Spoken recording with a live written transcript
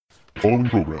The following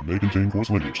program may contain coarse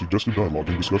language, suggestive dialogue,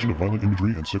 and discussion of violent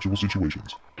imagery and sexual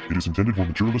situations. It is intended for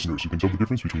mature listeners who can tell the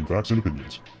difference between facts and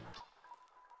opinions.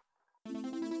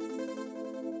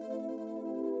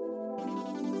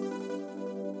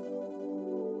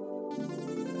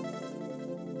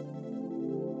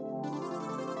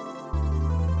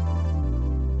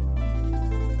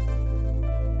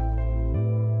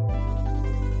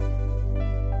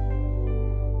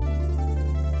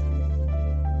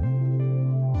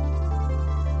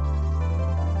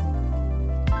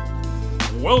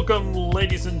 Welcome,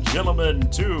 ladies and gentlemen,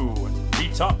 to the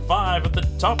top 5 of the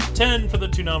top 10 for the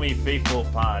Toonami Faithful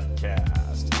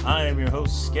podcast. I am your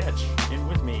host, Sketch, and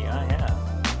with me I have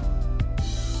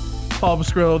Paul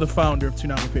Bascrillo, the founder of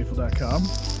ToonamiFaithful.com.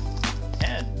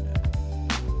 and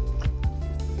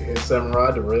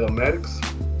Samurai, the Real Medics.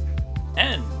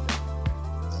 and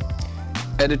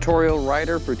Editorial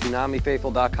writer for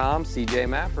ToonamiFaithful.com, CJ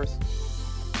Maffris.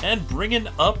 and bringing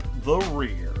up the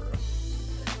rear.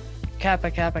 Kappa.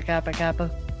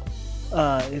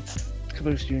 It's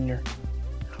Caboose Jr.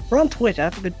 We're on Twitch. I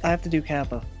have to do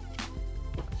Kappa.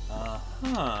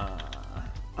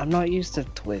 I'm not used to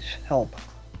Twitch. Help.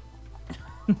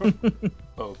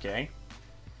 Okay.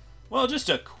 Well, just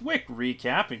a quick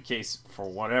recap in case, for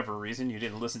whatever reason, you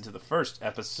didn't listen to the first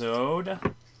episode.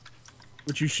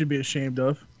 Which you should be ashamed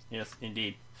of. Yes,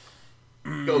 indeed.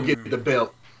 Go get the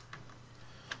belt.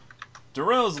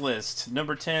 Darrell's list: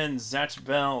 number 10, Zatch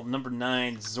Bell; number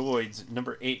 9, Zoids;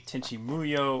 number 8, Tenchi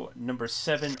Muyo; number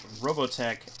 7,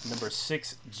 Robotech; number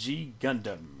 6, G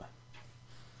Gundam.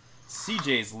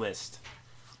 CJ's list: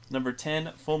 number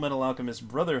 10, Full Metal Alchemist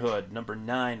Brotherhood; number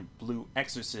 9, Blue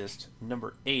Exorcist;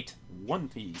 number 8, One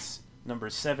Piece; number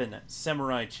 7,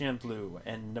 Samurai Champloo;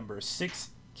 and number 6,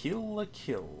 Kill la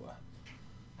Kill.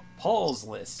 Paul's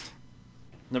list: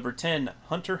 number 10,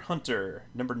 Hunter x Hunter.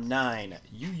 Number 9,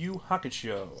 Yu Yu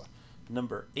Hakusho.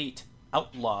 Number 8,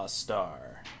 Outlaw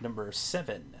Star. Number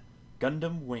 7,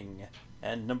 Gundam Wing.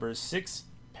 And number 6,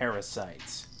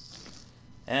 Parasites.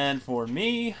 And for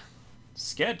me,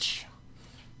 Sketch.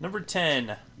 Number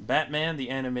 10, Batman the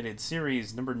Animated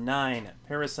Series. Number 9,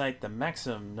 Parasite the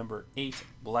Maxim. Number 8,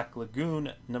 Black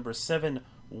Lagoon. Number 7,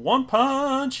 One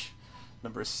Punch.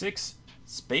 Number 6,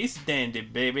 Space Dandy,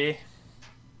 baby.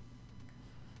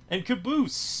 And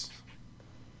Caboose,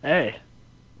 Hey.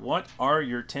 what are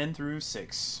your 10 through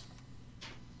 6?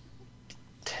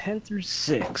 10 through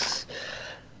 6.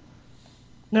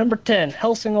 Number 10,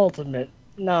 Helsing Ultimate.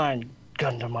 9,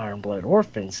 Gundam Iron Blood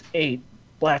Orphans. 8,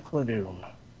 Black Lagoon.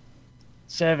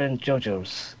 7,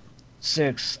 JoJo's.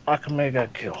 6,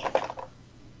 Akamega Kill.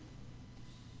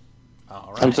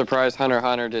 All right. I'm surprised Hunter x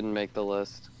Hunter didn't make the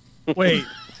list. Wait,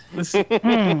 listen,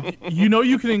 you know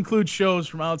you can include shows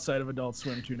from outside of Adult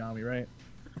Swim Toonami, right?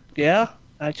 Yeah,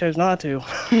 I chose not to.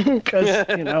 Because,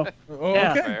 Oh,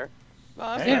 Yeah. okay. Fair. No,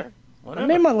 that's Yeah. fair. I Whatever.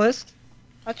 made my list.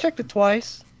 I checked it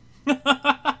twice. Did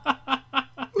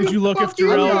you look if I'm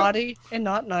Darrell... naughty and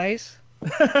not nice.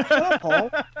 Shut up, Paul.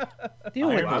 Deal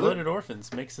with Iron it. Blooded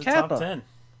Orphans makes the Kappa. top 10.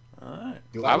 All right.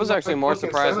 I was actually more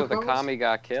surprised with the Kami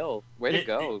got killed. Way to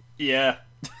go. Yeah.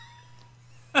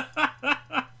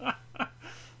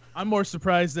 I'm more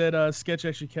surprised that Sketch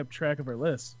actually kept track of our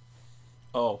list.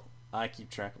 Oh, I keep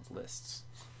track of lists.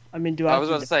 I mean, do I I was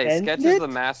about to say, defend Sketch it? is the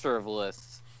master of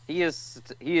lists. He is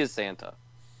Santa.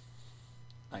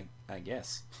 I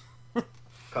guess.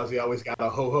 Because he always got a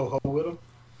ho-ho-ho with him.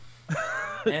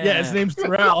 Yeah, his name's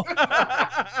Darrell.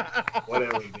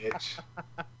 Whatever, bitch.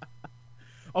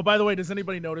 Oh, by the way, does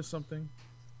anybody notice something?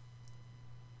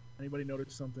 Anybody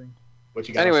notice something? What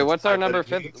you got Anyway, some what's our type number of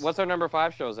 5? jeans? What's our number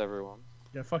 5 shows, everyone?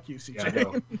 Yeah, fuck you, CJ. Yeah, I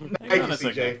know. Hang Thank on you, a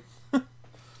second. CJ.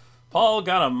 Paul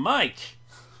got a mic.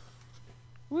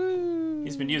 Woo!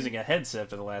 He's been using a headset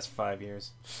for the last 5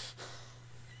 years.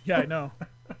 Yeah, I know.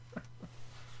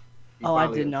 He Oh, I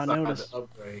finally did not decided notice. to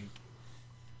Upgrade.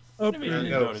 Maybe you I didn't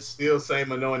know, notice. still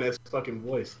same annoying ass fucking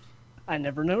voice. I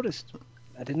never noticed.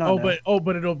 I did not know.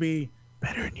 But it'll be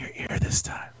better in your ear this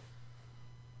time.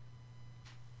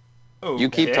 You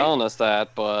keep Okay. telling us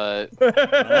that, but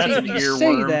That's an You say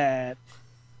earworm. that.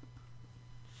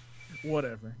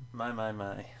 Whatever.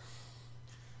 My.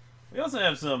 We also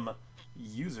have some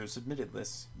user submitted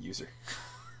lists.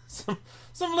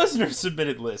 some listener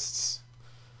submitted lists.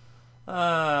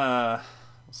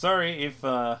 Sorry if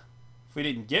we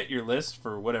didn't get your list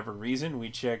for whatever reason. We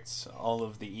checked all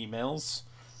of the emails,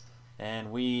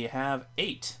 and we have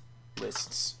 8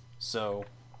 lists. So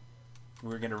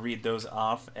we're gonna read those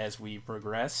off as we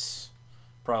progress,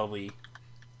 probably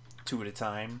 2 at a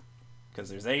time, because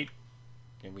there's 8,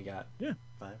 and we got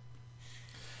 5.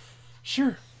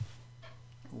 Sure.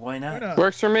 Why not? Why not?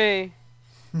 works for me.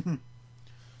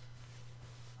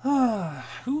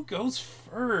 Who goes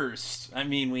first? I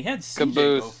mean, we had CJ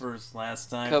Caboose. go first last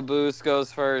time. Caboose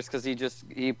goes first because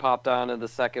he popped on to the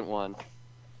second one.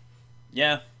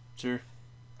 Yeah, sure.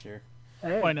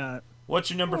 Hey. Why not? What's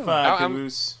your number 5, I'm-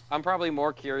 Caboose? I'm probably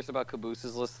more curious about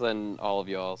Caboose's list than all of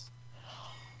y'all's.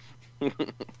 It'd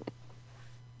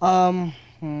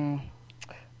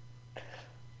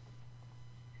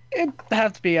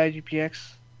have to be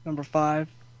IGPX number 5.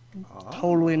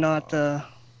 Totally not,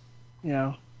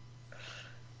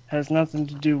 has nothing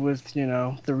to do with,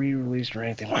 the re-release or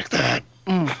anything like that.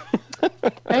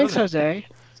 Thanks, Jose.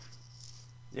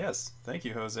 Yes, thank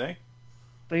you, Jose.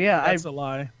 But yeah, That's a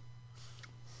lie.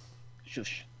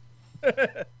 Shush.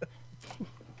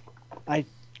 I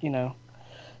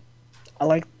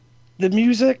like the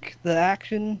music, the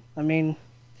action. I mean,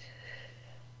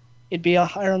 it'd be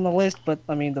higher on the list, but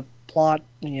I mean, the plot,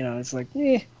 it's like,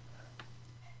 eh.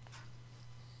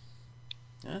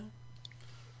 Yeah.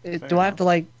 Do I have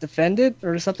to defend it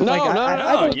or something No, like no, I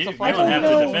No, don't, you I don't have to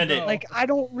know, defend it. Like, I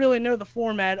don't really know the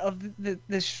format of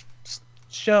this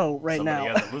show right Somebody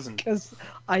now hasn't listened. because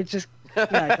I just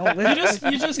I don't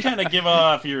listen. You just kind of give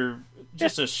off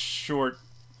just a short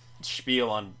spiel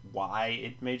on why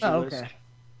it made your Oh, list. okay.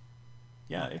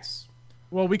 Yeah, it's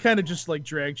Well, we kind of just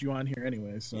dragged you on here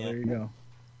anyway, so Yeah. there you go.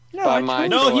 No, By I my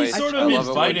totally- no. He choice. sort I of love it when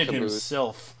invited Caboose-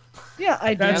 himself. Yeah, I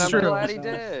did. That's And I'm true. glad he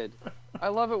did. I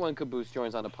love it when Caboose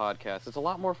joins on a podcast. It's a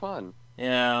lot more fun.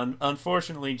 Yeah,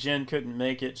 unfortunately, Jen couldn't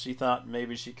make it. She thought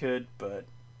maybe she could, but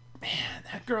man,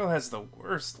 that girl has the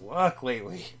worst luck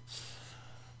lately.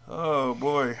 Oh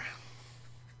boy.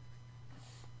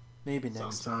 Maybe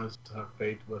next time. Sometimes her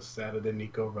fate was sadder than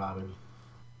Nico Robin.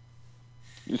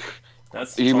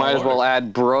 That's You tall might as well order.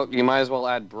 add Brooke. You might as well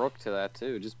add Brooke to that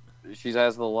too. Just she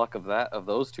has the luck of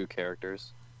those two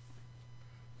characters.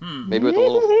 Maybe with a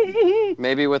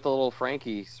little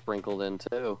Frankie sprinkled in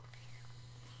too.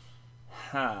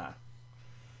 Ha.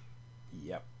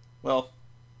 Yep. Well,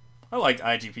 I liked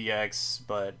IGPX,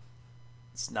 but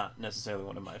it's not necessarily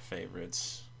one of my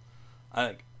favorites.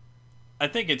 I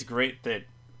think it's great that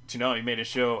Toonami made a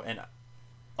show, and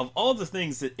of all the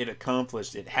things that it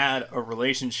accomplished, it had a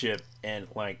relationship, and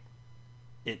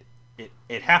it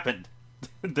happened.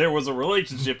 There was a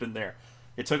relationship in there.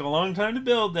 It took a long time to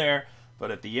build there, but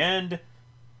at the end,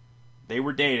 they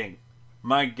were dating.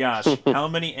 My gosh, how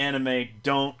many anime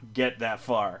don't get that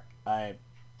far?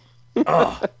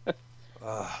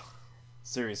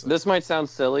 Seriously. This might sound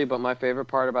silly, but my favorite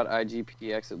part about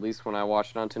IGPX, at least when I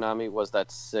watched it on Toonami, was that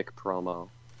sick promo.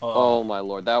 Oh my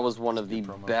lord, that was one of the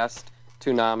promo. best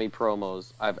Toonami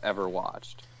promos I've ever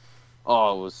watched.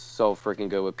 Oh, it was so freaking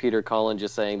good with Peter Cullen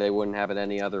just saying they wouldn't have it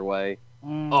any other way.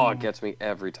 Oh, it gets me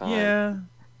every time. Yeah,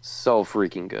 So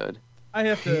freaking good. I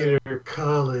have to. Peter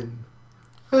Cullen.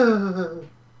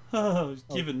 Oh,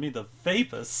 giving me the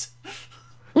vapors.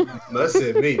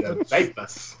 Listen, me, the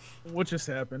vapors. What just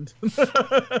happened?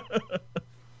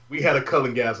 We had a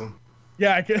Cullengasm.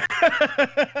 Yeah, I can.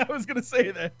 I was gonna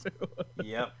say that too.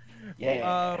 Yep.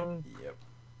 Yeah. Yep.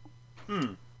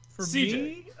 For CJ.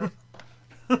 me.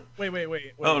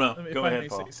 Wait. Oh, no. If Go I ahead, may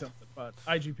Paul. say something about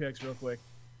IGPX real quick.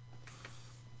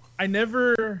 I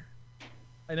never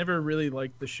really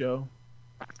liked the show,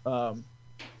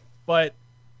 but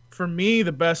for me,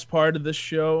 the best part of this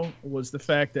show was the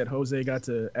fact that Jose got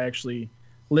to actually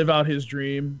live out his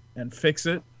dream and fix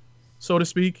it, so to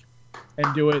speak,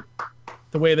 and do it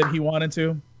the way that he wanted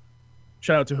to.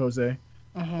 Shout out to Jose.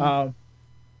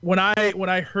 When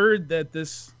I heard that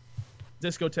this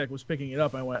Discotheque was picking it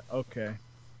up, I went, okay.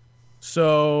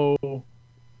 So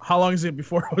how long is it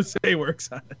before Jose works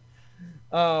on it?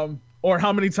 Or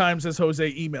how many times has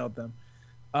Jose emailed them?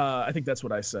 I think that's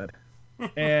what I said.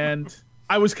 And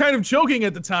I was kind of joking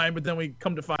at the time, but then we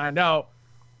come to find out,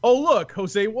 oh, look,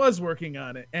 Jose was working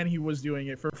on it, and he was doing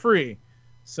it for free.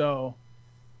 So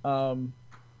I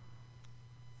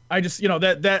just,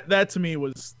 that to me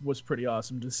was pretty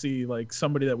awesome to see, like,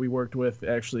 somebody that we worked with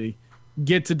actually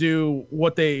get to do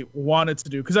what they wanted to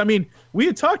do. Because, I mean, we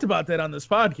had talked about that on this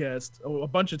podcast a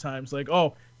bunch of times. Like,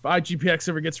 oh, if IGPX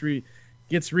ever gets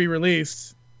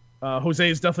re-released, Jose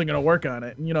is definitely going to work on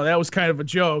it. And, that was kind of a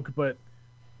joke, but,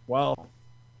 well,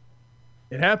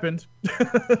 it happened.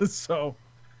 So,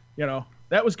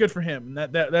 that was good for him.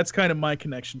 And that's kind of my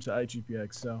connection to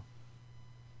IGPX. So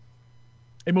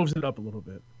it moves it up a little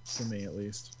bit, for me at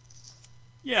least.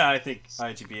 Yeah, I think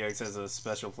IGPX has a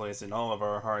special place in all of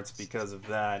our hearts because of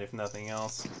that, if nothing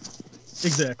else.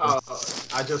 Exactly.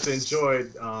 I just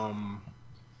enjoyed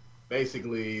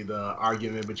basically the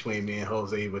argument between me and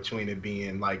Jose, between it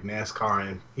being like NASCAR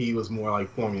and he was more like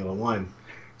Formula One.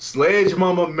 Sledge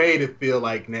Mama made it feel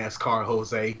like NASCAR,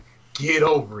 Jose. Get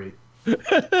over it.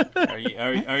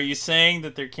 Are you saying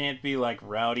that there can't be like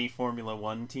rowdy Formula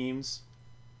One teams?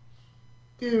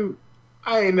 Dude,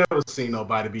 I ain't never seen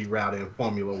nobody be rowdy in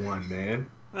Formula One, man.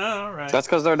 Oh, all right. That's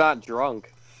because they're not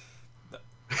drunk.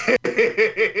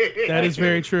 That is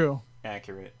very true.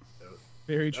 Accurate.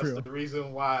 Very true. That's the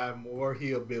reason why more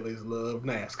hillbillies love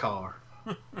NASCAR.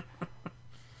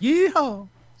 Yeehaw!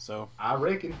 So I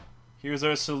reckon. here's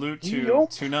our salute to Yup.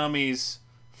 Toonami's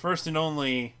first and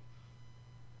only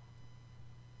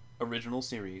original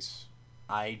series,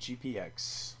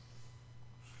 IGPX.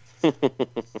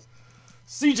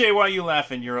 CJ, why are you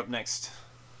laughing? You're up next.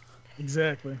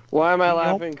 Exactly. Why am I Nope.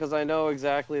 laughing? Because I know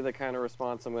exactly the kind of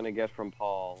response I'm going to get from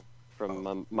Paul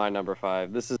from my number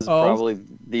 5. This is probably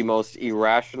the most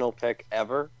irrational pick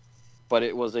ever, but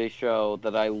it was a show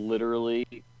that I literally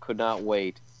could not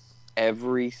wait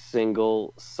every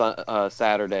single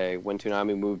Saturday when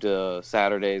Toonami moved to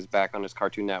Saturdays back on his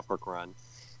Cartoon Network run.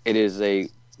 It is a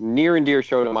near and dear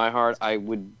show to my heart. I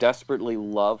would desperately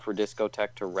love for Discotech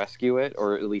to rescue it,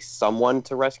 or at least someone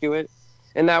to rescue it,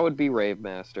 and that would be Rave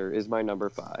Master is my number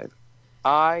 5.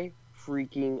 I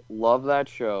freaking love that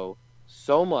show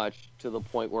so much to the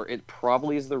point where it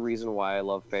probably is the reason why I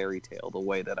love Fairy Tail the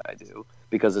way that I do,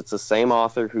 because it's the same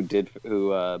author who did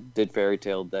Fairy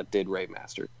Tail that did Rave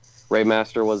Master. Rave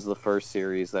Master was the first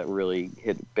series that really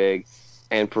hit big,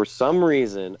 and for some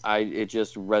reason it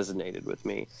just resonated with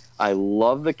me. I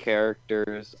love the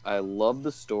characters, I love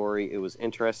the story. It was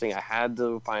interesting. I had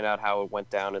to find out how it went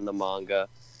down in the manga,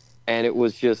 and it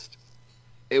was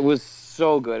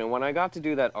so good. And when I got to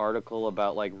do that article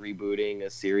about like rebooting a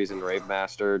series in Rave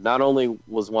Master, not only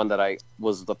was one that I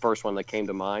was the first one that came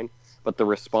to mind, but the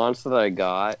response that I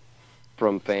got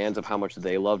from fans of how much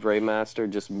they loved Rave Master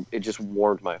just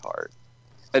warmed my heart.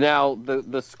 And now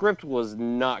the script was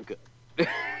not good.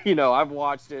 You know, I've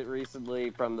watched it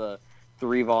recently from the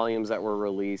 3 volumes that were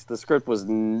released. The script was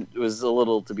a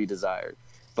little to be desired.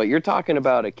 But you're talking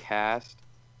about a cast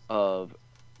of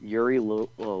Yuri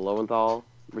Lowenthal,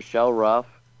 Michelle Ruff,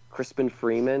 Crispin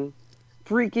Freeman,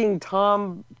 freaking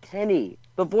Tom Kenny,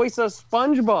 the voice of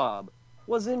SpongeBob,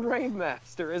 was in Rave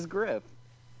Master as Griff.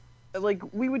 Like,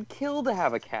 we would kill to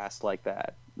have a cast like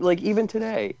that. Like, even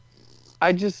today.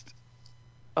 I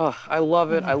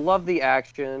love it. I love the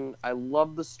action. I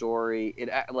love the story.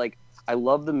 I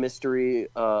love the mystery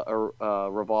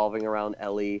revolving around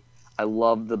Ellie. I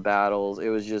love the battles. It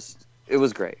was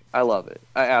great. I love it.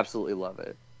 I absolutely love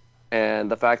it.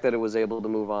 And the fact that it was able to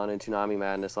move on in Toonami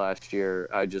Madness last year,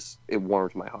 it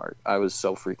warmed my heart. I was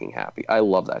so freaking happy. I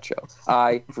love that show.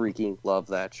 I freaking love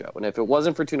that show. And if it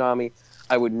wasn't for Toonami,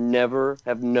 I would never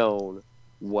have known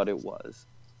what it was.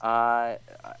 I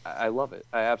love it.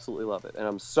 I absolutely love it. And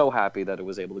I'm so happy that it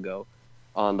was able to go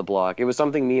on the block. It was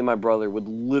something me and my brother would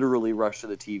literally rush to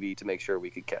the TV to make sure we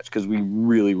could catch, because we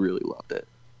really, really loved it.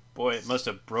 Boy, it must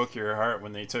have broke your heart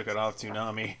when they took it off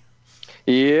Toonami.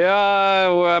 Yeah,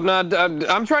 well,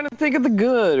 I'm trying to think of the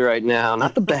good right now,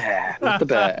 not the bad. Not the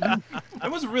bad.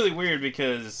 It was really weird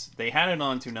because they had it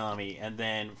on Toonami, and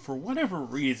then for whatever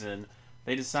reason,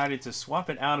 they decided to swap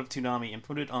it out of Toonami and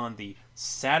put it on the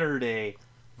Saturday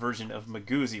version of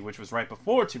Maguzi, which was right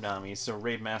before Toonami. So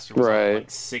Rave Master was on like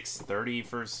 6:30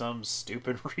 for some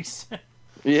stupid reason.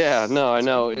 Yeah, no, I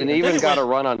know. And even got a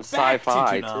run on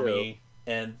Sci-Fi too.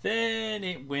 And then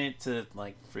it went to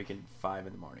like freaking 5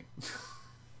 in the morning.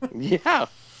 Yeah.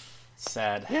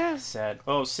 Sad. Yeah. Sad.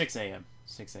 Oh, 6 a.m.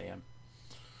 6 a.m.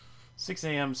 6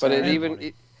 a.m. But it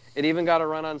morning. even got a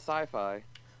run on Sci-Fi.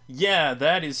 Yeah,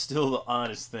 that is still the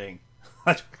honest thing.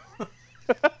 It's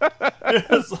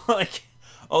like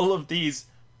all of these,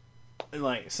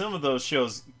 like some of those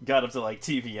shows got up to like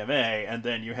TVMA, and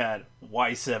then you had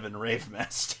Y7 Rave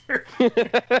Master.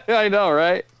 I know,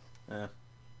 right?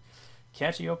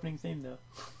 Catchy opening theme though.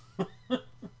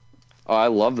 Oh, I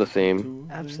love the theme.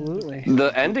 Absolutely.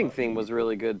 The ending theme was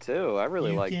really good too. I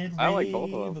like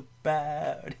both of them.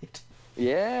 About it.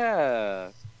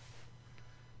 Yeah.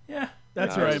 Yeah.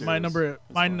 That's No, right. it's My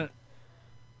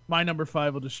number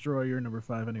 5 will destroy your number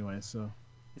 5 anyway. So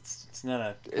It's not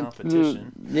a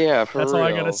competition. Yeah, for that's real. all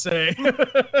I gotta say.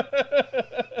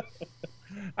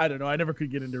 I don't know. I never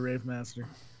could get into Rave Master.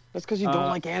 That's because you don't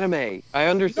like anime. I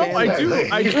understand. No, I that. do.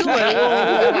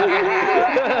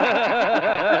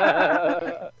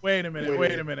 Wait a minute.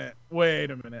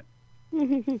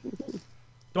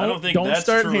 I don't think that's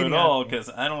start true hating at all, on me. because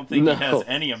I don't think he has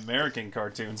any American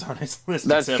cartoons on his list.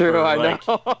 That's except true. For, I like,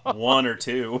 know. 1 or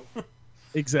 2.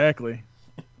 Exactly.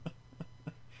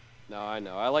 No, I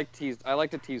know. I like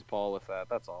to tease Paul with that.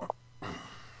 That's all.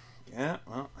 Yeah,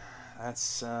 well,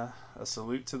 that's a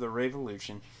salute to the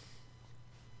Revolution.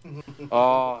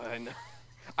 Oh, I know.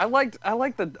 I liked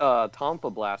the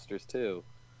Tompa blasters too.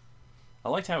 I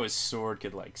liked how his sword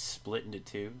could like split into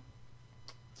two.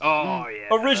 Oh yeah.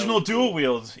 Original dual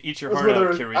wield. Eat your heart Those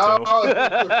out, were-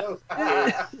 Kirito.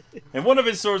 Oh, And one of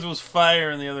his swords was fire,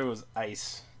 and the other was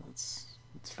ice. It's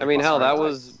I mean, hell, that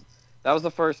Nice. was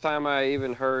the first time I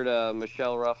even heard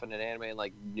Michelle Ruff in an anime and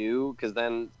like knew. Because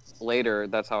then later,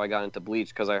 that's how I got into Bleach.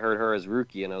 Because I heard her as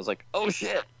Ruki, and I was like, oh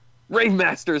shit, Rave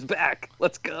Master's back.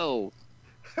 Let's go.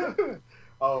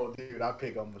 oh, dude, I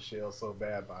pick on Michelle so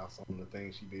bad by some of the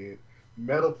things she did.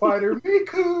 Metal Fighter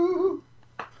Miku.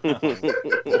 boy,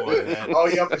 that... Oh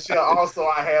yeah, Michelle. Also,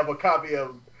 I have a copy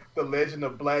of The Legend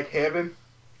of Black Heaven.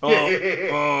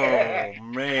 oh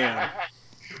man.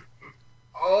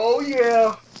 Oh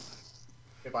yeah.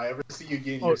 If I ever see you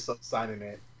again, you're signing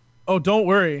that. Oh, don't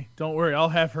worry. I'll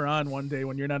have her on one day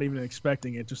when you're not even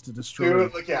expecting it, just to destroy Dude,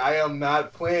 it. look at I am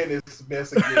not playing this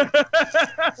mess again.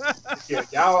 Yeah,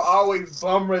 y'all always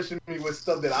bum rushing me with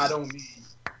stuff that I don't need.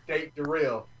 Date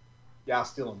Darrell. Y'all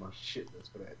still on my shit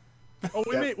list for that. Oh,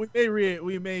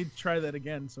 we may try that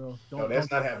again. So No, don't. that's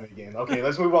don't. not happening again. Okay,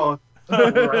 let's move on.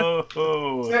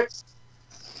 Oh. Next.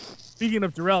 Speaking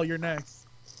of Darrell, you're next.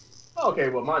 Okay,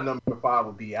 well, my number 5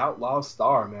 would be Outlaw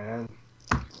Star, man.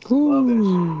 Love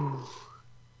that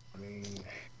shit. I mean,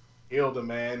 Hilda,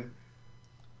 man.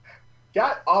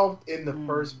 Got off in the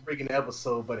first freaking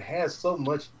episode, but has so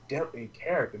much depth in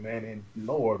character, man. And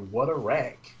Lord, what a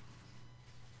rack.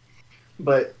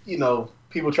 But, you know,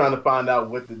 people trying to find out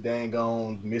what the dang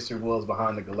on mystery was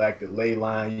behind the galactic ley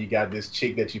line. You got this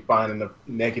chick that you find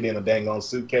naked in a dang on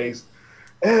suitcase.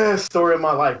 Story of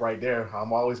my life right there.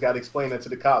 I'm always got to explain that to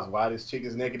the cops, why this chick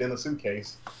is naked in a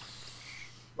suitcase.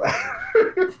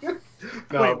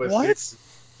 No, Wait, but what?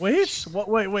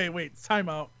 Wait. Time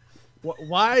out.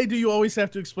 Why do you always have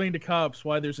to explain to cops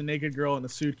why there's a naked girl in a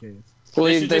suitcase? Well,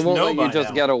 They should they just won't know let by you just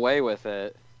now. get away with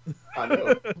it. I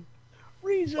know.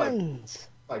 Reasons.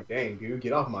 Like, dang, dude,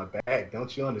 get off my back.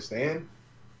 Don't you understand?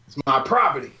 It's my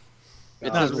property.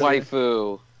 It's Not his really.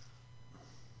 waifu.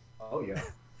 Oh, yeah.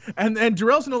 And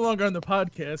Darrell's no longer on the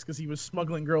podcast because he was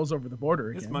smuggling girls over the border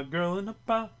again. It's my girl in a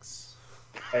box.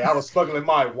 Hey, I was smuggling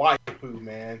my waifu,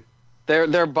 man.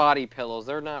 They're body pillows.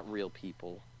 They're not real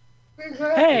people.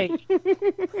 Hey,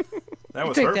 That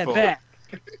was take hurtful. that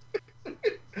back.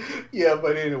 Yeah,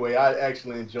 but anyway, I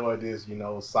actually enjoyed this, you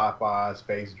know, sci-fi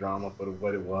space drama for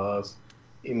what it was.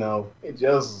 You know, it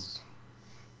just,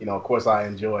 you know, of course I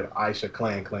enjoyed Aisha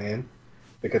Clan,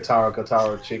 the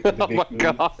Katara chick with the Oh big my boobs.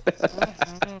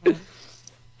 god.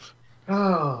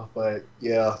 Oh, but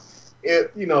yeah,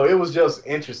 it was just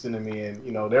interesting to me, and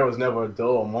you know, there was never a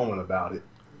dull moment about it.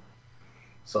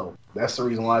 So that's the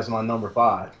reason why it's my number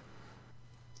 5.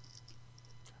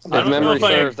 I If don't know memory if I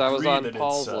serves, I was agree on that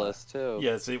Paul's it's, list too.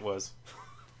 Yes, it was.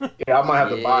 Yeah, I might have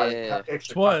to buy Yeah.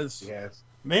 extra. Twas. Yes.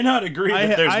 May not agree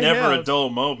that I there's never a have- dull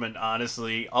moment,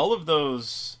 honestly. All of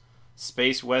those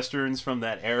space westerns from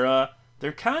that era,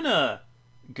 they're kind of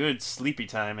good sleepy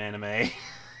time anime.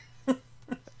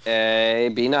 Hey,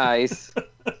 be nice.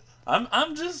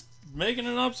 I'm just making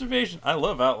an observation. I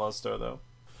love Outlaw Star, though.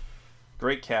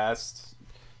 Great cast.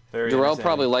 Very Darrell entertaining.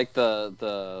 probably liked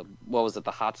the what was it,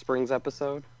 the Hot Springs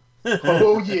episode?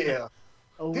 Oh yeah,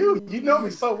 Oh, dude, you know me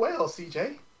so well,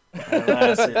 CJ.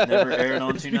 Alas, it never aired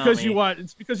on It's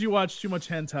Toonami. because you watch too much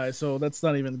hentai, so let's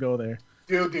not even go there.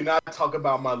 Dude, do not talk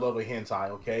about my love of hentai,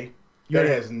 okay? That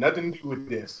Yeah. has nothing to do with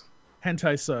this.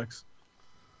 Hentai sucks.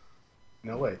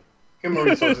 No way. Human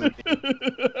resources.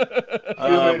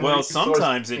 Well,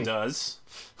 sometimes it does.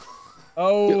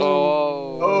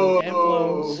 Oh. And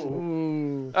blows. Oh.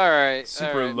 Ooh. All right,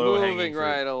 Super all right, low-hanging moving fruit.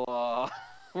 right along.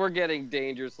 We're getting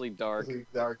dangerously dark.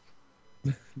 Dark.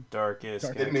 Darkest.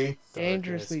 Dark. Hit me.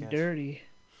 Dangerously dirty.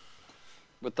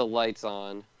 With the lights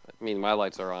on. I mean, my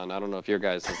lights are on. I don't know if your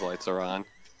guys' lights are on.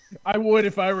 I would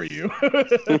if I were you.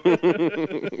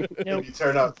 Nope. You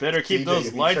turn up. Better keep CJ, those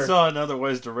if you lights turn- on,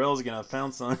 otherwise Darrell's gonna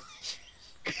pounce on.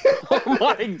 Oh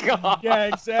my god. Yeah,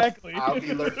 exactly. I'll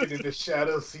be lurking in the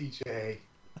shadows, CJ.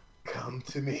 Come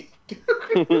to me.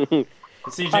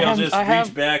 CJ I will have- just I reach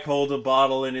have- back, hold a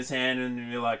bottle in his hand, and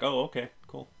be like, "Oh, okay,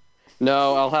 cool."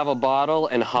 No, I'll have a bottle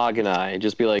and Hog and I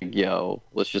just be like, "Yo,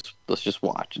 let's just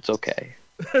watch. It's okay."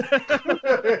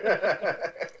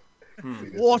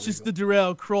 Watches the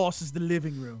Darrell crosses the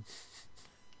living room.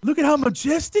 Look at how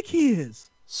majestic he is.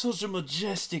 Such a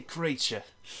majestic creature.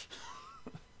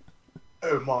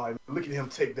 Oh my! Look at him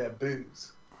take that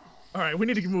booze. All right, we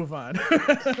need to move on.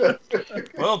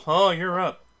 Well, Paul, you're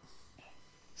up.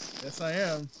 Yes, I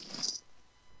am.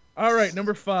 All right,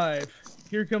 number 5.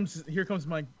 Here comes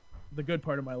the good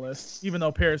part of my list. Even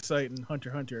though Parasite and Hunter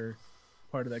x Hunter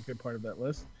part of that good part of that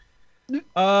list.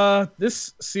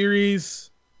 This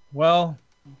series, well,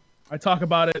 I talk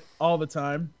about it all the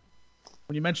time.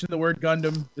 When you mention the word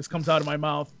Gundam, this comes out of my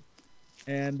mouth.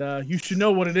 And you should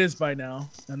know what it is by now.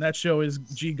 And that show is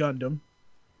G Gundam.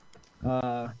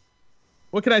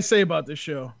 What can I say about this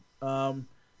show?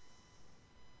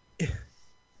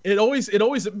 It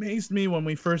always amazed me when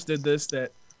we first did this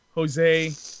that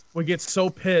Jose would get so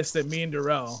pissed at me and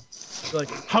Darrell. Like,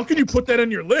 how can you put that on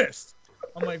your list?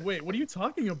 I'm like, wait, what are you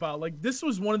talking about? Like, this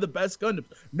was one of the best Gundams.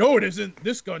 No, it isn't.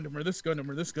 This Gundam or this Gundam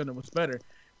or this Gundam was better.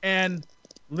 And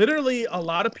literally a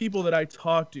lot of people that I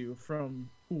talked to who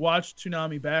watched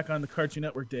Toonami back on the Cartoon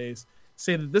Network days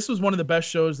say that this was one of the best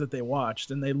shows that they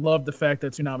watched, and they loved the fact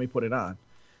that Toonami put it on,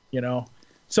 you know?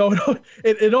 So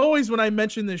it always, when I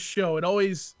mention this show,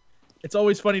 it's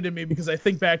always funny to me because I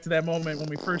think back to that moment when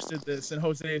we first did this and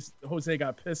Jose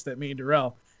got pissed at me and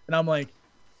Darrell. And I'm like,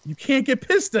 you can't get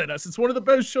pissed at us. It's one of the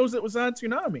best shows that was on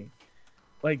Toonami.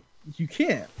 Like, you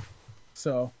can't.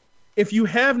 So if you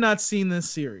have not seen this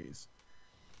series,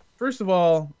 first of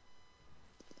all,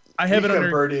 I have it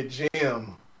converted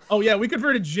Jim. Oh yeah, we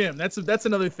converted Jim. That's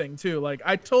another thing too. Like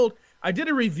I did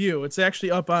a review. It's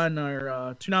actually up on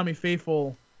our Toonami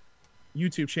Faithful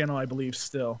YouTube channel, I believe,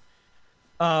 still.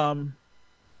 And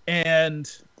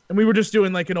we were just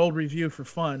doing like an old review for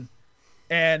fun.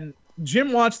 And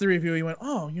Jim watched the review. He went,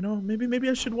 "Oh, you know, maybe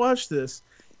I should watch this."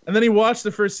 And then he watched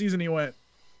the first season. He went,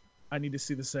 "I need to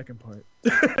see the second part."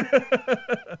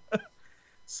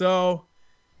 So,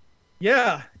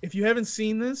 yeah, if you haven't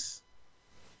seen this,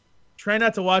 try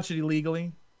not to watch it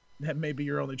illegally. That may be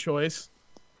your only choice.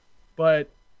 But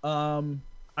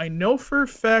I know for a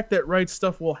fact that Right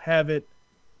Stuff will have it.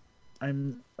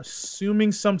 I'm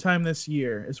assuming sometime this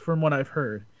year, is from what I've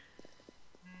heard.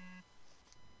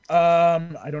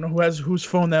 I don't know whose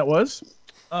phone that was.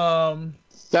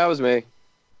 That was me.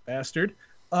 Bastard.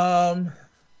 And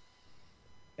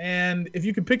if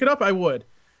you could pick it up, I would.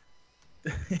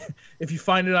 If you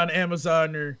find it on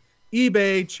Amazon or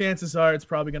eBay, chances are it's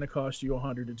probably going to cost you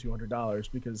 $100 to $200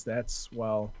 because that's,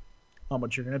 well, how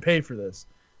much you're going to pay for this.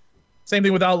 Same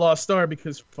thing with Outlaw Star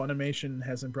because Funimation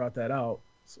hasn't brought that out.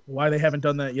 So why they haven't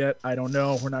done that yet, I don't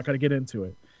know. We're not going to get into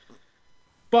it.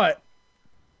 But,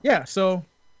 yeah, so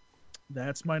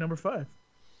that's my number 5.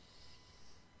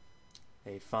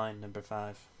 A fine number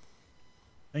 5.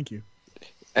 Thank you.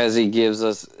 As he gives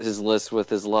us his list with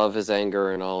his love, his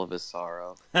anger, and all of his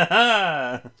sorrow.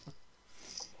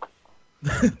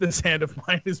 This hand of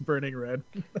mine is burning red.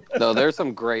 No, there's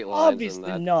some great lines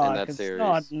Obviously in not, that 'cause series. it's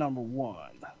not number 1.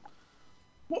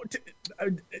 Well,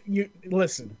 you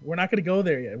listen. We're not going to go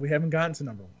there yet. We haven't gotten to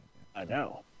number 1. I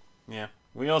know. Yeah.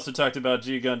 We also talked about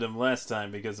G Gundam last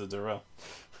time because of Darrell.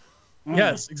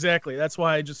 Yes, exactly. That's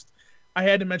why I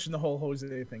had to mention the whole Jose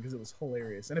thing because it was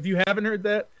hilarious. And if you haven't heard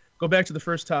that, go back to the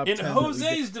first top 10. In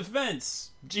Jose's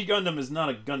defense, G Gundam is not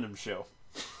a Gundam show.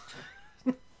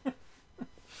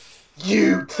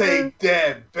 You take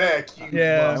that back, you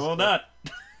Yeah. I will not.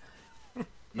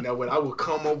 You know what? I will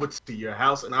come over to your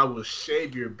house and I will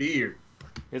shave your beard.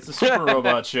 It's a super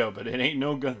robot show, but it ain't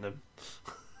no Gundam.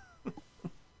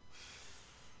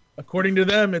 According to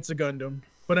them, it's a Gundam.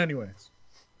 But anyways,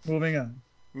 moving on.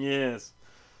 Yes.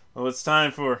 Well, it's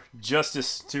time for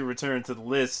Justice to return to the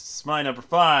lists. My number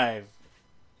 5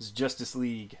 is Justice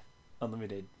League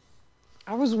Unlimited.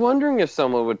 I was wondering if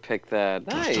someone would pick that.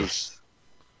 Nice.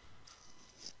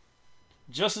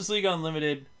 Justice League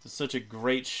Unlimited is such a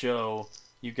great show.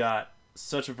 You got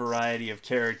such a variety of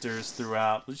characters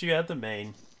throughout. But you got the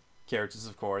main characters,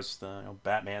 of course.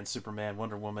 Batman, Superman,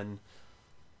 Wonder Woman,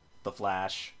 The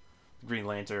Flash, Green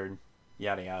Lantern,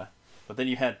 yada yada. But then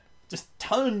you had just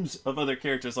tons of other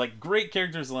characters, like great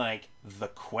characters like The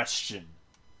Question.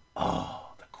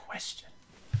 Oh, The Question.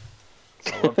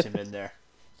 I loved him in there.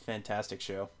 Fantastic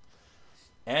show.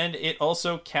 And it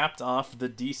also capped off the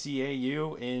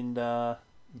DCAU and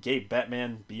gave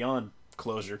Batman Beyond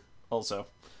closure also.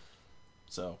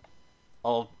 So,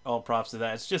 all props to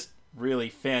that. It's just really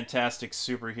fantastic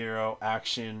superhero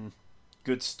action,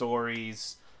 good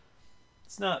stories.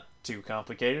 It's not too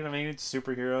complicated. I mean, it's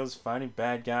superheroes fighting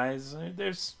bad guys.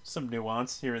 There's some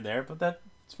nuance here and there, but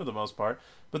that's for the most part.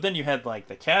 But then you had like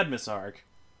the Cadmus arc,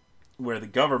 where the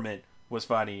government was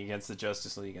fighting against the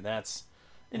Justice League, and that's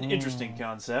an interesting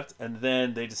concept. And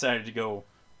then they decided to go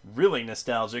really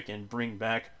nostalgic and bring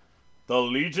back the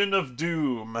Legion of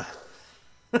Doom.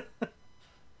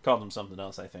 Called them something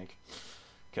else, I think,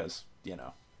 because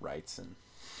rights and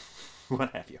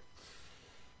what have you.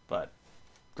 But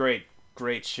great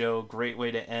show, great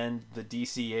way to end the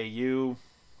DCAU.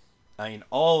 I mean,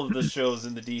 all of the shows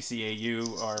in the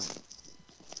DCAU are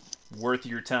worth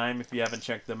your time if you haven't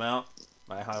checked them out.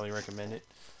 I highly recommend it.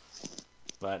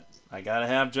 But I gotta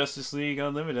have Justice League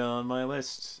Unlimited on my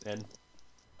list, and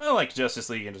I like Justice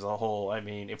League as a whole. I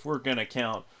mean, if we're gonna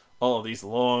count all of these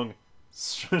long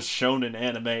shonen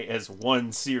anime as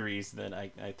one series, then I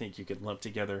think you could lump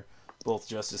together both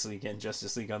Justice League and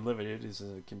Justice League Unlimited as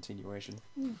a continuation.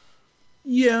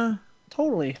 Yeah,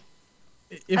 Totally.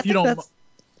 if you don't,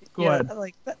 go ahead.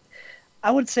 Like that, I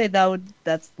would say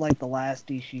that's like the last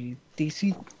DC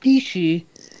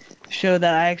show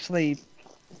that I actually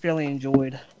fairly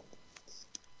enjoyed.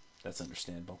 That's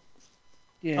understandable.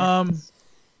 Yeah.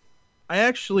 I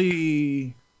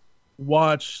actually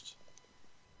watched,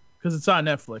 because it's on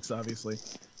Netflix, obviously.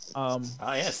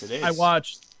 Yes, it is. I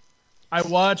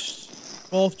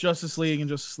watched both Justice League and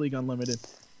Justice League Unlimited.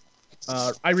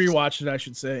 I rewatched it, I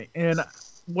should say, and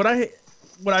what I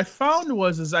found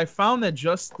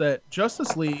that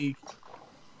Justice League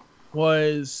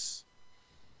was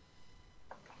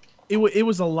it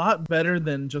was a lot better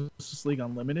than Justice League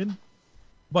Unlimited,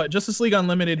 but Justice League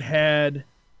Unlimited had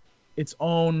its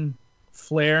own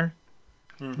flair.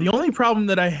 Mm-hmm. The only problem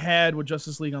that I had with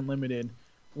Justice League Unlimited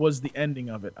was the ending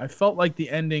of it. I felt like the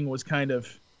ending was kind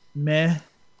of meh.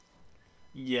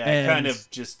 Yeah, it kind of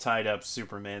just tied up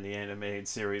Superman, the animated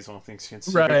series, all things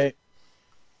considered.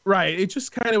 Right. It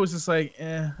just kind of was just like,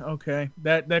 okay,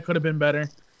 that could have been better.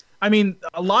 I mean,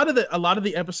 a lot of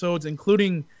the episodes,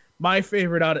 including my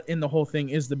favorite out in the whole thing,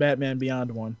 is the Batman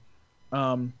Beyond one.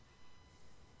 A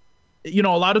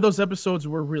lot of those episodes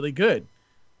were really good.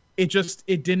 It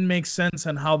didn't make sense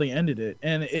on how they ended it,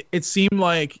 and it seemed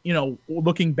like,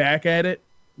 looking back at it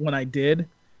when I did.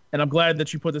 And I'm glad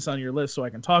that you put this on your list so I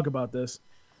can talk about this.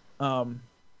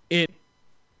 It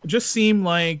just seemed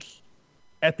like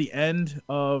at the end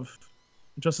of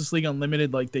Justice League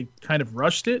Unlimited, like they kind of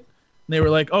rushed it. And they were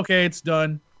like, okay, it's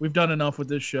done. We've done enough with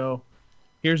this show.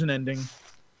 Here's an ending.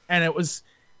 And it was,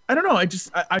 I don't know. I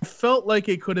felt like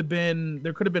there could have been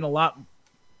a lot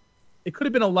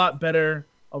better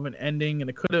of an ending. And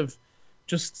it could have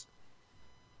just,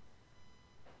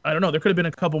 I don't know. There could have been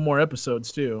a couple more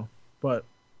episodes too, but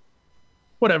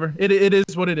whatever. It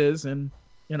is what it is, and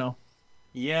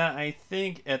Yeah, I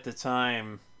think at the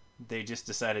time they just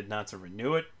decided not to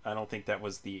renew it. I don't think that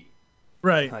was the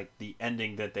the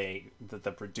ending that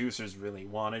the producers really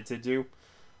wanted to do.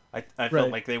 I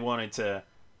felt like they wanted to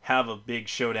have a big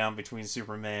showdown between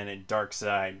Superman and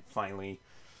Darkseid finally,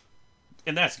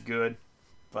 and that's good.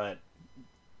 But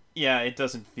yeah, it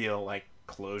doesn't feel like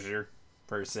closure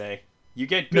per se. You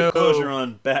get good closure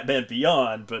on Batman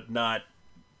Beyond, but not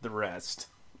the rest.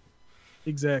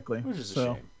 Exactly. Which is a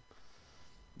shame.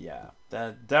 Yeah,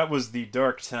 that was the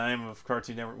dark time of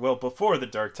Cartoon Network. Well, before the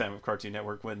dark time of Cartoon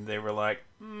Network, when they were like,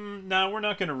 no, we're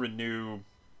not going to renew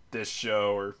this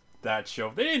show or that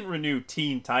show. They didn't renew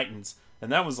Teen Titans,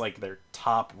 and that was like their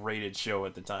top rated show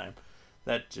at the time.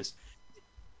 That just,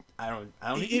 I don't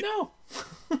even know.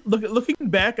 Looking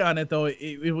back on it though,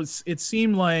 it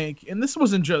seemed like, and this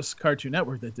wasn't just Cartoon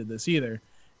Network that did this either.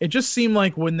 It just seemed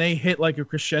like when they hit like a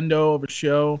crescendo of a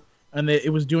show and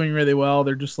it was doing really well,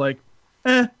 they're just like,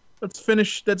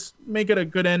 let's make it a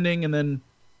good ending, and then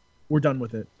we're done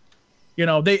with it.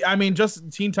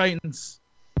 Just Teen Titans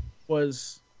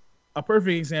was a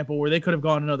perfect example where they could have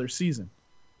gone another season.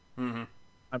 Mm-hmm.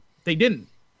 They didn't,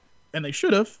 and they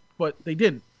should have, but they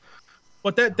didn't.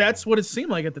 But that's what it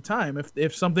seemed like at the time.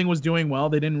 If something was doing well,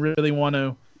 they didn't really want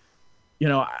to,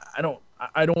 I don't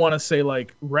want to say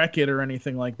like wreck it or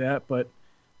anything like that, but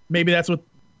maybe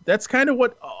that's kind of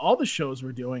what all the shows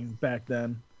were doing back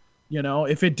then.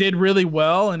 If it did really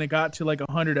well and it got to like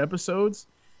 100 episodes,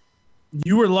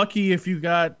 you were lucky if you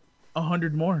got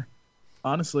 100 more,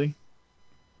 honestly.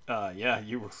 Yeah,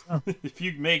 you were. If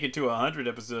you make it to 100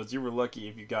 episodes, you were lucky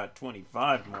if you got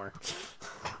 25 more.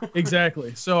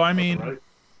 Exactly. So I mean, Right.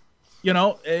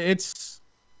 it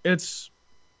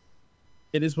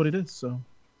is what it is. So.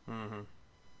 Mm-hmm.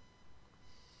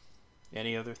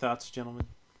 Any other thoughts, gentlemen?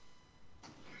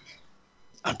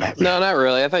 No, not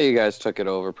really. I thought you guys took it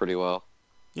over pretty well.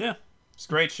 Yeah, it's a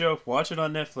great show. Watch it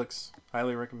on Netflix.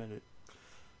 Highly recommend it.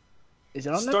 Is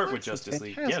it on Start Netflix? with Justice It's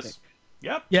League. fantastic. Yes.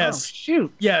 Yep. Yes. Oh,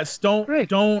 shoot. Yes. Don't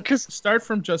Because start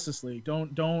from Justice League.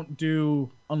 Don't do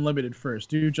Unlimited first.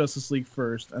 Do Justice League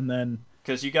first, and then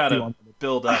Because you got to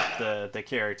build up the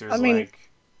characters. I mean, like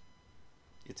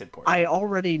it's important. I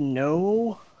already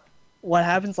know what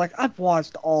happens. Like, I've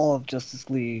watched all of Justice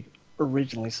League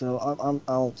originally, so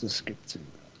I'll just skip to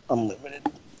Unlimited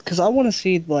because I want to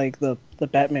see like the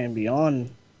Batman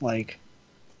Beyond like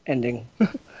ending.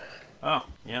 Oh,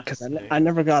 yeah. Because I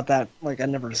never got that. Like, I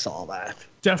never saw that.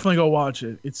 Definitely go watch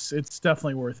it. It's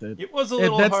definitely worth it. It was a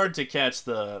little hard to catch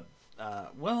the,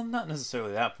 well, not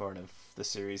necessarily that part of the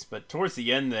series, but towards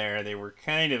the end there, they were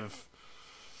kind of,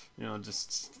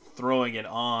 just throwing it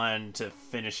on to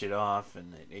finish it off,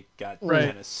 and it got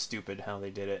kind of stupid how they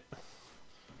did it.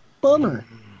 Bummer.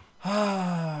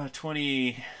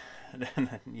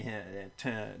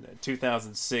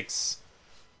 2006,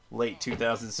 late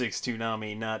 2006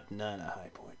 Toonami, not a high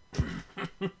point.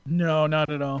 No, not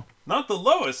at all. Not the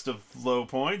lowest of low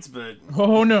points, but...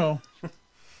 Oh, no.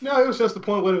 No, it was just the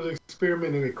point where it was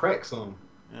experimenting with crack some.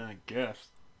 I guess.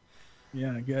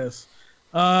 Yeah, I guess.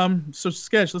 So,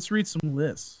 Sketch, let's read some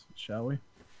lists, shall we?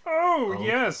 Oh,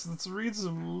 yes, let's read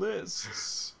some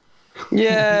lists.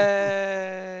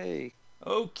 Yay!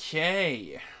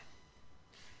 Okay.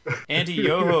 Andy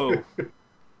Yoho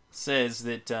says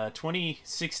that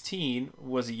 2016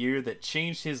 was a year that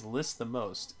changed his list the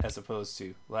most, as opposed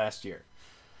to last year.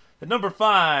 At number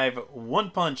 5,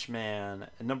 One Punch Man.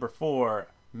 At number 4,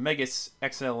 Megas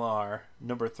XLR.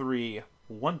 Number 3,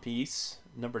 One Piece.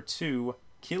 Number 2,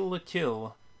 Kill la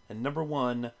Kill. And number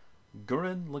 1,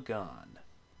 Gurren Lagann.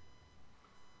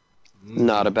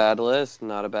 Not a bad list.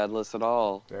 Not a bad list at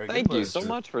all. Thank you list. so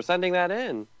much for sending that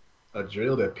in. A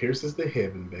drill that pierces the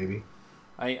heaven, baby.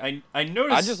 I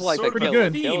noticed I just like sort that of Kill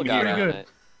a theme got here. on it.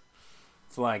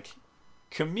 It's like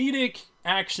comedic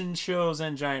action shows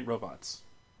and giant robots.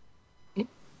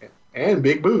 And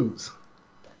big boobs.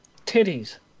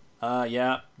 Titties.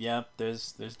 Yeah.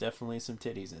 There's definitely some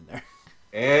titties in there.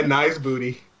 And nice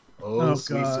booty. Oh,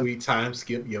 sweet, God. sweet time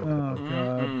skip yo. Oh,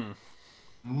 God.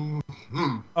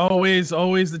 Mm-hmm. Always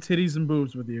the titties and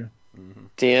boobs with you.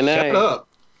 TNA. Shut up.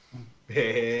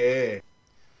 Hey.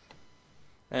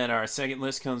 And our second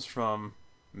list comes from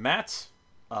Matt,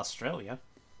 Australia.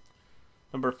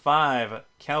 Number 5,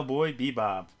 Cowboy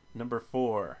Bebop. Number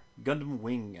 4, Gundam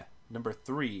Wing. Number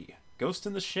 3, Ghost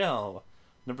in the Shell.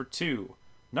 Number 2,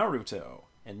 Naruto.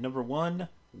 And number 1,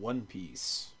 One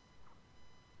Piece.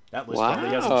 That list probably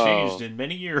hasn't changed in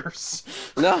many years.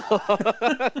 No.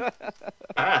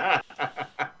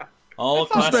 All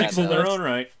classics in their own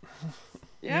right.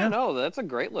 Yeah, no, that's a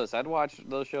great list. I'd watch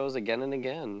those shows again and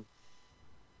again.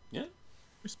 Yeah.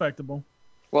 Respectable.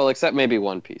 Well, except maybe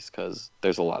One Piece, because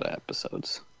there's a lot of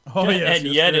episodes. Oh, yes, and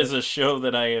yes, yet there is a show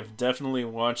that I have definitely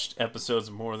watched episodes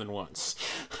more than once.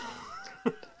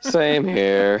 Same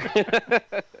here.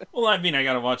 Well, I mean, I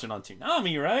gotta watch it on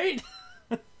Toonami, right?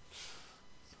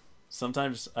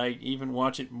 Sometimes I even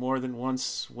watch it more than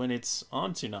once when it's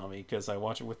on Toonami, because I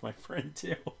watch it with my friend,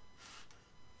 too.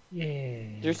 Yeah.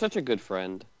 You're such a good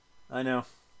friend. I know.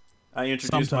 I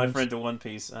introduced my Sometimes. friend to One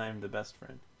Piece. I am the best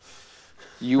friend.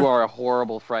 You are a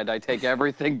horrible friend. I take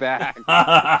everything back.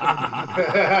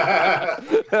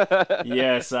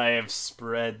 Yes, I have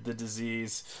spread the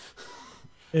disease.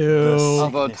 Ew.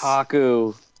 Of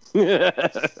otaku.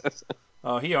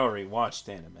 Oh, he already watched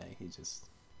anime. He just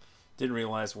didn't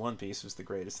realize One Piece was the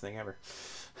greatest thing ever.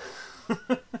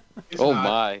 Oh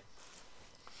my.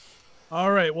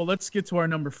 All right, well, let's get to our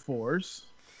number 4s.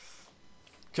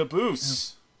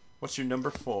 Caboose, what's your number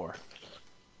 4?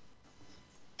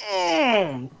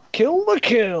 Kill la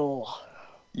Kill.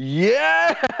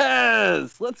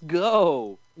 Yes! Let's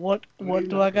go. What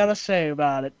do I gotta say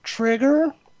about it?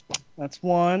 Trigger. That's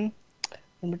 1.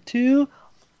 Number 2,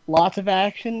 lots of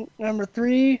action. Number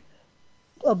 3,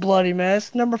 a bloody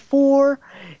mess. Number 4,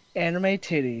 anime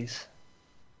titties.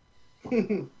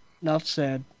 Enough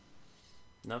said.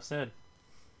 Enough said.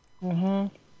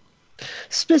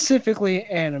 Specifically,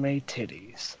 anime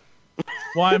titties.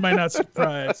 Why am I not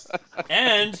surprised?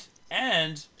 And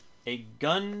a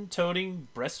gun-toting,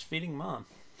 breastfeeding mom.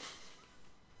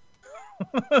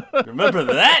 Remember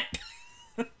that?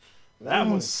 That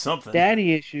was something.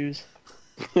 Daddy issues.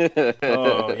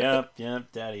 Oh, yep,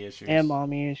 daddy issues. And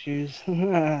mommy issues.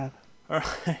 All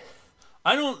right.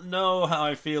 I don't know how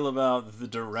I feel about the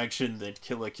direction that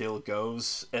Kill la Kill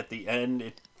goes at the end.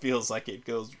 It feels like it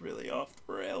goes really off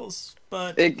the rails,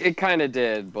 but It kind of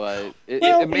did, but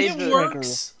it made it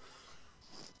works.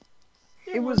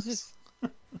 It was just,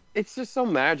 it's just so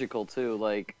magical too.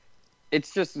 Like,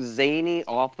 it's just zany,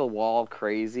 off the wall,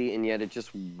 crazy, and yet it just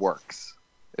works.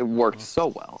 It worked so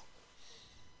well.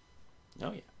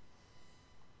 Oh yeah,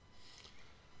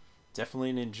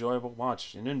 definitely an enjoyable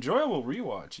watch, an enjoyable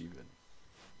rewatch even.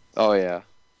 Oh yeah,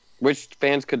 which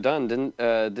fans could done didn't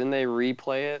they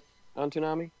replay it on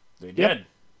Toonami? They did.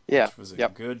 Yeah, Which was a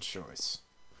good choice.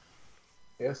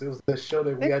 Yes, it was the show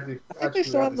that we had to. I think they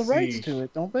still have the rights to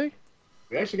it, don't they?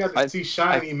 We actually got to see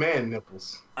shiny man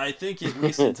nipples. I think at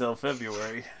least until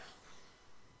February.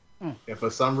 And for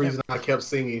some reason, I kept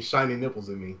singing "Shiny Nipples"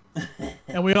 in me.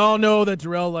 And we all know that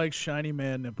Darrell likes shiny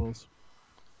man nipples.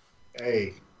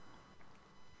 Hey,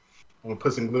 I'm gonna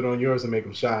put some glitter on yours and make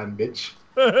them shine, bitch.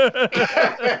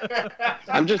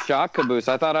 I'm just shocked, Caboose.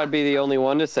 I thought I'd be the only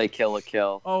one to say Kill a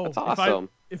Kill. Oh, that's awesome.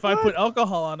 If I put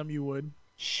alcohol on him, you would.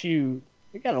 Shoot.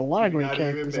 We got a lot of great Not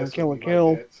characters even on mess Kill a with me Kill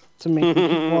like to make you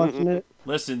keep watching it.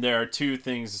 Listen, there are two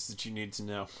things that you need to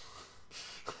know.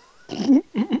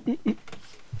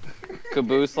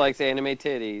 Caboose likes anime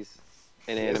titties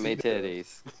and anime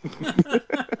titties.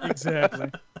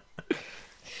 Exactly.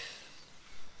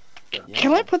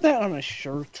 Can I put that on a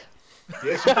shirt?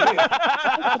 Yes, you can.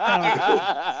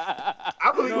 I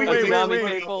believe we can Toonami wait.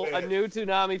 Faithful, a new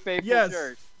Toonami Faithful Yes.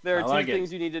 shirt. There are I like two it.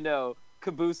 things you need to know.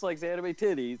 Caboose likes anime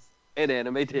titties and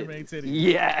anime titties. Anime titties.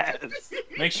 Yes.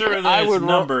 Make sure that I it's would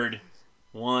numbered.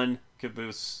 1,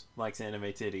 Caboose likes anime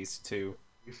titties. 2,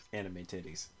 anime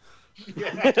titties.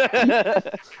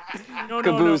 No,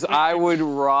 Caboose, no. I would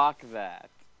rock that.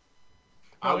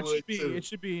 No, I would too. it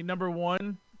should be number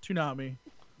 1, Toonami.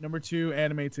 Number 2,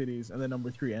 anime titties, and then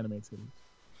number 3, anime titties.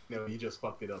 No, you just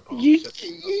fucked it up. Paul. You- Shut-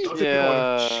 you- don't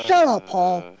Yeah. Shut up,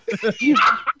 Paul. You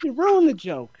ruined the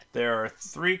joke. There are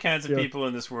 3 kinds of Yeah. people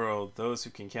in this world: those who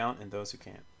can count and those who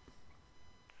can't.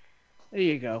 There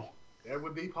you go. That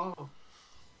would be Paul.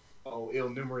 Oh,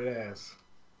 ill-numerate ass.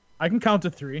 I can count to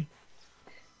 3.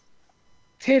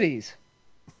 Titties.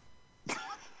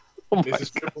 Oh This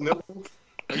is triple nipple.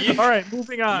 You All right,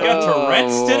 moving on. You got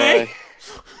Tourette's boy. today?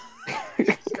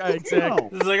 Yeah, exactly. No.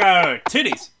 This is like,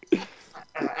 titties.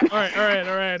 All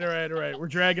right. We're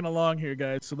dragging along here,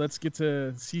 guys. So let's get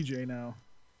to CJ now.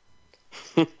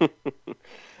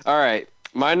 All right.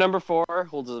 My number 4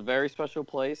 holds a very special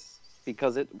place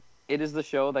because it is the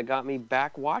show that got me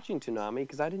back watching Toonami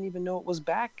because I didn't even know it was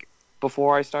back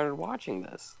before I started watching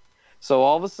this. So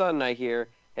all of a sudden I hear,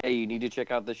 hey, you need to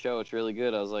check out the show. It's really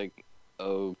good. I was like,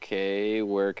 okay,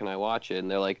 where can I watch it?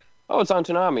 And they're like, oh, it's on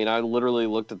Toonami. And I literally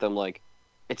looked at them like,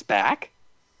 it's back?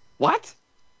 What?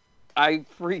 I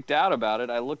freaked out about it.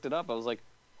 I looked it up. I was like,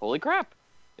 holy crap,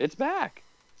 it's back.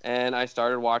 And I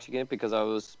started watching it because I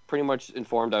was pretty much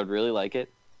informed I would really like it.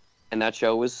 And that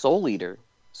show was Soul Eater.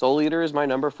 Soul Eater is my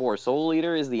number 4. Soul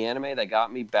Eater is the anime that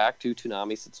got me back to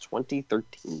Toonami since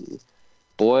 2013.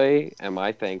 Boy, am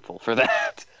I thankful for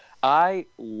that. I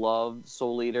love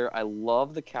Soul Eater. I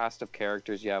love the cast of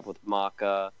characters you have with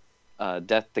Maka,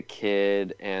 Death the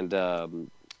Kid, and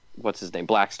what's his name?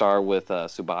 Black Star with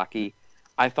Tsubaki.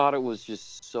 I thought it was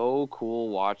just so cool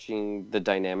watching the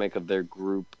dynamic of their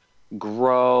group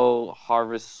grow,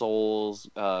 harvest souls,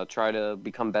 try to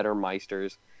become better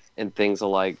meisters, and things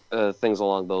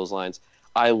along those lines.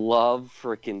 I love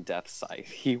freaking Deathsight.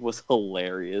 He was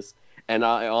hilarious. And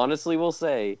I honestly will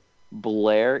say,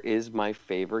 Blair is my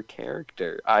favorite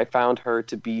character. I found her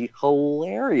to be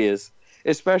hilarious,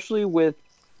 especially with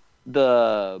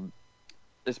the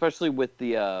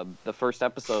first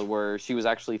episode where she was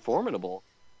actually formidable.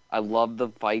 I loved the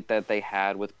fight that they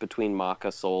had between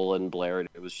Maka, Soul, and Blair.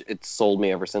 It sold me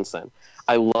ever since then.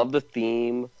 I love the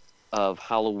theme of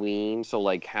Halloween. So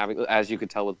like having, as you could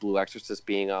tell with Blue Exorcist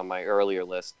being on my earlier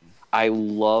list, I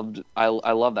love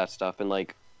that stuff. And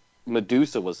like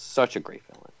Medusa was such a great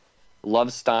villain.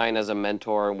 Love Stein as a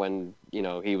mentor when,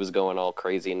 he was going all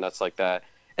crazy and nuts like that.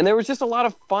 And there was just a lot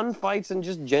of fun fights and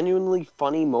just genuinely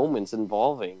funny moments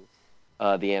involving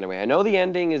the anime. I know the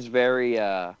ending is very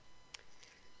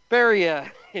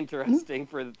interesting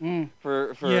for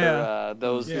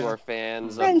those who are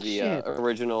fans of the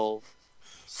original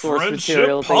source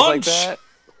material and things like that.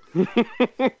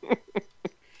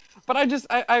 But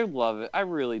I love it. I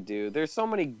really do. There's so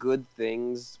many good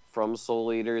things from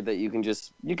Soul Eater that you can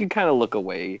kind of look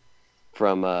away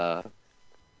from all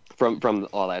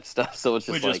that stuff. So it's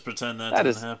just just pretend that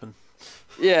doesn't happen.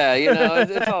 Yeah,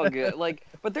 it's all good. Like,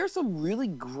 but there's some really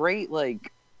great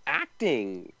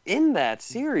acting in that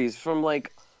series from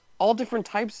all different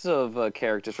types of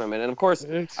characters from it, and of course,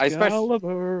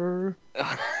 Excalibur.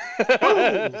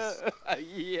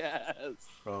 Yes.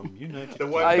 From United. The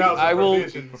I will.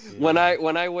 revisions. When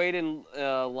I wait in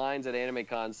lines at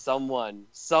AnimeCon,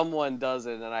 someone does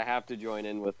it, and I have to join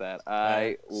in with that.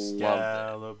 I love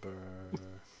Excalibur. that.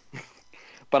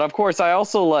 But of course, I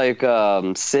also like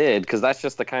Sid because that's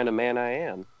just the kind of man I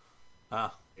am.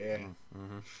 Ah. Yeah.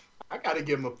 Mm-hmm. I gotta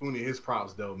give Mifune his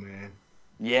props though, man.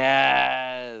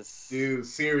 Yes. Dude,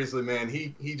 seriously, man,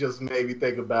 he just made me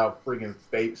think about freaking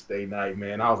Fate Stay Night,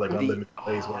 man. I was like, Unlimited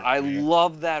Days Work, I man.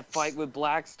 love that fight with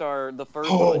Black Star, the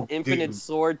first one, Infinite dude.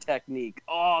 Sword technique.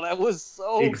 Oh, that was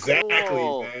so Exactly,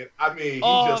 cool. man. I mean, he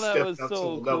Oh, just that stepped was up to a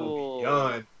so level cool.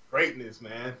 beyond greatness,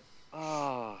 man.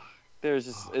 Oh,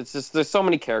 there's there's so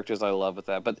many characters I love with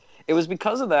that. But it was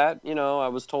because of that, I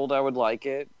was told I would like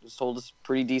it. I was told it's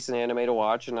pretty decent anime to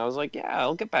watch, and I was like, yeah,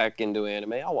 I'll get back into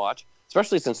anime. I'll watch,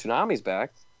 especially since Toonami's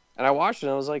back. And I watched it,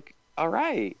 and I was like, all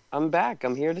right, I'm back.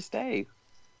 I'm here to stay.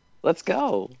 Let's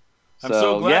go. I'm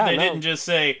so glad they didn't just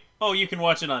say, oh, you can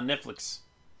watch it on Netflix.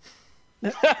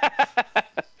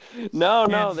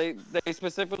 No, they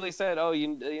specifically said, oh,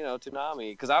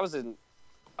 Toonami, because I was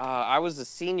a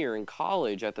senior in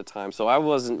college at the time, so I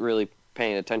wasn't really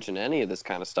paying attention to any of this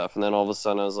kind of stuff. And then all of a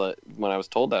sudden, I was like, when I was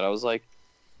told that, I was like,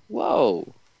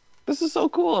 whoa, this is so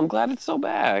cool. I'm glad it's so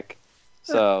back.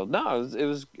 So no, it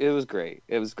was great.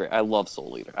 It was great. I love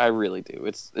Soul Eater. I really do.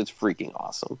 It's freaking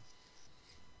awesome.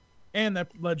 And that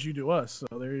led you to us,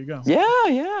 so there you go.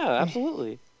 Yeah,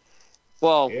 absolutely.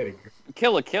 Well,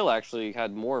 Kill la Kill actually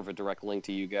had more of a direct link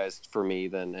to you guys for me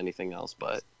than anything else,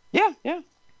 but yeah.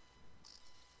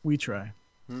 We try.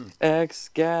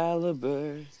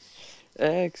 Excalibur.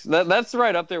 That's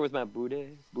right up there with my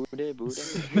booty.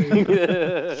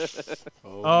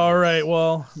 All right,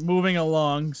 well, moving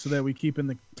along so that we keep in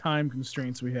the time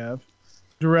constraints we have.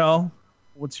 Darrell,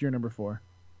 what's your number 4?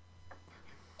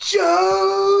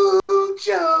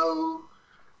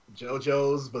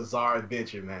 JoJo's Bizarre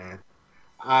Adventure, man.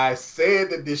 I said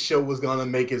that this show was going to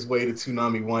make its way to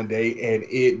Toonami one day, and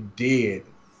it did.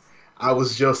 I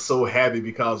was just so happy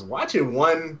because watching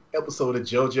one episode of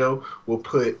JoJo will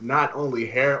put not only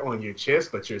hair on your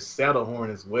chest, but your saddle horn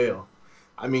as well.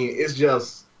 I mean, it's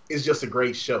just a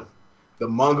great show. The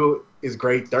manga is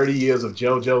great. 30 years of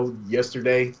JoJo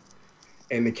yesterday.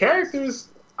 And the characters,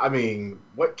 I mean,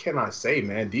 what can I say,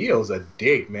 man? Dio's a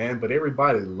dick, man, but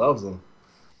everybody loves him.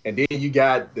 And then you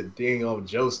got the dang old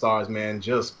Joestars, man,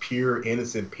 just pure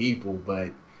innocent people.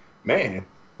 But, man,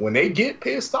 when they get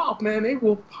pissed off, man, they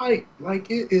will fight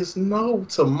like it is no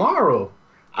tomorrow.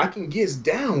 I can get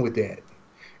down with that.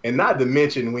 And not to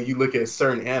mention, when you look at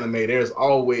certain anime, there's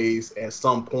always, at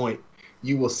some point,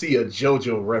 you will see a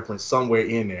JoJo reference somewhere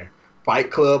in there.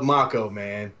 Fight Club Mako,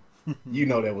 man. You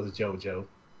know that was JoJo.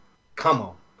 Come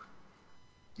on.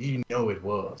 You know it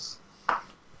was.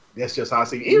 That's just how I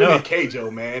see it. Even in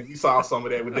Keijo, man, you saw some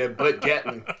of that with that butt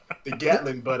Gatling, the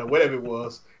Gatling butt or whatever it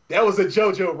was. That was a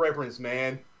JoJo reference,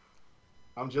 man.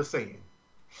 I'm just saying.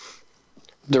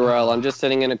 Darrell, I'm just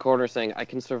sitting in a corner saying, I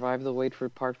can survive the wait for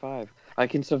part 5. I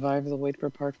can survive the wait for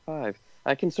part 5.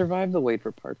 I can survive the wait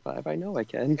for part 5. I know I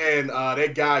can. And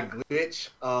that guy Glitch,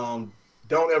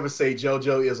 don't ever say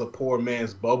JoJo is a poor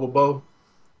man's Bobobo.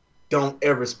 Don't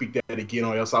ever speak that again,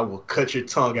 or else I will cut your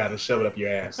tongue out and shove it up your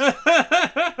ass.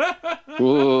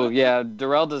 Ooh, yeah,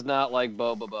 Darrell does not like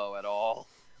Bobobo at all.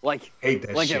 Hate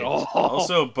that shit. At all.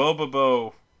 Also,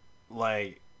 Bobobo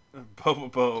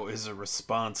is a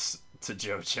response to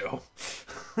JoJo.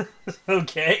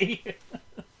 Okay?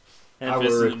 I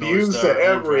will refuse to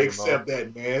ever accept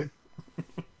that, man.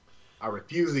 I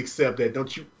refuse to accept that.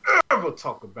 Don't you ever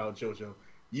talk about JoJo.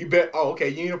 You bet. Oh, okay,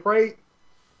 you ain't afraid?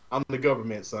 I'm the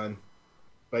government, son.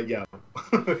 But yeah,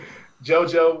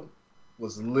 JoJo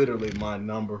was literally my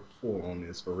number 4 on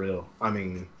this, for real. I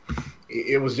mean,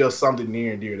 it was just something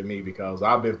near and dear to me because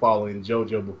I've been following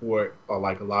JoJo before, or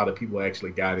like a lot of people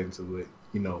actually got into it.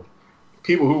 You know,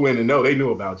 people who went to know, they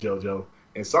knew about JoJo.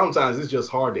 And sometimes it's just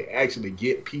hard to actually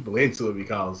get people into it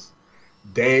because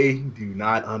they do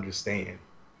not understand.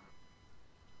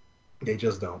 They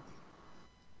just don't.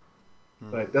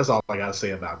 But that's all I got to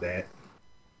say about that.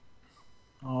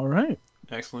 All right.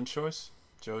 Excellent choice.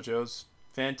 JoJo's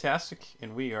fantastic,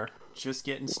 and we are just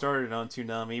getting started on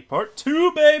Toonami Part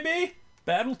 2, baby!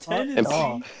 Battle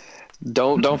Tendency.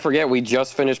 Don't forget, we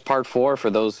just finished Part 4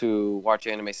 for those who watch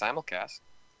anime simulcast.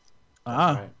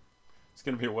 Right. It's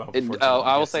going to be a while before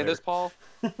I will say this, Paul.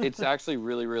 It's actually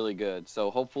really, really good.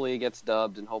 So hopefully it gets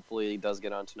dubbed, and hopefully it does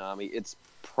get on Toonami. It's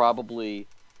probably,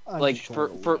 for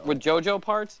with JoJo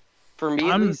parts, for me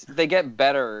at least, they get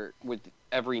better with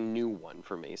every new one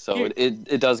for me. So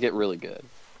it does get really good.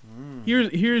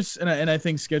 Here's and I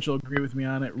think Sketch will agree with me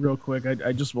on it real quick.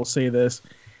 I just will say this.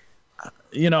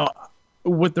 You know,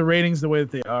 with the ratings the way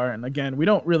that they are, and again,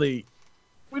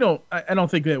 I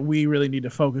don't think that we really need to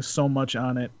focus so much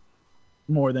on it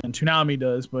more than Toonami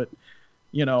does, but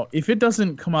you know, if it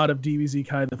doesn't come out of DBZ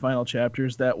Kai the final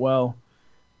chapters that well,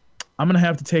 I'm gonna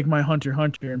have to take my Hunter x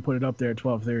Hunter and put it up there at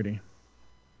 12:30.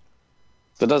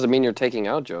 That doesn't mean you're taking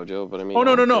out JoJo, but I mean. Oh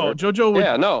no, JoJo.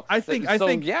 Yeah, no. I think.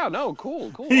 Yeah, no,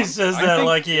 cool. He says that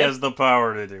like he has the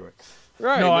power to do it.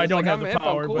 Right. No, I don't have the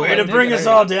power. Cool. Way to bring us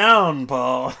all down,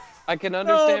 Paul. I can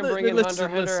understand bringing Hunter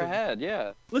x Hunter ahead.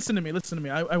 Yeah. Listen to me.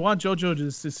 I want JoJo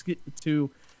to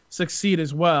succeed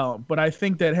as well, but I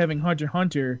think that having Hunter x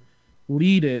Hunter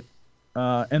lead it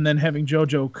and then having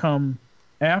JoJo come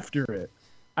after it,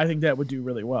 I think that would do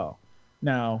really well.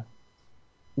 Now,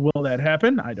 will that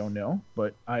happen? I don't know,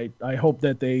 but I hope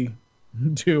that they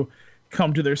do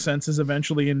come to their senses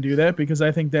eventually and do that, because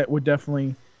I think that would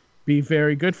definitely be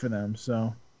very good for them.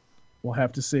 So we'll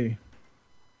have to see.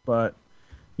 But,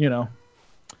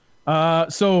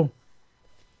 so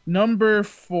number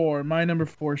 4, my number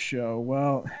 4 show.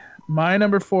 Well, my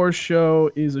number 4 show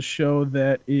is a show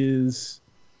that is,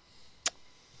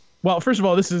 well, first of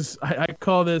all, this is, I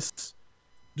call this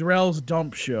Darrell's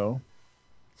dump show,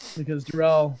 because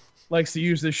Darrell likes to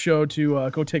use this show to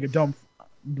go take a dump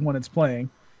when it's playing.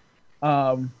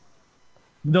 Though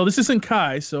this isn't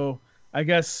Kai, so I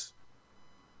guess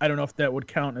I don't know if that would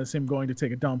count as him going to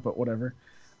take a dump, but whatever.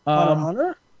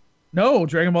 Hunter? No,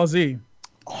 Dragon Ball Z.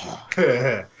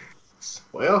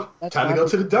 Well, That's time to go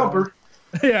to the dumper.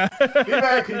 Yeah. Get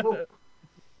back, people.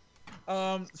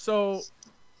 So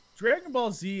Dragon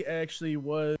Ball Z actually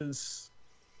was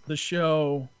the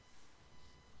show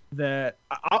that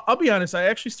I'll be honest, I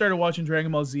actually started watching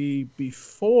Dragon Ball Z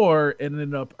before it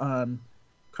ended up on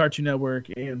Cartoon Network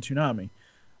and Toonami.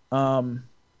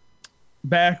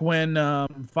 Back when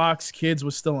Fox Kids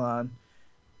was still on,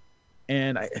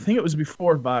 and I think it was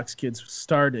before Fox Kids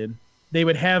started, they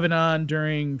would have it on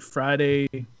during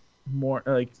Saturday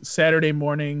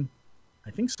morning,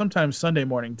 I think sometimes Sunday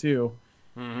morning too.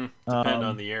 Mm-hmm. Depend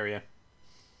on the area.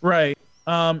 Right.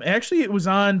 Actually, it was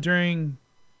on during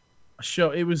a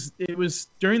show. It was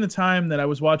during the time that I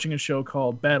was watching a show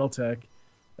called BattleTech.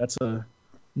 That's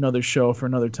another show for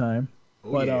another time.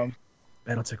 Oh, But yeah.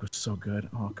 BattleTech was so good.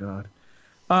 Oh god.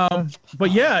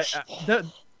 But yeah,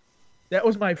 that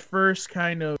was my first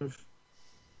kind of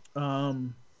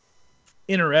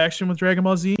interaction with Dragon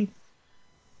Ball Z.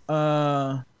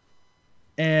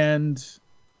 And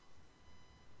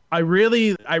I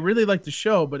really liked the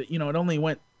show, but it only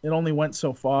went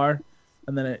so far,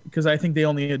 and then because I think they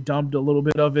only had dubbed a little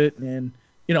bit of it, and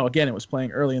again it was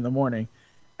playing early in the morning,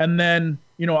 and then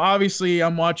obviously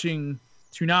I'm watching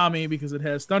Toonami because it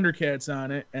has Thundercats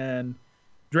on it, and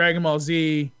Dragon Ball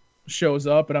Z shows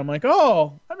up, and I'm like,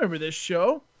 oh, I remember this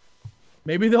show.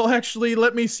 Maybe they'll actually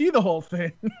let me see the whole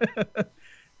thing.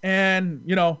 And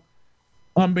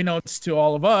unbeknownst to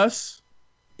all of us,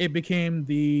 it became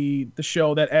the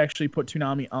show that actually put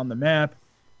Toonami on the map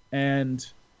and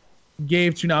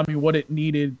gave Toonami what it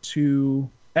needed to,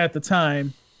 at the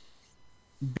time,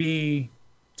 be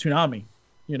Toonami.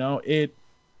 It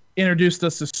introduced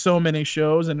us to so many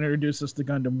shows and introduced us to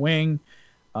Gundam Wing.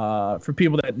 For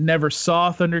people that never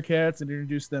saw Thundercats, it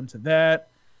introduced them to that.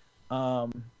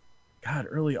 God,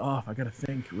 early off, I gotta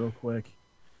think real quick.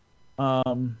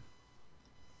 Gundam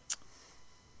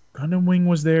Wing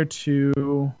was there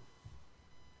too.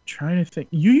 Trying to think.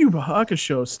 Yu Yu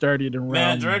Hakusho started around.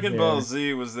 Man, Dragon there. Ball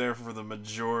Z was there for the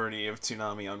majority of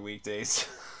Toonami on weekdays.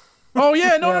 Oh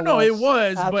yeah, no, Yeah, it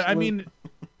was. But I absolutely. mean,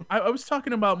 I was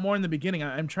talking about more in the beginning.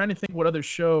 I'm trying to think what other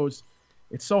shows.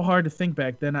 It's so hard to think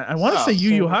back then. I want to say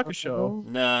Yu Yu Hakusho.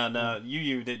 No, Yu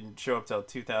Yu didn't show up till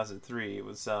 2003. It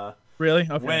was Really?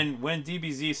 Okay. when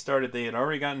DBZ started. They had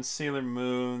already gotten Sailor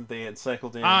Moon. They had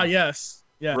cycled in Yes.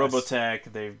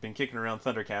 Robotech. They've been kicking around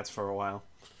Thundercats for a while.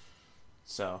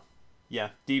 So, yeah,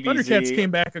 DBZ. Thundercats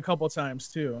came back a couple times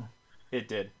too, It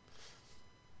did.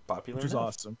 Popular which was enough.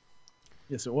 awesome.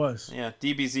 Yes, it was. Yeah,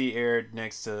 DBZ aired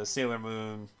next to Sailor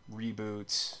Moon,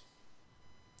 Reboot,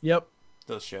 Yep.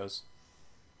 those shows.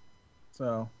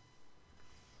 So,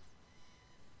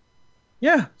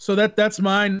 yeah. So that's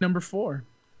my number 4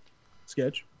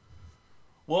 sketch.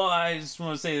 Well, I just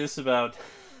want to say this about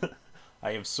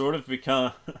I have sort of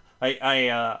become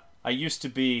I used to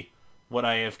be what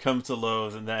I have come to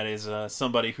loathe, and that is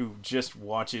somebody who just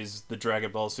watches the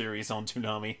Dragon Ball series on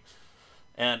Toonami.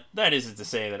 And that isn't to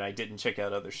say that I didn't check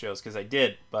out other shows, because I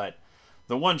did, but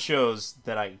the one shows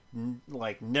that I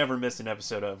never missed an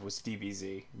episode of was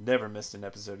DBZ. Never missed an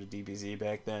episode of DBZ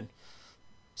back then.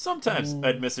 Sometimes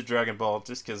I'd miss a Dragon Ball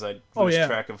just because I'd lose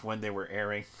track of when they were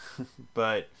airing.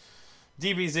 But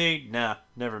DBZ, nah,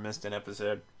 never missed an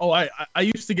episode. Oh, I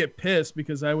used to get pissed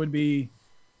because I was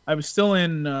still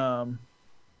in God,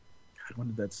 when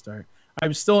did that start? I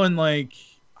was still in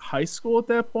high school at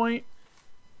that point.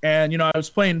 And I was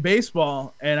playing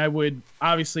baseball, and it would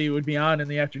be on in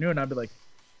the afternoon, and I'd be like,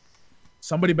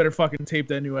 somebody better fucking tape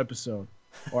that new episode,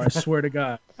 or I swear to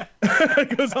God.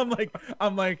 Because I'm like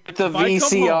It's a if I come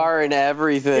VCR home- and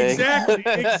everything. Exactly.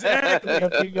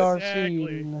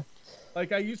 FDRC.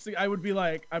 I would be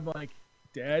like, I'm like,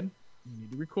 Dad, you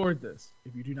need to record this.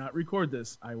 If you do not record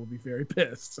this, I will be very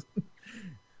pissed.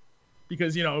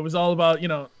 Because, it was all about,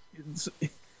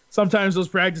 sometimes those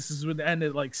practices would end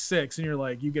at like 6, and you're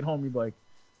like, you get home, you're like,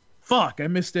 fuck, I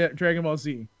missed that Dragon Ball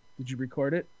Z. Did you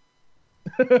record it?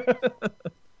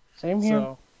 Same here.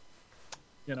 So,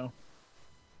 you know.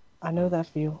 I know that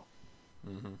feel.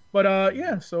 Mm-hmm. But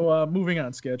yeah, so moving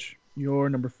on, Sketch. Your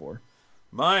number 4.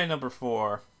 My number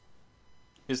 4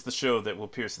 is the show that will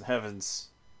pierce the heavens,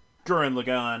 Gurren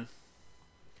Lagann.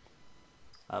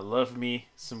 I love me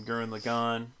some Gurren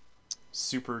Lagann.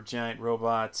 Super giant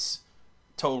robots,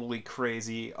 totally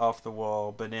crazy, off the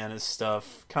wall, bananas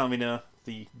stuff. Kamina,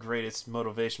 the greatest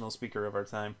motivational speaker of our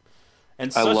time,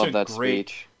 and I such love a that great,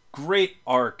 speech. great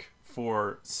arc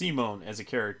for Simone as a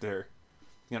character.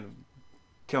 You know,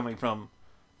 coming from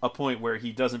a point where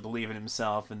he doesn't believe in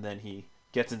himself, and then he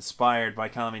gets inspired by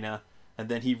Kamina, and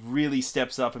then he really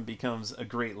steps up and becomes a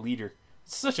great leader.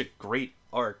 It's such a great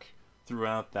arc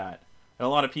throughout that. And a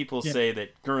lot of people say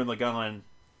that Gurren Lagann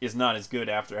is not as good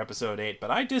after episode 8,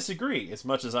 but I disagree. As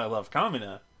much as I love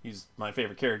Kamina, he's my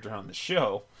favorite character on the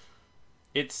show,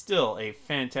 it's still a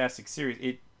fantastic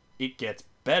series. It gets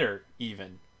better,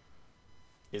 even,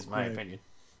 is my opinion.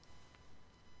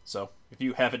 So, if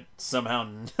you haven't somehow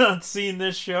not seen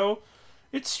this show,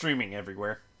 it's streaming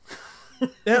everywhere.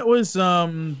 That was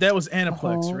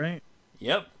Aniplex, right?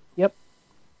 Yep.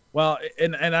 Well,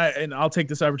 and I'll take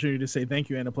this opportunity to say thank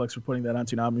you, Aniplex, for putting that on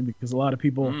Toonami, because a lot of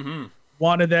people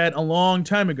wanted that a long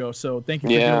time ago. So thank you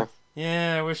for doing it.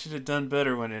 Yeah, I wish it had done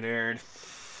better when it aired.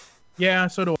 Yeah,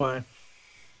 so do I.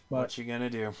 But, what you gonna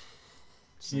do?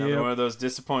 It's another one of those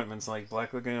disappointments like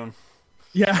Black Lagoon.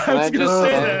 Yeah, I was going to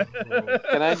say that.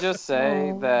 Can I just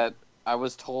say that I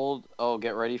was told, "Oh,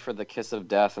 get ready for the kiss of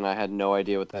death," and I had no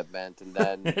idea what that meant. And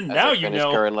then now you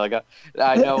know. Gurren Lagann,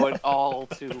 I know it all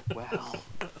too well.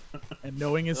 And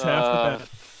knowing is half the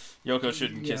battle. Yoko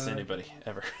shouldn't kiss anybody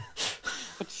ever.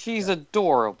 But she's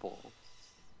adorable.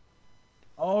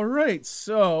 All right,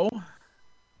 so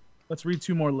let's read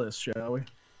 2 more lists, shall we?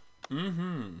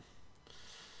 Mm-hmm.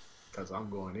 Because I'm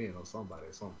going in on somebody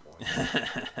at some point.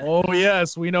 Oh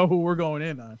yes, we know who we're going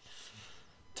in on.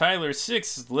 Tyler's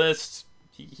 6th list,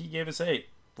 he gave us 8.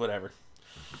 Whatever.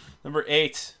 Number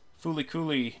 8, Fooly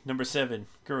Cooly. Number 7,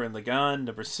 Gurren Lagann.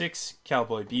 Number 6,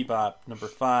 Cowboy Bebop. Number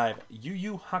 5, Yu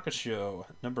Yu Hakusho.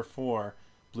 Number 4,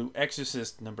 Blue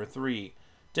Exorcist. Number 3,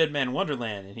 Dead Man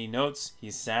Wonderland. And he notes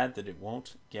he's sad that it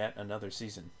won't get another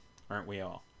season. Aren't we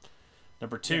all?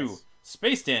 Number 2,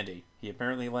 Space Dandy. He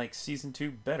apparently likes season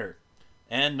 2 better.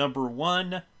 And number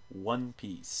 1, One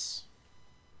Piece.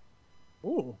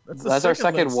 Ooh, that's our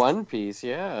second list. One Piece,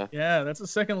 yeah. Yeah, that's the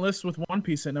second list with One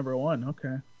Piece at number 1.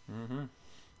 Okay. Mm-hmm.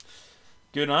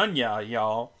 Good on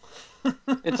y'all.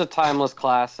 It's a timeless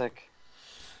classic.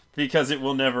 Because it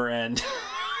will never end.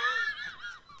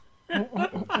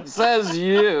 Says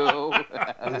you.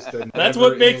 That's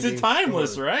what makes it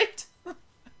timeless, right?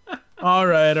 All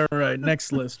right.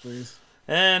 Next list, please.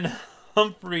 And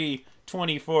Humphrey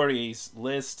 2040's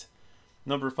list.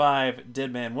 Number 5,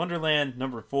 Dead Man Wonderland.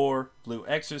 Number 4, Blue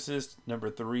Exorcist. Number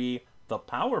 3, The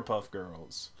Powerpuff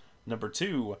Girls. Number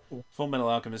 2, Full Metal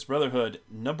Alchemist Brotherhood.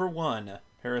 Number 1,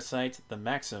 Parasite the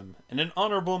Maxim. And an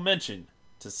honorable mention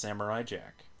to Samurai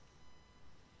Jack.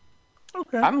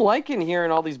 Okay. I'm liking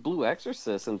hearing all these Blue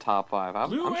Exorcists in top 5.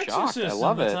 I'm shocked. I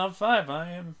love in it. the top 5.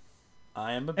 I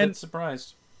am a bit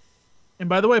surprised. And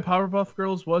by the way, Powerpuff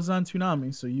Girls was on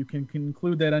Toonami, so you can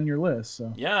include that on your list.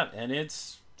 So. Yeah, and it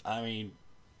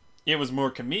was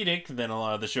more comedic than a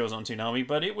lot of the shows on Toonami,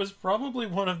 but it was probably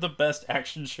one of the best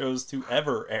action shows to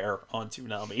ever air on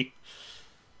Toonami.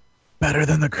 Better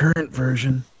than the current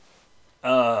version.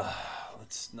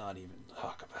 Let's not even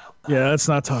talk about that. Yeah, let's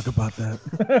not talk about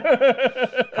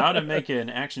that. How to make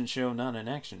an action show not an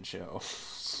action show.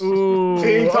 Ooh,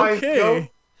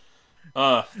 okay.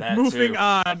 That moving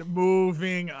too.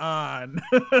 Moving on.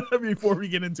 Before we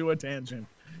get into a tangent.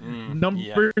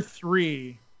 Number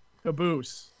 3,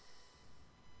 Caboose.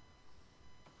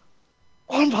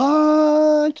 One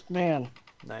Punch Man.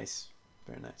 Nice.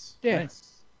 Very nice. Yeah.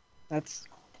 Nice. That's.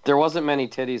 There wasn't many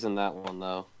titties in that one,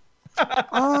 though.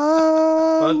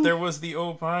 But there was the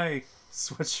Opie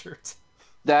sweatshirt.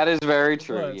 That is very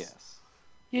true, was. yes.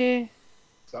 Yeah.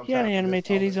 Sometimes He had anime that's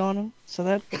titties all on him, so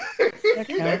that That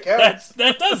counts. counts.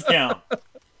 That does count.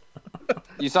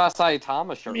 You saw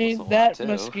Saitama shirt I mean, was a that lot, too.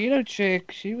 mosquito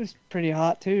chick, she was pretty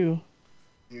hot too.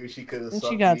 Dude, she could have And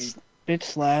sucked she got me. bitch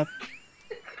slapped.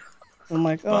 I'm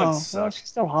like, Bug oh, well, suck. she's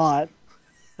still hot.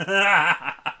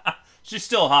 She's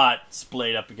still hot,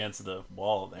 splayed up against the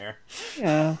wall there.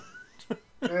 Yeah,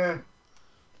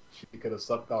 She could have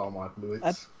sucked all my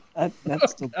fluids.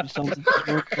 that's still something to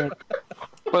work with.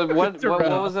 But what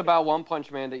was about One Punch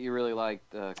Man that you really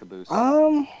liked, Caboose?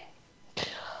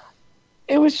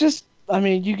 It was just, I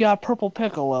mean, you got Purple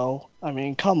Piccolo. I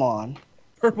mean, come on.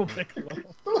 Purple Piccolo.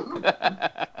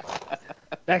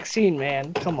 Vaccine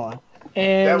Man, come on.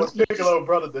 And that was Piccolo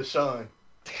brother Deshaun.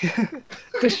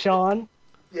 Deshaun.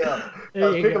 Yeah,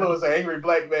 There you Piccolo go. was an angry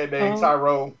black man named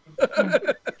Tyrone.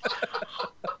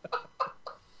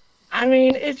 I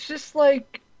mean, it's just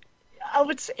like,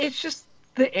 it's just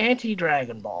the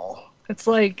anti-Dragon Ball. It's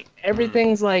like,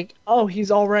 everything's like, oh,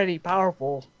 he's already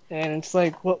powerful. And it's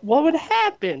like, what would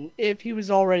happen if he was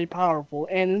already powerful?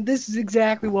 And this is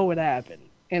exactly what would happen.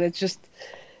 And it's just,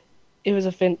 it was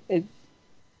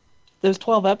those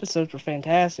 12 episodes were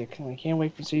fantastic. And I can't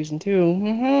wait for season 2.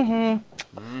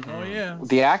 Mm-hmm. Oh yeah.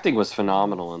 The acting was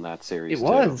phenomenal in that series. It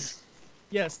was.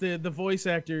 Yes, the voice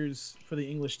actors for the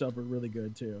English dub are really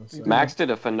good too. So. Max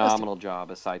did a phenomenal job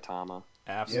as Saitama.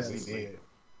 Absolutely. Yes, he did.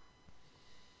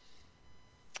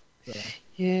 So.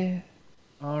 Yeah.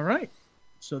 All right.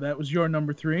 So that was your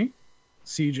number 3,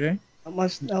 CJ. Not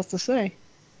much else to say.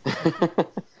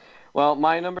 Well,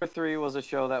 my number 3 was a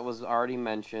show that was already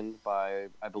mentioned by,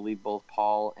 I believe, both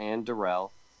Paul and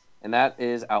Darrell, and that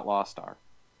is Outlaw Star.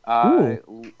 I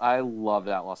loved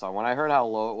Outlaw Star. When I heard how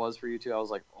low it was for you two, I was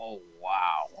like, oh,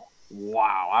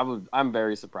 wow. I'm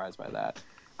very surprised by that.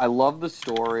 I love the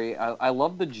story. I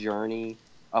love the journey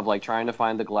of like trying to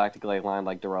find the Galactic Ley Line,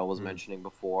 like Darrell was mentioning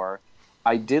before.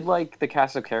 I did like the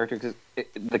cast of characters,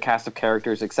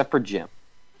 except for Jim.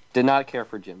 Did not care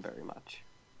for Jim very much.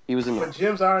 He was annoying. But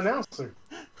Jim's our announcer.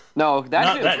 No,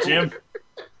 Not that Jim.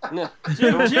 No.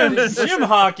 Jim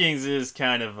Hawkins is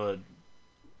kind of a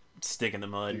stick in the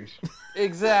mud.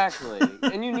 Exactly.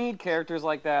 And you need characters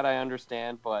like that, I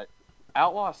understand, but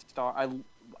Outlaw Star,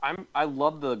 I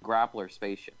love the grappler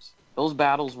spaceships. Those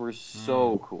battles were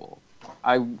so cool.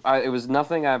 It was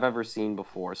nothing I've ever seen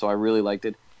before, so I really liked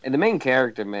it. And the main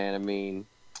character, man, I mean,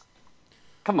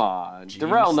 come on.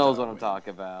 Darrell knows what I'm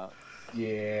talking about.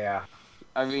 Yeah.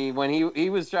 I mean, when he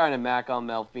was trying to mac on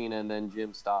Melfina and then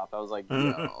Jim stopped, I was like,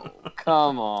 yo,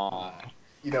 come on.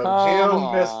 You know,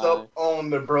 Jim messed up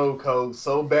on the bro code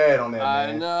so bad on that, man.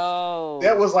 I know.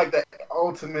 That was like the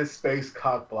ultimate space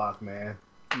cock block, man.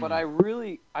 But I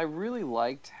really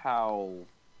liked how,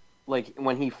 like,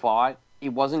 when he fought, it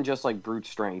wasn't just like brute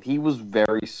strength. He was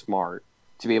very smart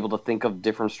to be able to think of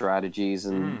different strategies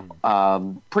and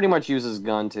pretty much use his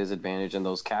gun to his advantage. And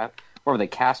those what were they,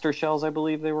 caster shells, I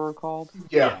believe they were called?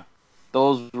 Yeah.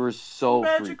 Those were so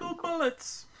Magical freaking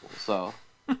bullets. cool.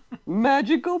 So,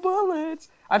 magical bullets.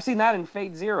 I've seen that in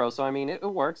Fate Zero, so I mean, it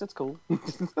works. It's cool.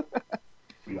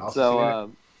 We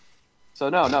also So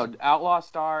no, Outlaw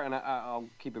Star, and I'll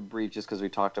keep it brief just because we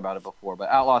talked about it before, but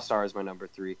Outlaw Star is my number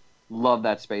 3. Love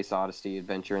that Space Odyssey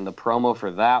adventure, and the promo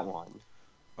for that one.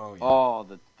 Oh, yeah. Oh,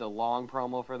 the long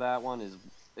promo for that one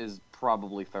is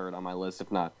probably third on my list,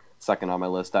 if not second on my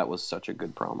list. That was such a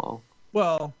good promo.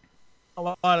 Well, a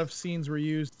lot of scenes were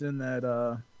used in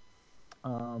that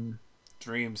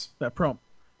Dreams.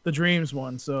 The Dreams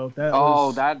one. So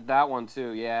that. That one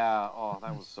too. Yeah. Oh,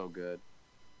 that was so good.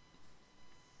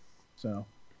 So.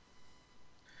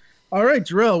 All right,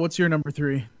 Darrell, what's your number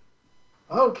 3?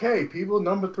 Okay, people,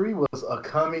 number 3 was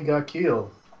Akami Got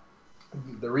Killed.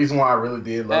 The reason why I really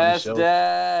did love the show.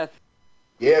 Death.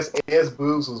 Yes, S.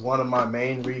 Boobs was one of my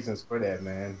main reasons for that,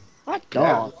 man. Hot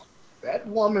dog. That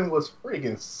woman was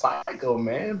freaking psycho,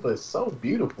 man, but so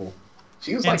beautiful.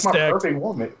 She was And like my stacked. perfect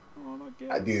woman.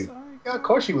 Dude, yeah, of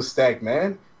course she was stacked,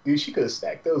 man. Dude, she could have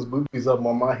stacked those boobies up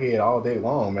on my head all day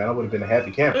long, man. I would have been a happy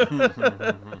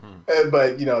camper.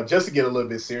 But, you know, just to get a little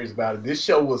bit serious about it, this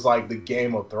show was like the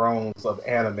Game of Thrones of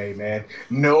anime, man.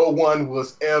 No one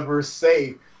was ever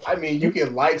safe. I mean, you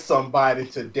can like somebody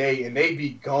today and they be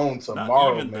gone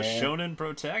tomorrow, Not even man. the shonen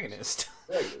protagonist.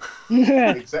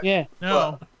 Exactly. Yeah.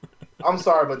 No. I'm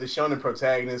sorry, but the shonen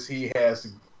protagonist, he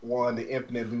has won the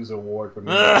Infinite Loser Award for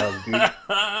me.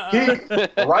 Dude.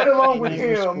 Right along with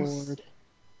Never him. scored.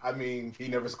 I mean, he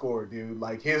never scored, dude.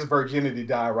 Like, his virginity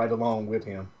died right along with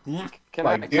him. Can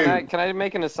I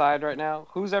make an aside right now?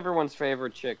 Who's everyone's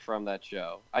favorite chick from that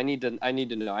show? I need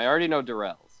to know. I already know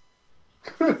Darrell's.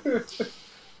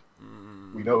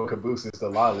 We know Caboose is the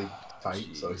lolly type,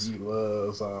 so he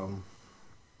loves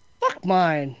Fuck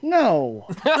mine. No.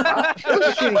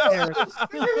 Shitty characters.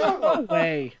 No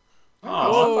way.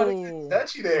 Oh,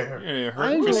 that's you there. Yeah, I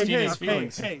hurt enjoyed Christina's it.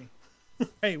 feelings.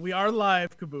 Hey, we are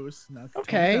live, Caboose.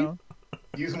 Okay.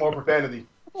 Use more profanity.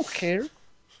 I don't care.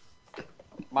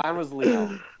 Mine was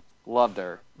Leo. Loved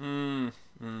her.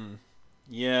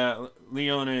 Yeah,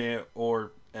 Leone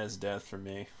or as Death for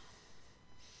me.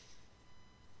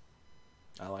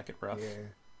 I like it rough. Yeah.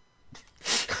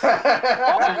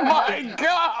 Oh my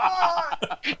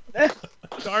god!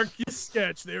 Darkest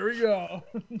sketch. There we go.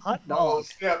 Hot Oh, dog.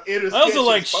 snap. Inner I also sketch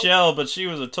like is Shell, but she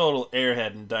was a total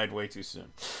airhead and died way too soon.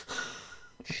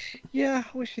 Yeah,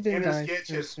 I wish he didn't Inner die. sketch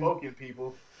so has soon. spoken,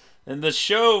 people. And the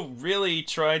show really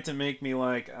tried to make me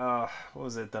like, what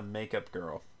was it, the makeup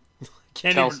girl?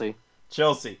 Can't Chelsea. Even...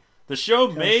 Chelsea. The show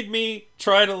made me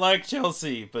try to like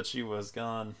Chelsea, but she was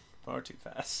gone far too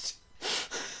fast.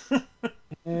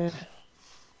 Eh,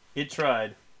 It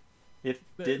tried. It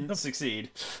The- didn't the- succeed.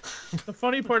 The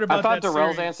funny part about I thought that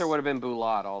Darrell's series, answer would have been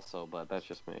Bulat also, but that's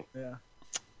just me. Yeah.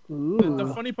 ooh.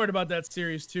 The funny part about that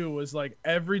series too was like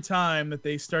every time that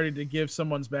they started to give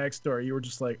someone's backstory, you were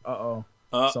just like,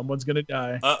 someone's gonna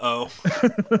die. Uh-oh.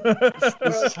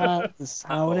 This is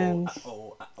how it ends.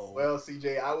 Uh-oh. Well,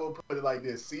 CJ, I will put it like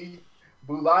this. See,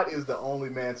 Bulat is the only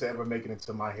man to ever make it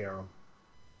into my harem.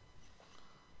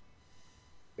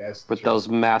 That's the With those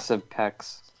massive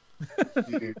pecs.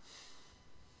 dude.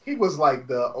 He was like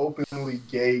the openly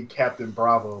gay Captain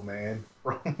Bravo, man.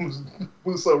 From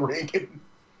Muso Rankin.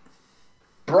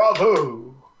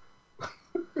 Bravo!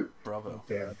 Bravo.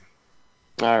 Damn.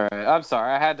 All right. I'm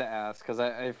sorry. I had to ask because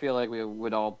I feel like we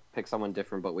would all pick someone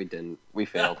different, but we didn't. We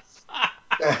failed.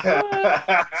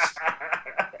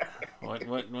 What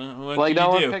Like, can no you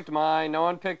one do? picked mine. No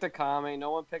one picked Akame.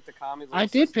 No one picked Akame's little I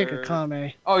did pick sister.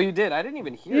 Akame. Oh, you did? I didn't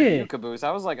even hear Yeah. you, Caboose. I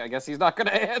was like, I guess he's not going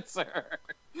to answer.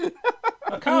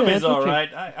 Akame's it's okay.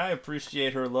 alright. I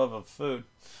appreciate her love of food.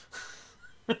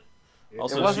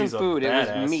 Also, It wasn't she's a food. It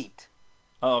badass. was meat.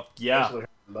 Oh, yeah. Especially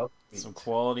love meat. Some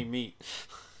quality meat.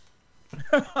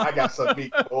 I got some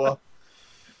meat, boy.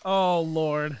 Oh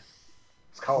Lord.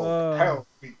 It's called pound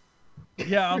meat.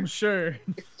 Yeah, I'm sure.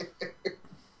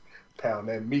 Pound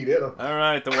that meat in 'em. All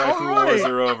right, the waifu All right. wars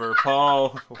are over.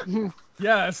 Paul,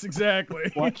 Yes, exactly.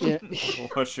 Watch it.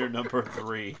 what's your number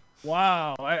 3?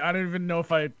 Wow. I don't even know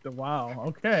if I. Wow.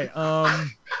 Okay.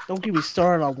 Don't get me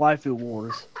started on waifu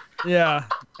wars. Yeah.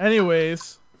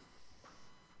 Anyways.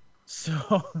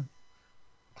 So,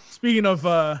 speaking of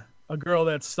a girl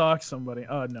that stalks somebody.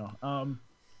 Oh no.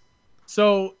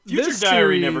 So Future this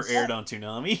Diary series... never aired on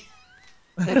Toonami.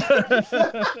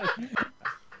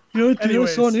 Yeah,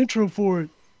 Anyways. I saw an intro for it.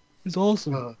 It's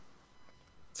awesome.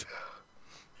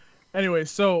 Anyway,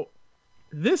 so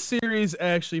this series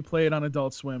actually played on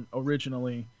Adult Swim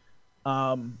originally.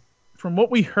 From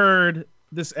what we heard,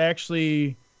 this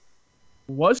actually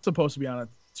was supposed to be on a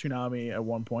Toonami at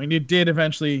one point. It did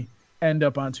eventually end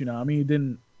up on Toonami.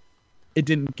 It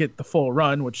didn't get the full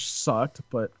run, which sucked,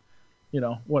 but you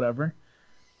know, whatever.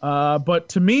 But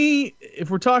to me, if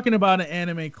we're talking about an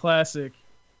anime classic,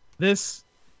 this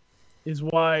is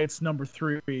why it's number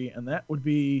 3, and that would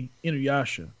be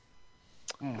Inuyasha.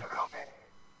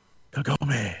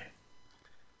 Kagome.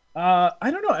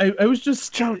 I don't know. I was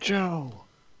just Jojo.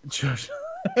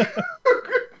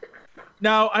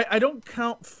 Now, I don't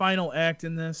count Final Act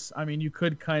in this. I mean, you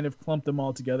could kind of clump them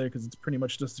all together because it's pretty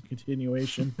much just a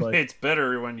continuation. But It's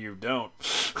better when you don't.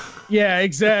 yeah,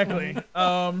 exactly.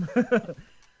 I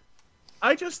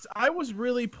was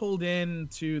really pulled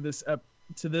into this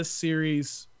to this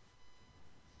series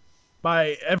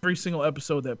by every single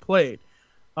episode that played.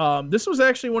 This was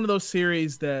actually one of those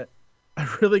series that I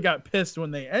really got pissed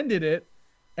when they ended it,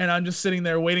 and I'm just sitting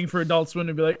there waiting for Adult Swim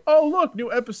to be like, "Oh, look,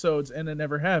 new episodes," and it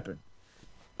never happened.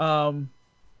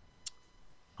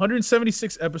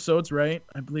 176 episodes, right?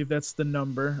 I believe that's the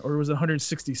number, or was it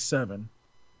 167?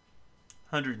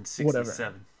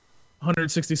 167.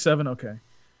 167, okay.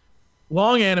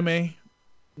 Long anime,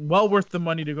 well worth the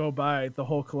money to go buy the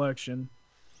whole collection.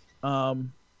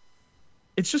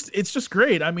 It's just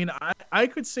great. I mean, I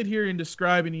could sit here and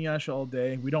describe Inuyasha all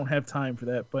day. We don't have time for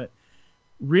that, but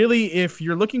really, if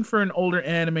you're looking for an older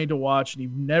anime to watch and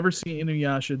you've never seen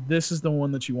Inuyasha, this is the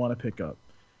one that you want to pick up.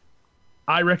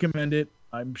 I recommend it.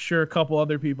 I'm sure a couple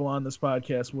other people on this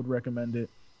podcast would recommend it.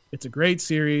 It's a great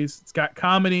series. It's got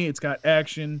comedy, it's got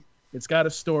action, it's got a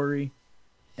story,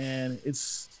 and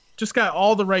it's just got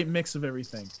all the right mix of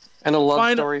everything. And a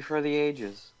love story for the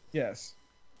ages. Yes.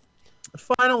 The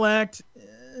final act,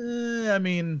 I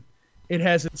mean, it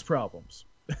has its problems.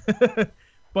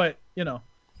 But, you know,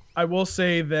 I will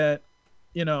say that,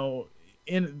 you know,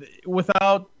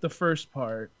 without the first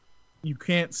part, you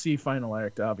can't see final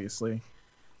act, obviously.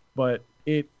 But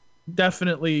it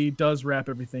definitely does wrap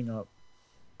everything up.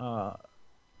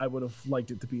 I would have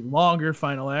liked it to be longer,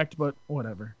 final act, but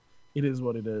whatever. It is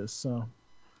what it is. So,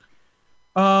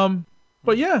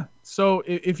 but yeah. So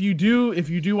if you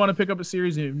do want to pick up a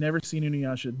series and you've never seen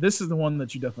Inuyasha, this is the one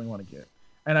that you definitely want to get.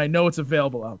 And I know it's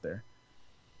available out there.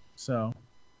 So,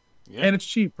 Yeah. and it's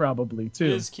cheap probably too.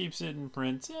 Viz keeps it in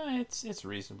print. Yeah, it's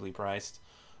reasonably priced.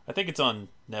 I think it's on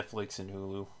Netflix and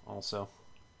Hulu also.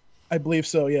 I believe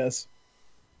so, yes.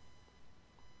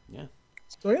 Yeah.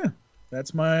 So yeah,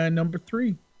 that's my number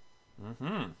 3.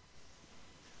 Well,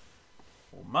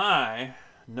 my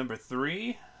number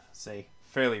 3 is a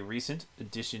fairly recent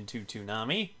addition to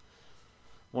Toonami.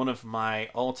 One of my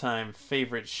all-time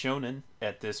favorite shonen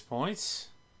at this point,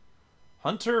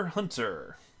 Hunter x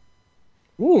Hunter.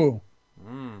 Ooh.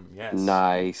 Yes.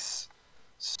 Nice.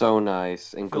 So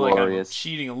nice and I feel like I'm glorious.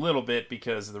 cheating a little bit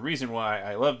because the reason why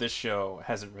I love this show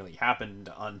hasn't really happened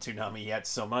on Toonami yet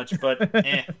so much, but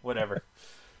whatever.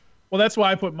 Well, that's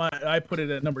why I put it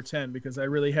at number 10 because I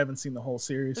really haven't seen the whole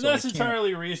series. And so that's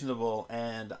entirely reasonable,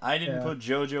 and I didn't Yeah. put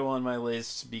JoJo on my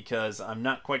list because I'm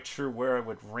not quite sure where I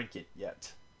would rank it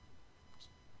yet.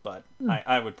 But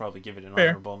I would probably give it an Fair.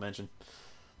 honorable mention.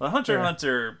 But Hunter x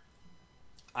Hunter,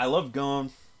 I love Gon.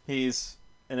 He's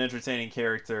an entertaining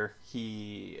character.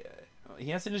 He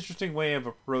has an interesting way of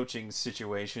approaching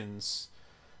situations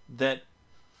that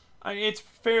it's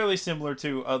fairly similar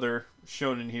to other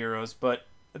shonen heroes, but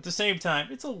at the same time,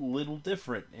 it's a little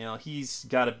different. You know, he's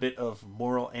got a bit of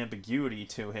moral ambiguity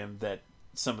to him that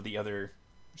some of the other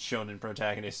shonen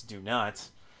protagonists do not,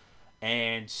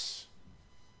 and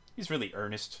he's really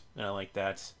earnest, and I like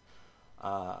that.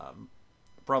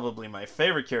 Probably my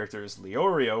favorite character is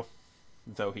Leorio,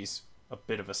 though he's a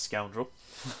bit of a scoundrel.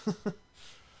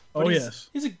 Oh, he's, yes.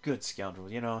 he's a good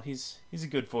scoundrel. You know, he's a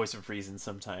good voice of reason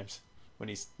sometimes when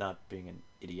he's not being an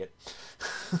idiot.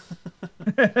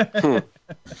 And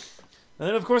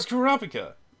then, of course,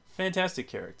 Kurapika. Fantastic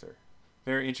character.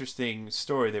 Very interesting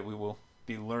story that we will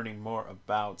be learning more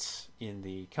about in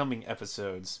the coming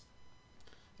episodes.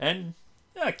 And,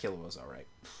 Killua's alright.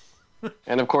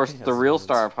 And of course, He has the real moments.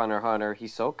 star of Hunter x Hunter,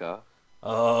 Hisoka.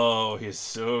 Oh,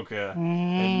 Hisoka.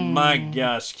 And my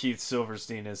gosh, Keith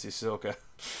Silverstein as Hisoka.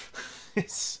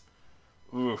 It's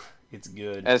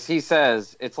good. As he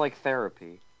says, it's like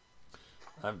therapy.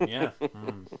 Yeah.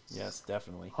 Yes,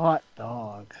 definitely. Hot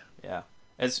dog. Yeah.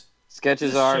 As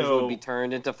Sketch's This arms show- would be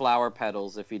turned into flower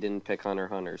petals if he didn't pick Hunter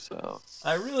x Hunter, so...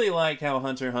 I really like how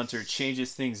Hunter x Hunter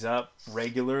changes things up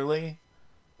regularly.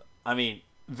 I mean,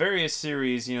 various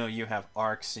series, you know, you have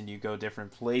arcs and you go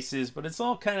different places, but it's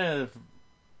all kind of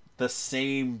the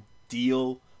same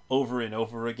deal over and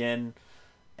over again.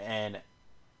 And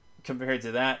compared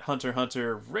to that, Hunter x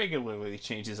Hunter regularly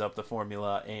changes up the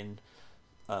formula and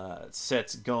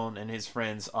sets Gon and his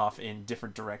friends off in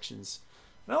different directions.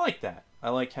 And I like that. I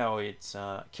like how it's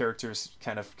characters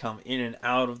kind of come in and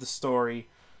out of the story,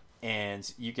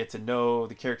 and you get to know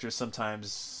the characters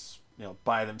sometimes, you know,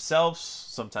 by themselves,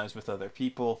 sometimes with other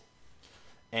people.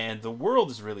 And the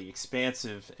world is really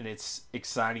expansive, and it's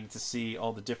exciting to see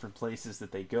all the different places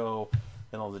that they go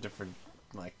and all the different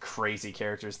like crazy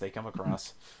characters they come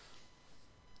across.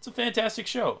 It's a fantastic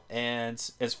show, and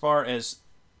as far as,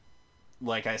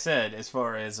 like I said, as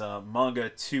far as manga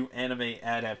to anime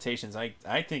adaptations, I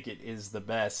think it is the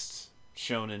best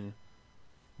shonen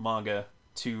manga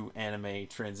to anime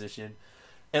transition,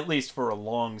 at least for a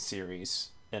long series.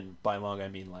 And by long, I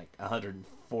mean like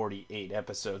 148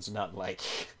 episodes, not like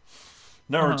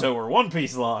Naruto or One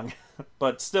Piece long,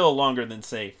 but still longer than,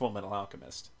 say, Fullmetal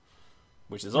Alchemist,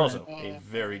 which is also a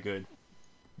very good...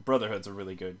 Brotherhood's a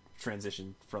really good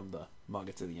transition from the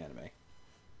manga to the anime.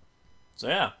 So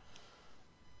yeah,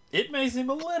 it may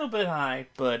seem a little bit high,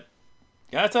 but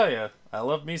gotta tell you, I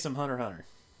love me some Hunter x Hunter.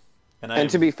 And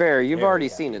to be fair, you've very already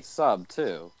happy. seen it sub,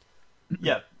 too.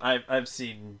 Yeah, I've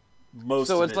seen most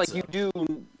So of it's it. like you do...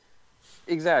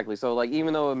 Exactly. So, like,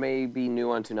 even though it may be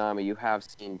new on Toonami, you have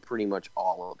seen pretty much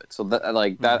all of it. So, that,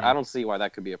 like, that I don't see why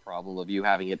that could be a problem of you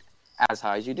having it as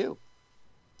high as you do.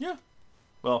 Yeah.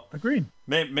 Well, Agreed.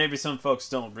 maybe some folks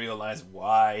don't realize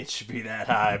why it should be that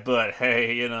high, but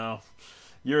hey, you know,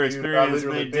 your experience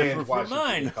may differ from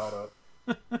mine.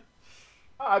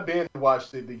 I binge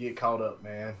watched it to get caught up,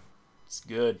 man. It's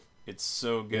good. It's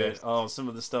so good. Yes. Oh, some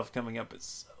of the stuff coming up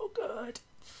is so good.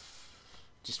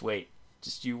 Just wait.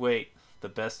 Just you wait. The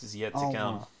best is yet to Oh,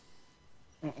 come. wow.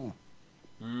 Mm-mm.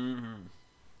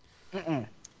 Mm-hmm. Mm-mm.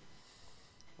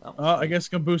 Well, I guess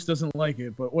Caboose doesn't like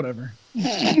it, but whatever.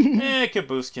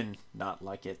 Caboose can not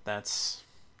like it. That's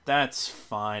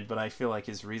fine, but I feel like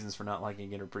his reasons for not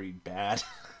liking it are pretty bad.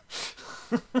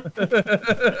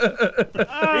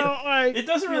 It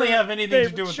doesn't really have anything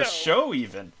to do with the show,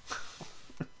 even.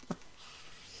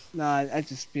 No, I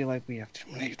just feel like we have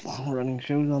too many long-running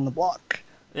shows on the block.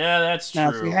 Yeah, that's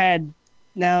true.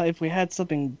 Now, if we had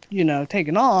something, you know,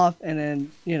 taken off, and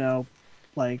then, you know,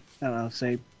 like, I don't know,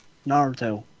 say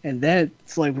Naruto, and then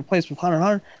it's like replaced with Hunter x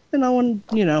Hunter, then I wouldn't,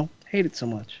 you know, hate it so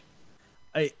much.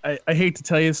 I hate to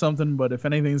tell you something, but if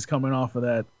anything's coming off of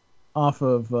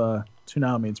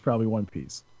Toonami, it's probably One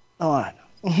Piece. Oh, I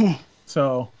know.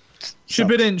 So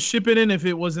ship it in. If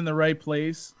it was in the right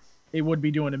place, it would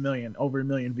be doing over 1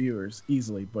 million viewers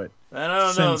easily. But I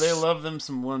don't know. They love them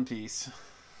some One Piece.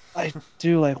 I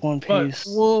do like One Piece.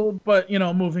 But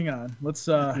moving on. Let's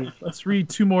read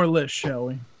 2 more lists, shall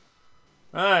we?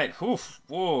 All right.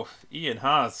 Whoa. Ian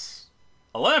Haas,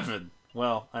 11.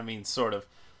 Well, I mean, sort of.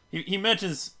 He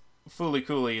mentions Fooly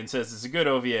Cooly and says it's a good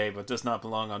OVA, but does not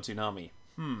belong on Toonami.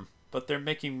 But they're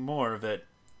making more of it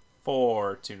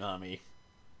for Toonami.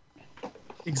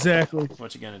 Exactly.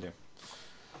 What you gonna do?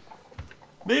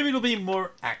 Maybe it'll be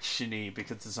more action-y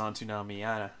because it's on Toonami.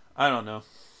 I don't know.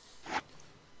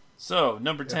 So,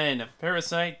 number 10,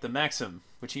 Parasite, the Maxim,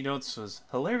 which he notes was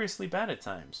hilariously bad at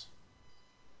times.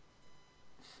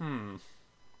 Well,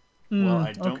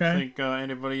 I don't think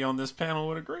anybody on this panel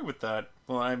would agree with that.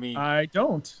 Well, I mean... I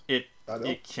don't. It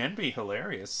can be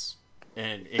hilarious.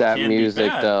 And it that can music, be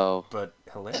bad, though. But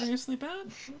hilariously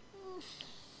bad?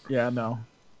 Yeah, no.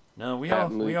 No, we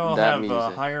all have a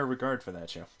higher regard for that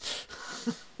show.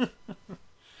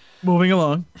 Moving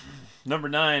along. Number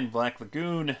 9, Black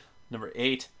Lagoon. Number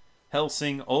 8,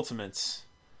 Hellsing Ultimates.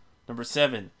 Number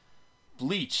 7,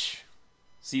 Bleach.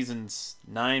 Seasons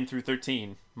 9 through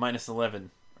 13, minus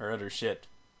 11, are utter shit.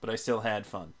 But I still had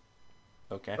fun.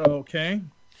 Okay? Okay.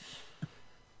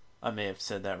 I may have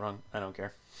said that wrong. I don't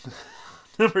care.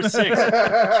 Number 6,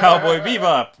 Cowboy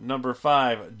Bebop. Number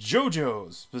 5,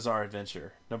 JoJo's Bizarre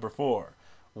Adventure. Number 4,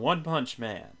 One Punch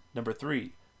Man. Number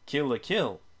 3, Kill la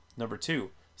Kill. Number 2,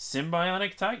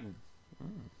 Symbionic Titan.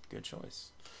 Good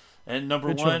choice. And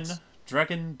number 1,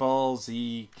 Dragon Ball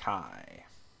Z Kai.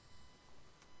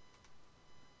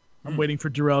 I'm waiting for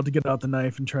Darrell to get out the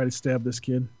knife and try to stab this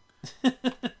kid.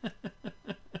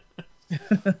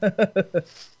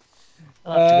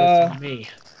 Me.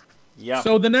 Yeah.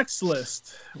 So the next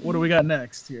list. What do we got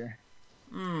next here?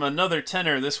 Another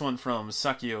tenor. This one from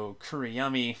Sakio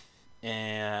Kuriyami.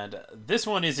 And this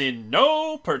one is in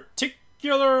no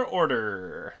particular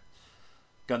order.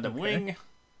 Gundam Wing,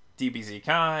 DBZ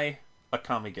Kai,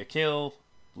 Akame ga Kill,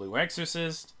 Blue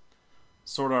Exorcist,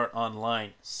 Sword Art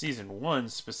Online Season 1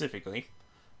 specifically,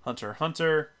 Hunter x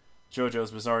Hunter,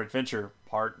 JoJo's Bizarre Adventure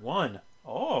Part 1.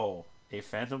 Oh, a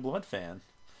Phantom Blood fan.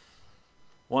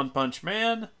 One Punch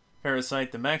Man,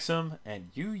 Parasite the Maxim, and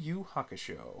Yu Yu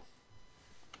Hakusho.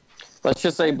 Let's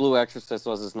just say Blue Exorcist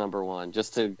was his number 1,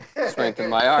 just to strengthen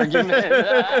my argument.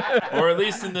 Or at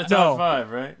least in the top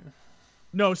 5, right?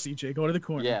 No, CJ, go to the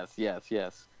corner.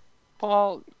 Yes.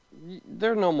 Paul,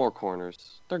 there are no more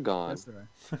corners. They're gone. Yes, there are.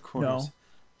 The corners. No.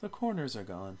 The corners are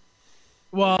gone.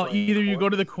 Well, either you go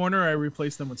to the corner or I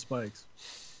replace them with spikes.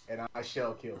 And I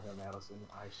shall kill him, Allison.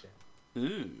 I shall.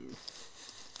 Ooh.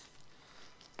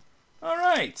 All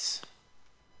right.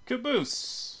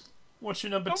 Caboose. What's your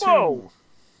number 2?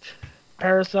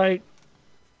 Parasite.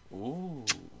 Ooh.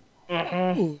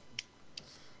 Mm-hmm.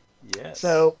 Yes.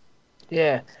 So,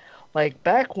 yeah. Like,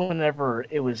 back whenever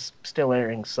it was still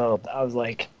airing subbed, I was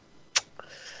like,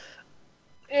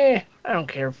 I don't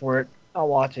care for it. I'll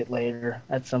watch it later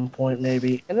at some point,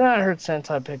 maybe. And then I heard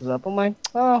Sentai pick it up. I'm like,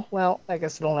 oh, well, I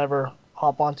guess it'll never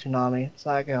hop on Toonami.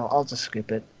 So I'll just skip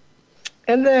it.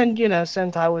 And then,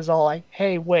 Sentai was all like,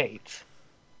 hey, wait.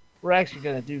 We're actually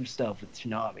going to do stuff with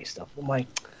Toonami stuff. I'm like,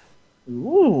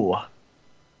 ooh.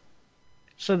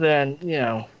 So then,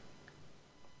 I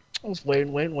was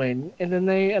waiting. And then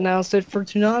they announced it for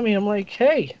Toonami. I'm like,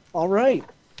 hey, all right.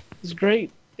 It's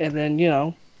great. And then,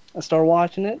 I started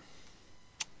watching it.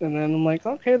 And then I'm like,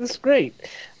 okay, this is great.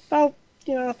 About,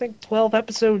 I think 12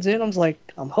 episodes in, I was like,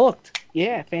 I'm hooked.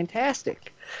 Yeah,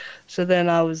 fantastic. So then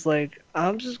I was like,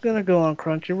 I'm just going to go on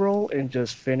Crunchyroll and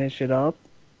just finish it up.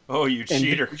 Oh, you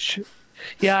cheater.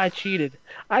 Yeah, I cheated.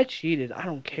 I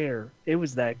don't care. It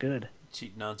was that good.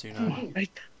 Cheating on Toonami.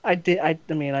 I did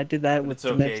that with It's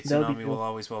okay. Toonami. Toonami will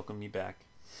always welcome you back.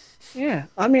 Yeah,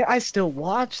 I still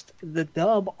watched the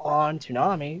dub on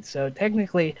Toonami, so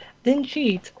technically didn't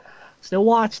cheat. Still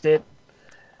watched it.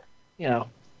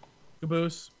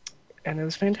 Caboose. And it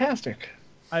was fantastic.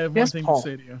 I have one thing Paul. to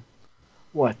say to you.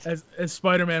 What? As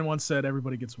Spider-Man once said,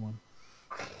 everybody gets one.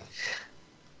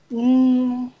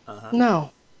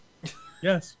 No.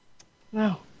 Yes.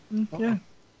 No. Yeah.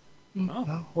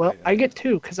 No. Well, I get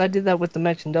 2 because I did that with the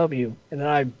Mention W, and then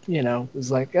I, was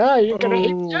like, you're gonna hate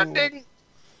the ending.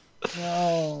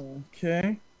 Oh,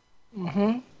 okay.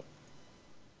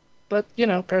 But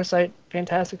Parasite,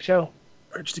 fantastic show.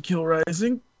 Urge to Kill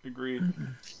Rising. Agreed.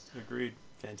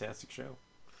 Fantastic show.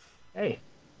 Hey,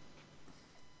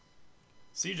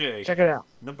 CJ. check it out.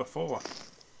 Number 4.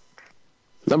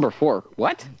 Number 4.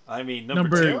 What? I mean,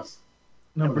 number 2.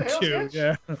 Number What the hell, 2,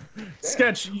 yeah.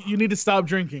 Sketch, you need to stop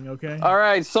drinking, okay? All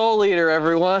right, Soul Eater,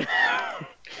 everyone.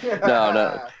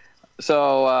 No.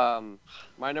 So,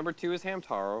 my number 2 is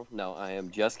Hamtaro. No, I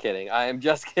am just kidding.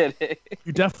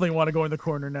 You definitely want to go in the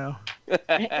corner now.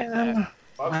 Man.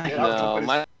 No,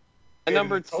 my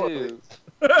number 2.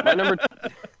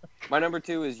 My number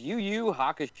 2 is Yu Yu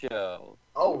Hakusho.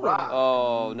 Oh, right.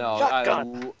 Oh no,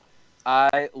 Shotgun.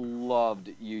 I loved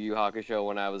Yu Yu Hakusho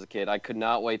when I was a kid. I could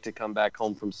not wait to come back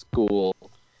home from school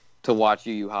to watch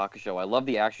Yu Yu Hakusho. I love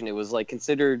the action. It was like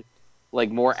considered like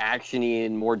more actiony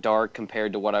and more dark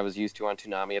compared to what I was used to on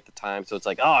Toonami at the time. So it's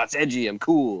like, oh, it's edgy. I'm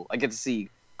cool. I get to see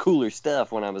cooler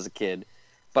stuff when I was a kid.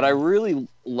 But I really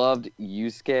loved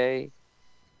Yusuke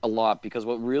a lot because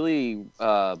what really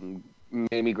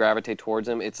made me gravitate towards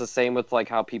him. It's the same with like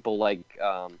how people like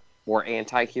more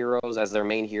anti-heroes as their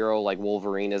main hero, like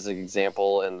Wolverine as an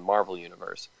example in the Marvel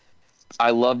Universe.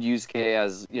 I loved Yusuke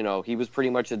as, you know, he was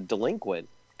pretty much a delinquent,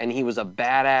 and he was a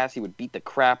badass. He would beat the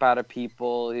crap out of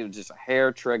people. He was just a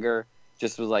hair trigger.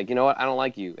 Just was like, you know what, I don't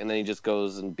like you. And then he just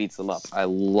goes and beats them up. I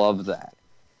love that.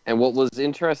 And what was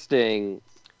interesting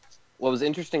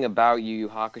about Yu Yu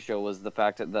Hakusho was the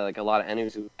fact that like a lot of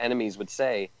enemies would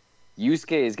say,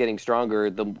 Yusuke is getting stronger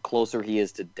the closer he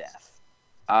is to death.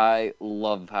 I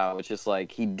love how it's just like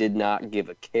he did not give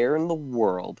a care in the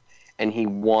world, and he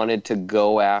wanted to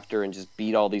go after and just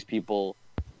beat all these people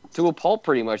to a pulp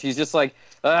pretty much. He's just like,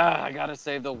 I gotta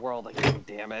save the world again,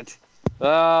 damn it.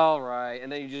 All right. And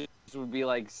then he just would be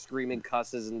like screaming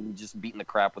cusses and just beating the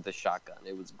crap with a shotgun.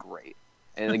 It was great.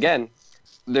 And again,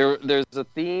 there's a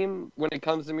theme when it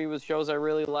comes to me with shows I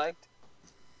really liked.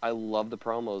 I love the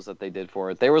promos that they did for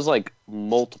it. There was like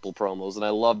multiple promos, and I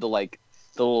love the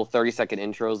little 30-second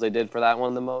intros they did for that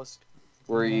one the most,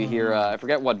 where you hear I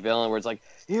forget what villain, where it's like,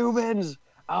 humans,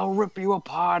 I'll rip you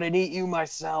apart and eat you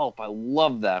myself. I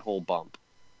love that whole bump.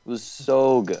 It was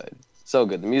so good, so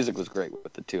good. The music was great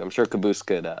with it too. I'm sure Caboose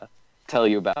could tell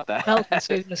you about that. Help and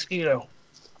save mosquito.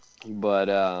 But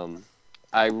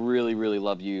I really, really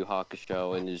love Yu Yu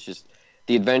Hakusho, and it's just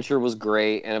the adventure was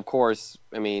great, and of course,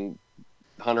 I mean,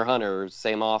 Hunter x Hunter,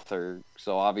 same author,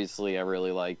 so obviously I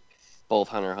really like both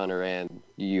Hunter x Hunter and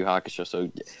Yu Yu Hakusho.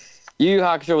 So Yu Yu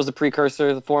Hakusho was the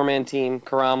precursor, the 4-man team,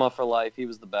 Kurama for life. He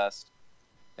was the best,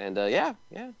 and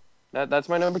that's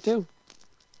my number 2.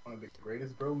 One of the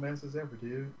greatest bromances ever,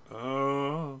 dude.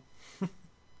 Oh.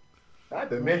 Not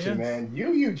to mention, man,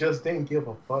 Yu just didn't give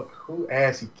a fuck who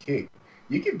ass he kicked.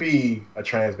 You could be a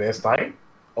transvestite,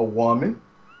 a woman,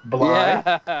 blind,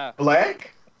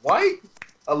 black, white,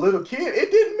 a little kid.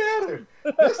 It didn't matter.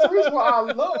 That's the reason why I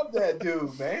love that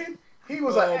dude, man. He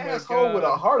was an asshole with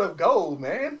a heart of gold,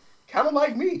 man. Kind of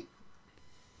like me.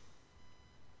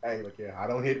 Hey, look here. I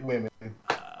don't hit women.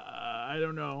 I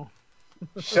don't know.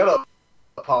 Shut up,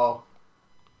 Paul.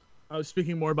 I was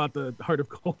speaking more about the heart of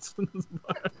gold.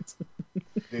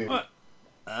 Dude. What?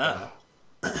 Yeah.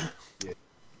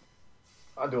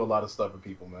 I do a lot of stuff for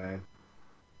people, man.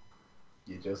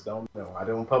 You just don't know. I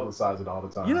don't publicize it all the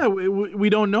time. Yeah, we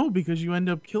don't know because you end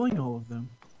up killing all of them.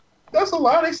 That's a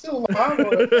lie. They still alive.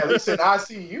 At least in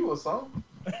ICU or something.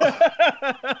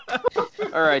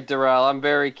 All right, Darrell, I'm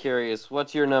very curious.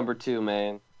 What's your number 2,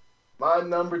 man? My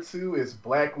number 2 is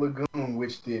Black Lagoon,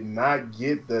 which did not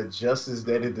get the justice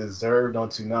that it deserved on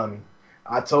Toonami.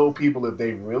 I told people if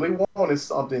they really wanted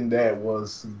something that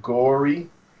was gory,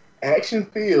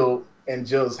 action-filled, and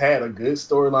just had a good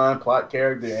storyline, plot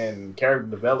character, and character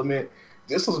development,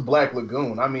 this was Black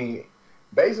Lagoon. I mean,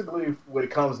 basically, what it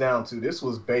comes down to, this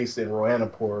was based in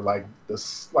Roanapur,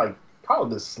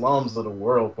 probably the slums of the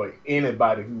world for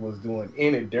anybody who was doing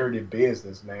any dirty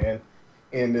business, man,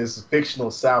 in this fictional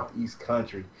southeast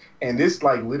country. And this,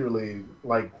 literally,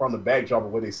 from the backdrop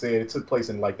of what they said, it took place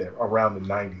in around the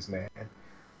 90s, man.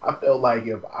 I felt like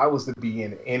if I was to be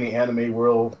in any anime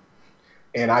world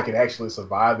and I could actually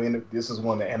survive in it, this is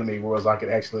one of the anime worlds I could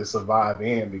actually survive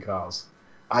in because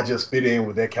I just fit in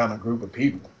with that kind of group of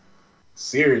people.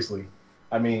 Seriously.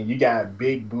 I mean, you got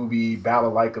big booby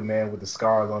balalaika man with the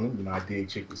scars on him. You know, I dig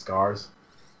chick with scars.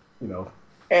 You know.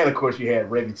 And of course you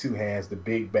had Reggie Two Hands, the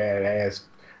big badass,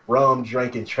 rum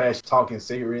drinking, trash talking,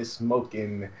 cigarette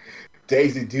smoking,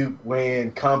 Daisy Duke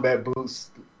wearing combat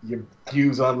boots, your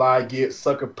views on live get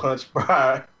sucker punched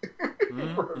by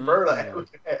Roberta.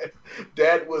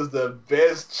 That was the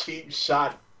best cheap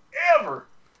shot ever.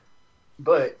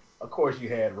 But of course you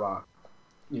had Rock,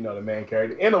 you know, the main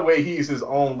character. In a way, he's his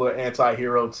own little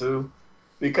anti-hero too.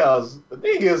 Because the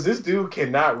thing is, this dude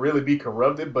cannot really be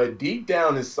corrupted, but deep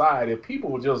down inside, if people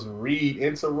will just read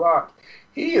into Rock,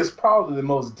 he is probably the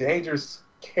most dangerous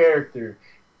character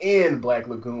in Black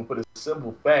Lagoon for the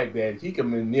simple fact that he can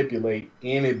manipulate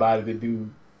anybody to do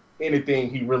anything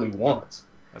he really wants.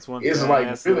 That's one it's badass like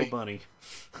little really bunny.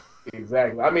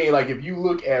 Exactly. I mean, like if you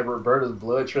look at Roberto's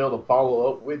Blood Trail to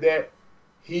follow up with that,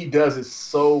 he does it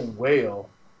so well.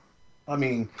 I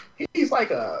mean, he's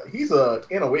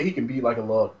in a way he can be like a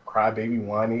little crybaby,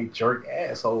 whiny, jerk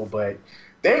asshole, but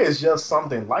there is just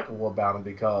something likable about him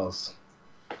because,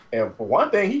 and for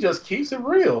one thing, he just keeps it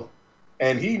real,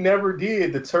 and he never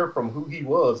did deter from who he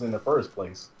was in the first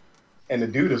place. And the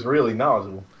dude is really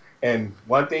knowledgeable. And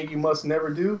one thing you must never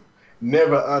do: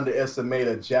 never underestimate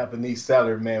a Japanese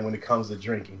salaryman when it comes to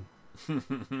drinking.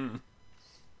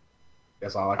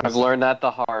 That's all I can say. I've learned that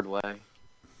the hard way.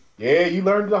 Yeah, you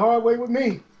learned it the hard way with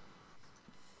me.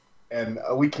 And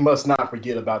we must not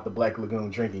forget about the Black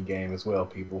Lagoon drinking game as well,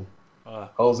 people.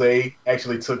 Jose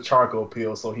actually took charcoal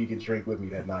pills so he could drink with me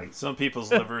that night. Some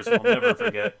people's livers will never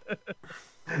forget.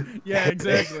 Yeah,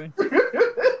 exactly.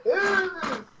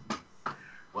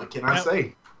 What can I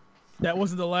say? That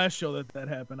wasn't the last show that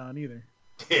happened on either.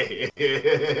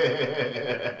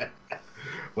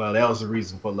 Well, that was the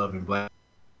reason for loving Black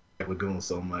Lagoon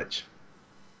so much.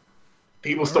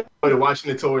 People started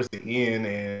watching it towards the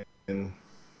end, and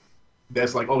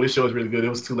that's like, oh, this show is really good. It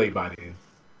was too late by then.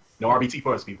 No RBT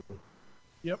for us, people.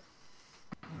 Yep.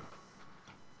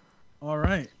 All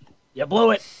right. You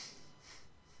blew it.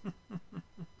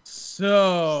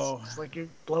 So It's like you're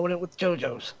blowing it with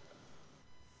JoJo's.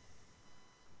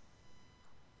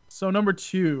 So number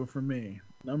 2 for me.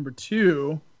 Number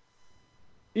 2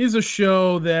 is a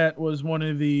show that was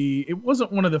it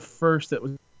wasn't one of the first that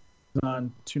was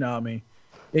on Toonami.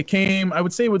 It came, I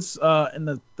would say it was in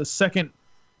the second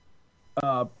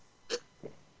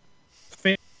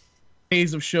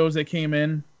phase of shows that came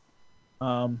in.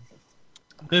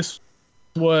 This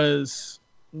was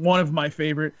one of my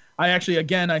favorite.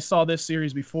 I saw this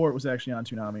series before it was actually on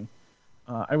Toonami.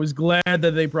 I was glad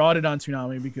that they brought it on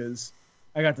Toonami because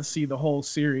I got to see the whole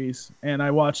series, and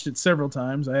I watched it several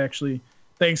times. I actually,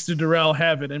 thanks to Darrell,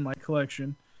 have it in my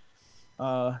collection.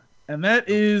 And that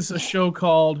is a show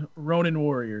called Ronin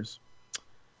Warriors.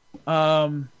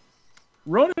 Ronin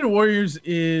Warriors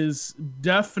is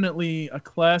definitely a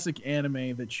classic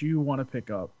anime that you want to pick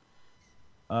up.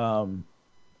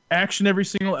 Action every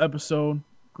single episode,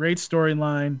 great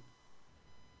storyline.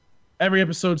 Every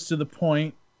episode's to the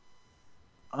point.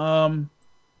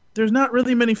 There's not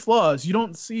really many flaws. You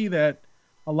don't see that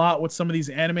a lot with some of these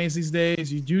animes these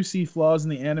days. You do see flaws in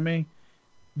the anime.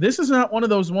 This is not one of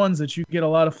those ones that you get a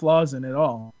lot of flaws in at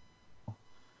all.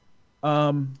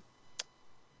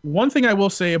 One thing I will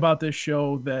say about this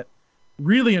show that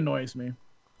really annoys me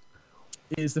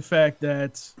is the fact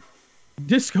that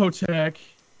Discotek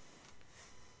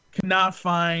cannot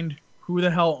find who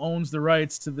the hell owns the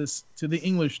rights to the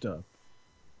English dub.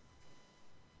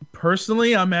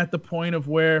 Personally, I'm at the point of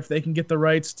where if they can get the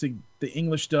rights to the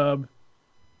English dub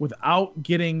without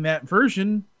getting that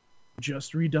version,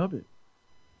 just redub it.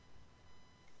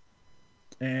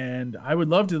 And I would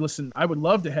love to listen. I would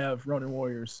love to have Ronin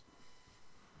Warriors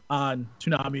on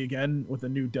Toonami again with a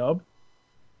new dub.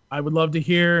 I would love to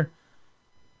hear.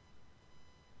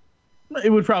 It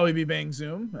would probably be Bang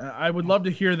Zoom. I would love to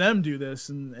hear them do this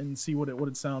and see what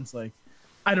it sounds like.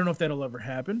 I don't know if that'll ever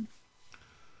happen,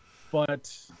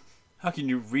 but how can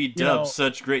you redub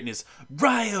such greatness?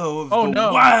 Ryo of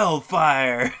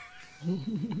Wildfire.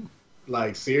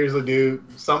 Like, seriously, dude,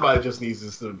 somebody just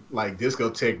needs to, like,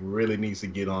 Discotek really needs to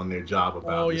get on their job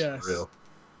about this for real.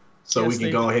 So we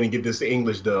can go ahead and get this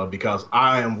English dub because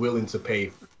I am willing to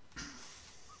pay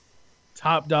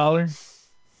top dollar.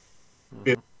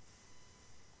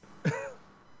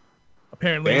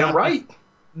 Apparently, damn right.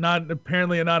 Not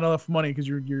enough money because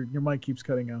your mic keeps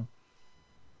cutting out.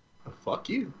 Fuck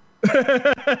you.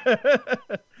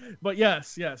 But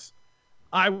yes,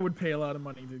 I would pay a lot of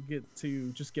money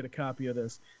to just get a copy of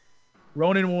this.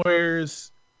 Ronin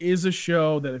Warriors is a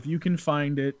show that if you can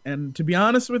find it, and to be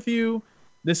honest with you,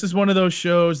 this is one of those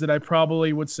shows that I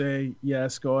probably would say,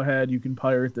 yes, go ahead, you can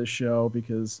pirate this show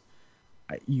because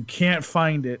you can't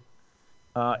find it.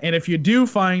 And if you do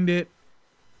find it,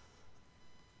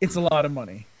 it's a lot of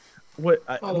money.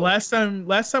 Last time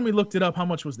we looked it up, how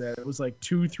much was that? It was like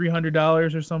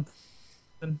 $200-$300 or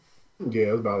something. Yeah,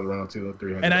 it was about around $200 or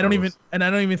 $300. And I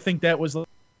don't even think that was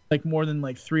like more than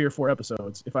like 3 or 4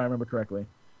 episodes, if I remember correctly.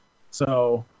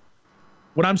 So,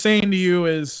 what I'm saying to you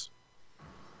is,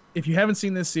 if you haven't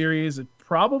seen this series, it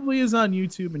probably is on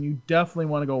YouTube, and you definitely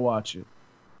want to go watch it.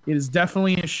 It is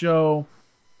definitely a show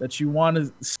that you want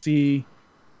to see.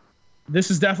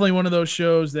 This is definitely one of those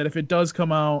shows that if it does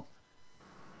come out,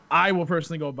 I will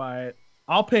personally go buy it.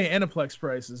 I'll pay Aniplex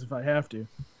prices if I have to.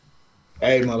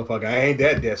 Hey, motherfucker, I ain't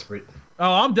that desperate.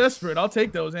 Oh, I'm desperate. I'll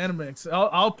take those Animax.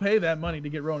 I'll pay that money to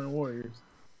get Ronin Warriors.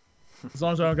 As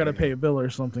long as I don't got to pay a bill or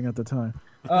something at the time.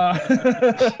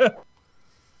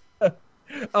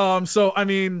 So I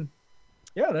mean,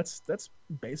 yeah, that's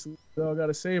basically all I got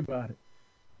to say about it.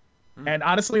 And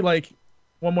honestly, like,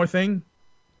 one more thing,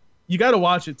 you got to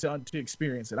watch it to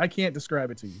experience it. I can't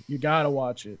describe it to you. You got to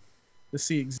watch it to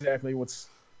see exactly what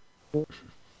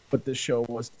this show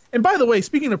was. And by the way,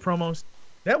 speaking of promos,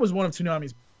 that was one of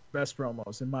Toonami's best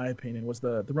promos, in my opinion, was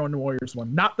the Ronin Warriors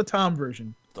one, not the Tom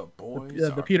version. The boys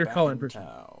the Peter back Cullen in version.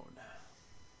 town.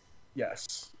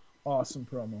 Yes. Awesome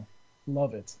promo.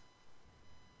 Love it.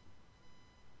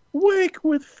 Wake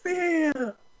with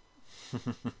fear.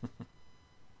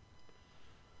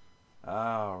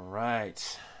 All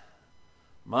right.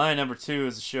 My number 2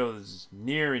 is a show that's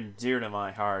near and dear to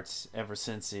my heart ever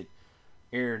since it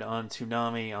aired on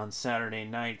Toonami on Saturday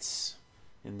nights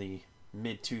in the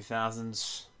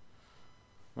mid-2000s.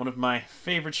 One of my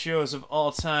favorite shows of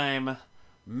all time,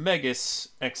 Megas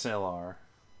XLR.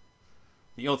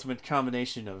 The ultimate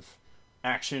combination of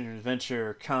action,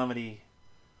 adventure, comedy,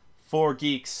 for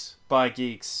geeks, by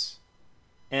geeks,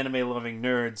 anime-loving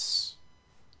nerds,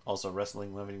 also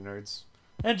wrestling-loving nerds,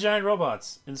 and giant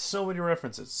robots, and so many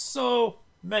references. So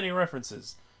many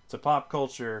references to pop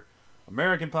culture,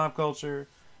 American pop culture,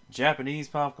 Japanese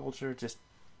pop culture, just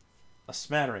a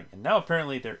smattering. And now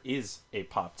apparently there is a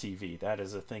Pop TV. That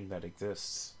is a thing that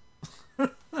exists.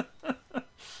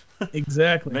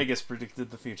 Exactly. Megas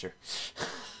predicted the future.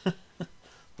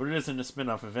 But it isn't a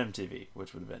spin-off of MTV,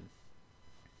 which would have been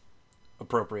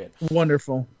appropriate.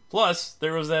 Wonderful. Plus,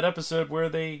 there was that episode where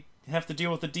they have to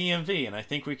deal with the DMV, and I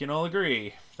think we can all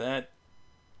agree that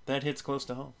hits close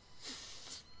to home.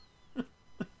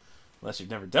 Unless you've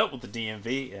never dealt with the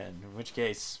DMV, and in which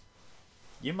case,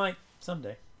 you might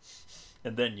someday.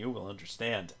 And then you will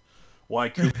understand why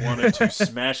Coop wanted to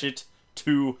smash it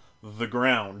to the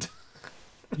ground.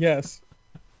 Yes.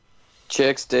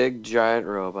 Chicks dig giant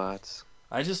robots.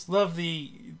 I just love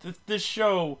this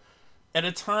show at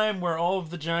a time where all of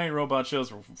the giant robot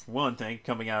shows were, for one thing,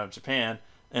 coming out of Japan,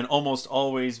 and almost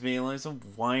always being like some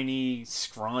whiny,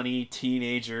 scrawny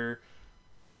teenager,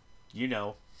 you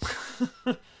know,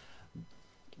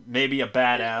 maybe a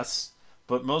badass,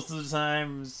 but most of the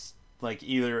times, like,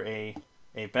 either a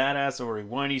badass or a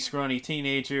whiny, scrawny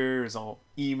teenager is all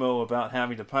emo about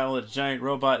having to pilot a giant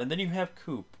robot, and then you have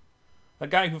Coop, a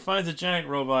guy who finds a giant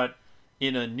robot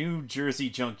in a New Jersey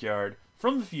junkyard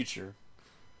from the future,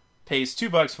 pays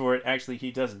 $2 for it. Actually,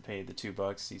 he doesn't pay the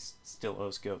 $2. He still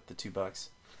owes Goat the $2.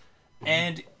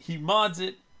 And he mods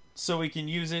it so he can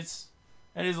use it.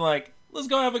 And he's like, let's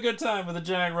go have a good time with a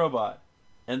giant robot.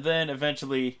 And then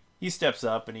eventually he steps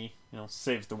up and he,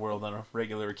 saves the world on a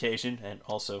regular occasion and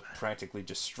also practically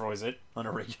destroys it on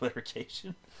a regular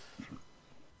occasion.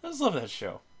 I just love that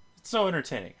show. It's so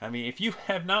entertaining. I mean, if you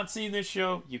have not seen this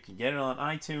show, you can get it on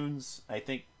iTunes. I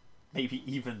think maybe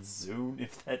even Zune,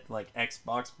 if that, like,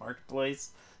 Xbox Marketplace,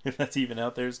 if that's even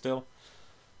out there still.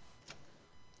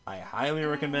 I highly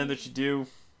recommend that you do.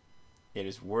 It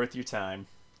is worth your time.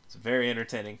 It's very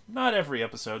entertaining. Not every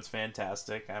episode's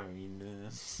fantastic. I mean,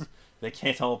 they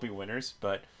can't all be winners,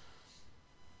 but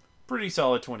pretty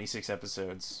solid 26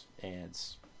 episodes, and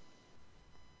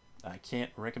I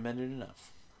can't recommend it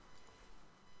enough.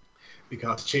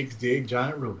 Because chicks dig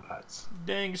giant robots.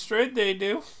 Dang straight they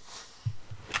do.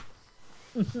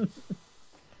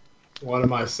 One of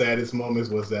my saddest moments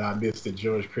was that I missed the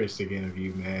George Christic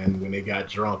interview, man, when they got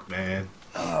drunk, man.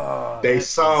 Oh, they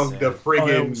sung the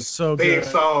friggin' theme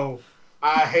song.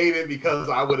 I hate it because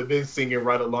I would have been singing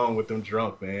right along with them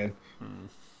drunk, man.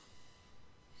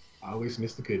 I always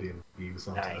miss the good interview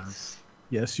sometimes. Nice.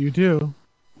 Yes, you do.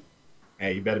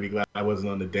 Hey, you better be glad I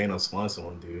wasn't on the Dano Swanson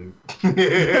one, dude.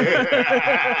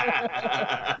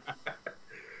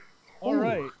 All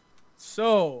right.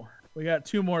 So, we got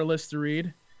 2 more lists to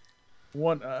read.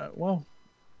 One, well,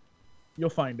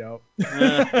 you'll find out.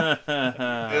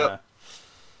 Yep.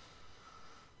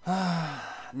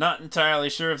 Not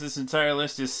entirely sure if this entire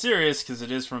list is serious, because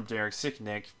it is from Derek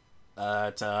Sicknick.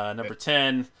 At number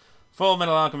 10, Full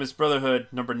Metal Alchemist Brotherhood.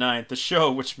 Number 9, The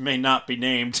Show, which may not be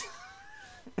named.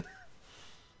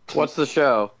 What's the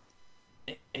show?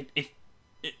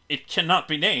 It cannot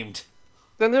be named.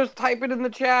 Then just type it in the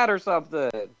chat or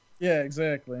something. Yeah,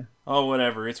 exactly. Oh,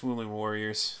 whatever. It's Wooling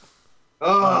Warriors.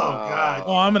 Oh, God.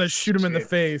 Oh, I'm going to shoot him in the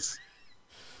face.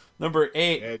 Number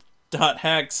 8, Dot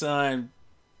Hack Sign.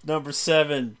 Number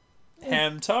 7,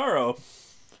 Hamtaro.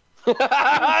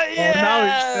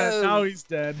 Yes! Oh, now he's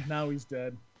dead. Now he's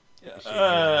dead.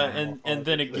 And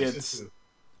then it gets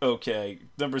Okay.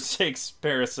 Number 6,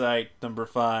 Parasite. Number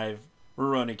 5,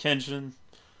 Rurouni Kenshin.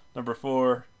 Number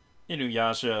 4,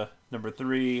 Inuyasha. Number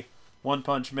 3, One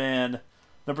Punch Man.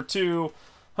 Number 2,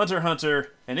 Hunter x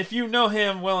Hunter. And if you know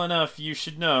him well enough, you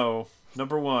should know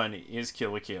number 1 is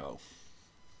Kill la Kill.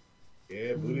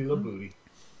 Yeah, booty la booty.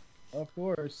 Of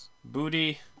course.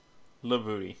 Booty la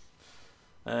booty.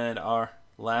 And our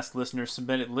last listener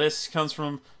submitted list comes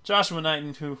from Joshua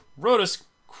Knighton, who wrote us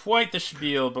quite the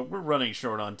spiel, but we're running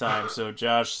short on time. So,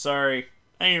 Josh, sorry.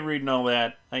 I ain't reading all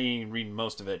that. I ain't reading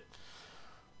most of it.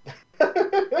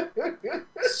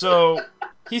 So,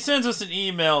 he sends us an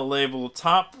email labeled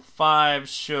Top 5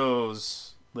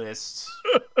 Shows List.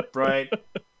 Right?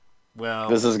 Well,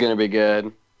 This is gonna be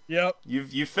good. Yep.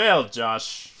 you failed,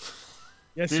 Josh.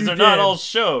 Yes, These you are not did. all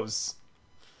shows.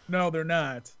 No, they're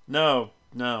not. No.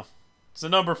 So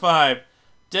number 5,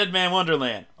 Dead Man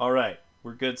Wonderland. All right,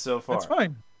 we're good so far. That's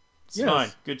fine. It's Yes. fine.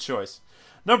 Good choice.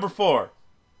 Number 4,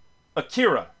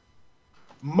 Akira.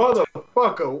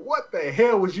 Motherfucker, what the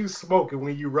hell was you smoking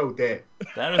when you wrote that?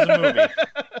 That is a movie.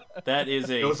 That is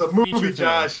a It was a feature movie, film.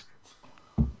 Josh.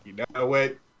 You know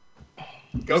what?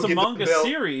 Go It's a get manga the belt.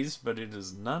 series, but it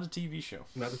is not a TV show.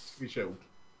 Not a TV show.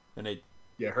 And it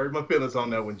Yeah, hurt my feelings on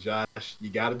that one, Josh. You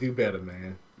gotta do better,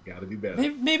 man. You gotta do better.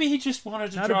 maybe he just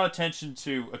wanted to Not draw attention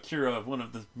to Akira, one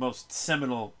of the most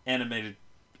seminal animated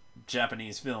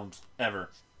Japanese films ever.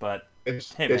 But That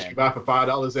Hey, that man. you buy for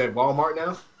 $5 at Walmart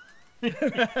now?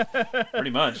 pretty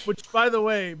much. Which, by the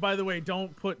way,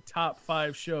 don't put top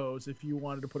 5 shows if you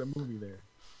wanted to put a movie there.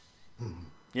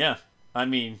 Yeah. I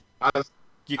mean, I,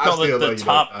 you I call it still the love you,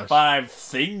 top Josh. 5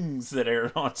 things that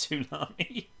aired on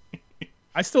Toonami.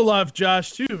 I still love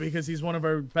Josh too because he's one of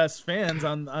our best fans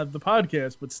on the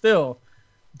podcast. But still,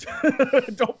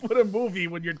 don't put a movie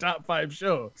with your top 5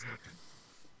 shows.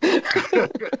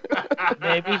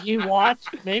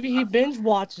 Maybe he binge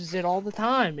watches it all the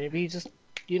time. Maybe he just,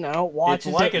 watches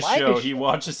It's like it a show. He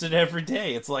watches it every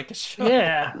day. It's like a show.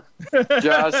 Yeah.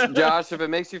 Josh, if it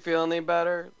makes you feel any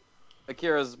better,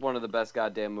 Akira's one of the best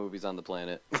goddamn movies on the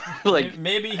planet. like,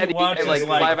 Maybe he and he- watches and,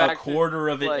 like, live a action, quarter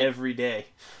of it like- every day.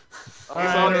 It's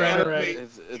on the Alright, anime. alright.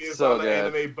 It's It's so on the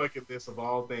good. anime bucket list of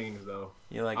all things, though.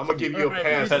 You like I'm gonna give you a Alright,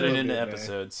 pass. cut a it little into bit, man.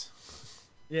 episodes.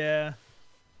 Yeah.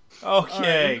 All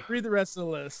Okay. right, read the rest of the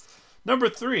list. Number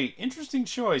 3, interesting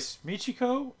choice.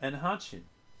 Michiko and Hanshin.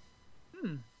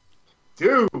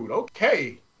 Dude,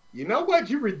 okay. You know what?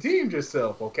 You redeemed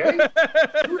yourself, okay?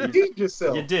 You redeemed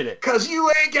yourself. You did it. Cause you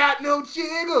ain't got no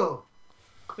jiggle.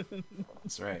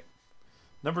 That's right.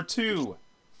 Number 2,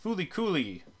 Fooly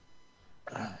Cooly.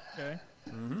 Okay.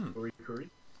 Curry.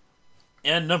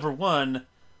 And number 1,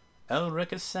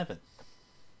 Eureka 7.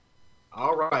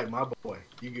 All right, my boy.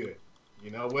 You good.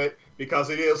 You know what? Because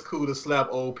it is cool to slap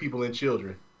old people and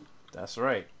children. That's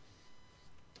right.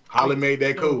 Holly made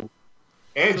that cool.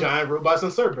 And giant robots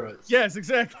and Cerberus. Yes,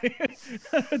 exactly.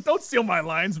 Don't steal my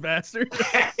lines, bastard.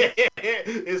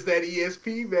 It's that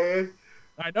ESP, man.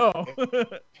 I know.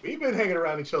 We've been hanging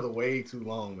around each other way too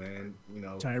long, man. You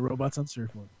know, Giant robots on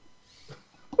surfboard.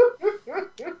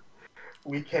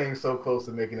 we came so close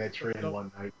to making that trend Nope.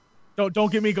 one night.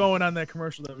 Don't get me going on that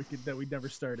commercial that we never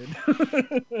started.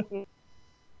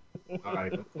 All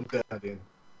right, I'm done then.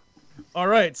 All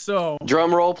right, so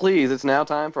Drum roll, please. It's now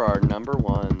time for our number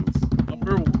ones.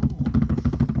 number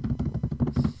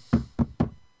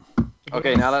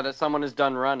Okay, now that someone is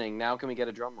done running, now can we get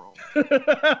a drum roll?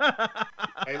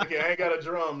 Hey, look here, I ain't got a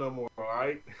drum no more. All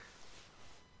right.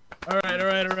 all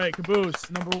right.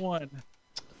 Caboose, number 1.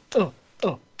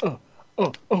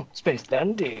 Space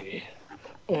Dandy.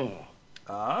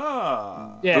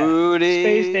 Ah. Yeah. Booty.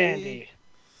 Space Dandy.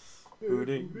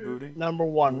 Booty. Number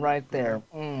 1 right there.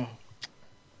 And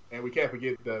we can't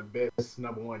forget the best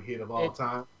number 1 hit of all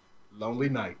time, Lonely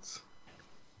Nights.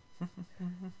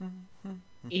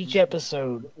 Each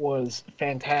episode was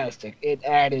fantastic. It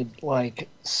added like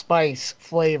spice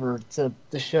flavor to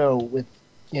the show with,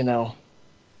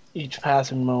 each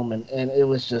passing moment, and it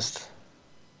was just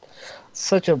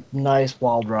such a nice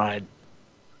wild ride.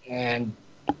 And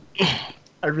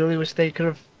I really wish they could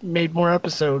have made more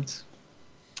episodes.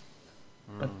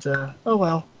 But oh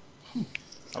well.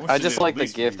 I just like the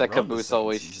gift that Caboose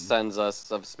always sends us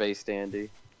of Space Dandy.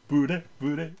 Booty.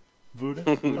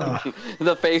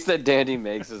 The face that Dandy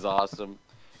makes is awesome.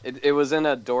 It was in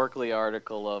a Dorkly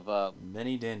article of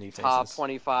Many dandy faces. top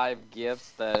 25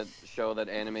 gifts that show that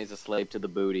anime is a slave to the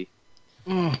booty.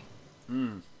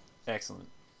 Excellent.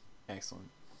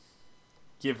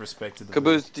 Give respect to the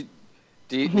Caboose,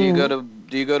 do you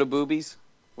go to boobies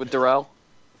with Darrell?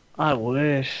 I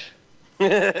wish.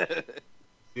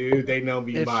 Dude, they know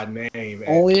me If- by name. Man.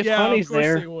 Only if Yeah, of Honey's course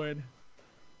there. they would.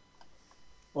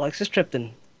 Alexis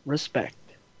Tripton, respect.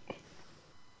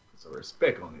 So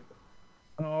respect on it.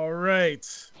 All right.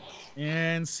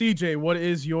 And CJ, what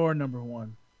is your number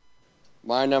one?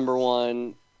 My number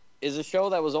one is a show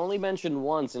that was only mentioned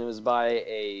once, and it was by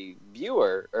a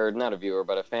viewer, or not a viewer,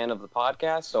 but a fan of the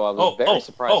podcast. So I was very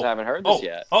surprised I haven't heard this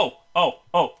yet.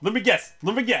 Let me guess.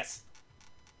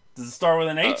 Does it start with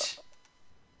an H?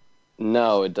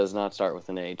 No, it does not start with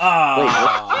an H.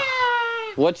 Ah.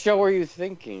 Wait, what show were you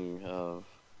thinking of?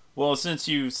 Well, since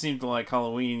you seem to like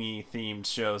Halloween-y themed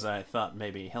shows, I thought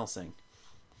maybe Hellsing.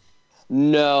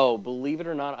 No, believe it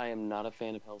or not, I am not a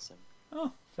fan of Hellsing.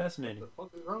 Oh, fascinating.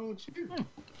 What the fuck is wrong with you?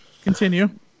 Continue.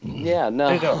 Yeah,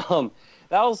 no.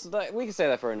 We can say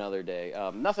that for another day.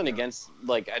 Nothing against,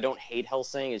 I don't hate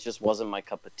Hellsing. It just wasn't my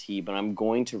cup of tea. But I'm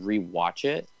going to rewatch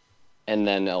it, and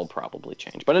then it'll probably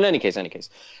change. But in any case,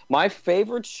 my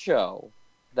favorite show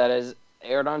that is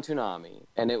aired on Toonami,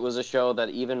 and it was a show that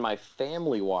even my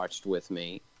family watched with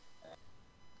me.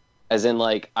 As in,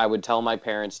 I would tell my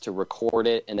parents to record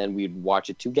it, and then we'd watch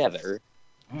it together.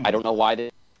 I don't know why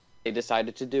they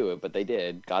decided to do it, but they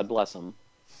did. God bless them.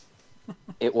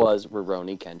 It was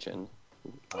Rurouni Kenshin.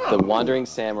 The Wandering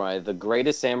Samurai, the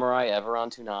greatest samurai ever on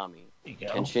Toonami.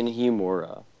 Kenshin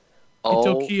Himura.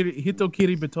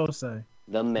 Hitokiri Bitosai.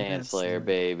 The Manslayer,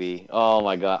 baby. Oh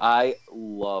my god. I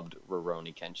loved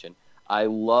Rurouni Kenshin.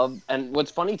 And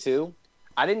what's funny too,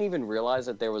 I didn't even realize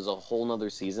that there was a whole nother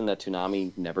season that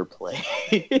Toonami never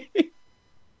played.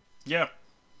 Yeah.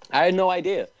 I had no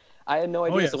idea.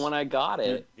 Yes. So when I got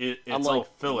it, it's I'm all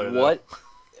like, filler. What?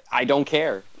 I don't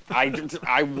care.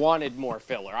 I wanted more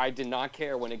filler. I did not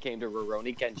care when it came to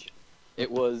Rurouni Kenshin. It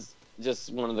was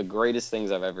just one of the greatest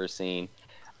things I've ever seen.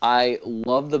 I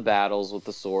love the battles with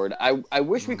the sword. I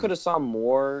wish we could have saw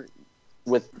more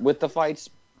with the fights,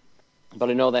 but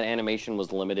I know that animation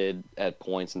was limited at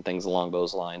points and things along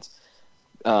those lines.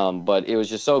 But it was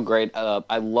just so great.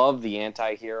 I love the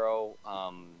anti-hero,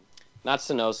 not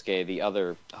Sanosuke, the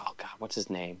other. Oh God, what's his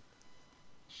name?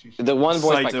 The one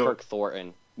voiced by Kirk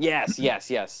Thornton. Yes.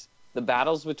 The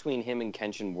battles between him and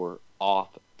Kenshin were off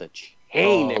the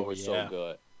chain. They were so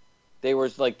good. They were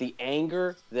the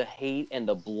anger, the hate, and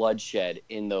the bloodshed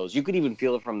in those. You could even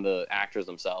feel it from the actors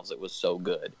themselves. It was so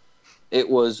good. It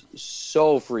was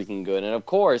so freaking good. And of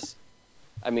course,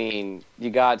 you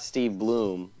got Steve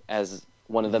Blum as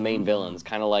one of the main villains,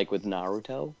 kind of like with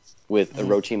Naruto, with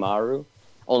Orochimaru.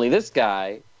 Only this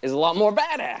guy is a lot more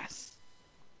badass.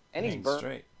 And he's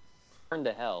burned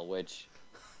to hell, which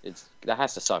that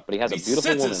has to suck. But he has a beautiful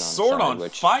woman on his sword side, on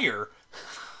fire.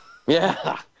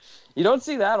 Yeah. You don't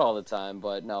see that all the time,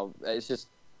 but no, it's just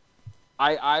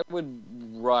I would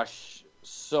rush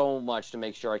so much to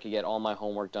make sure I could get all my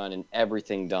homework done and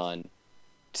everything done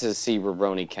to see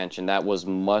Rurouni Kenshin. That was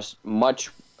must watch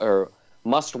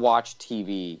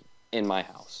TV in my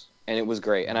house, and it was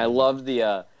great. And I loved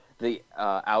the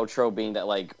outro being that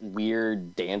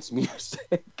weird dance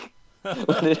music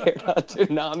when it aired on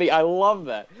Toonami. I love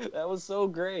that. That was so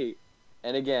great.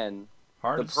 And again,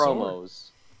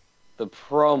 the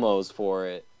promos for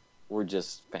it were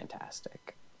just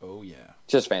fantastic. Oh yeah,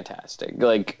 just fantastic.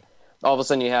 All of a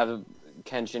sudden you have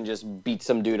Kenshin just beat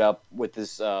some dude up with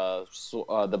his the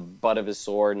butt of his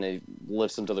sword, and he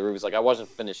lifts him to the roof. He's like, I wasn't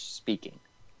finished speaking.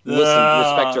 Listen,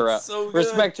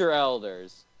 respect your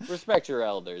elders. Respect your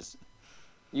elders.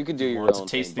 You can do your own thing.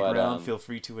 To taste the ground, feel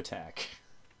free to attack.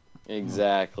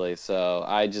 Exactly. So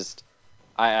I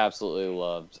absolutely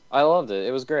loved it.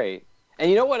 It was great. And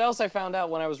you know what else I found out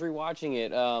when I was rewatching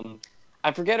it?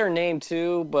 I forget her name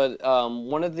too, but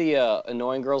one of the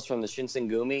annoying girls from the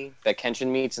Shinsengumi that Kenshin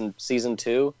meets in season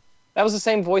 2, that was the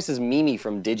same voice as Mimi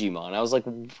from Digimon. I was like,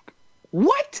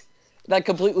 what? That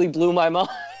completely blew my mind.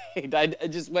 I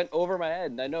just went over my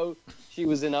head. And I know she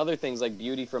was in other things like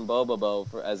Beauty from Bobobo,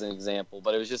 as an example,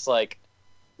 but it was just like,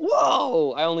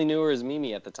 whoa! I only knew her as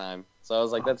Mimi at the time. So I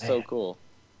was like, that's so cool.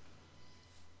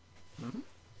 Mm-hmm.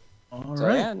 All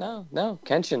right. Yeah, no,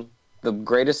 Kenshin, the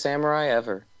greatest samurai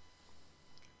ever.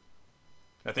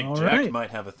 I think Jack might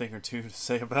have a thing or two to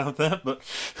say about that, but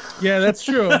yeah, that's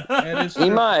true. That is true. He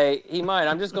might.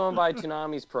 I'm just going by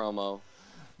Toonami's promo.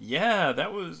 Yeah,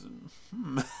 that was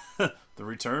the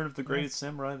return of the greatest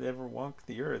samurai that ever walked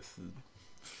the earth.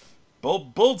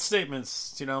 Bold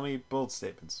statements, Toonami, bold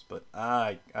statements. But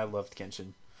I loved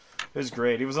Kenshin. It was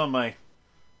great. He was on my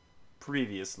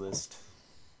previous list.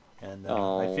 And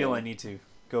I feel I need to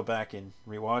go back and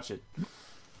rewatch it.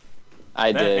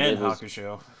 I did. And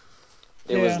Hakusho.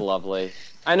 It was lovely.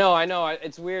 I know.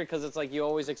 It's weird because it's like you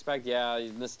always expect,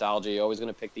 nostalgia. You're always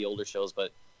going to pick the older shows.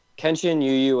 But Kenshin,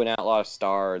 Yu Yu, and Outlaw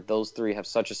Star, those three have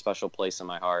such a special place in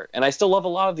my heart. And I still love a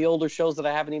lot of the older shows that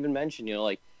I haven't even mentioned,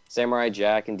 like Samurai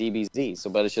Jack and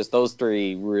DBZ. But it's just those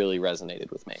three really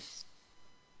resonated with me.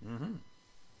 Mm-hmm.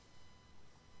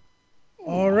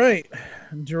 All right.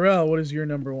 Jarrell, what is your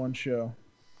number one show?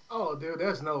 Oh, dude,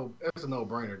 that's a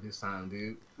no-brainer this time,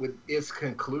 dude. With its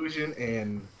conclusion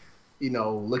and,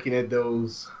 looking at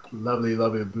those lovely,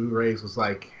 lovely Blu-rays was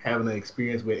like having an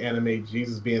experience with anime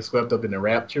Jesus being swept up in the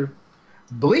rapture.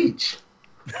 Bleach.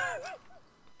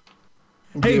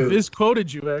 Hey, Viz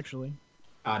quoted you, actually.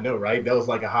 I know, right? That was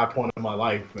like a high point in my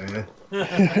life, man.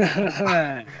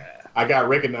 I got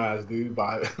recognized, dude,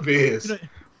 by Viz.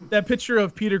 That picture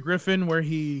of Peter Griffin where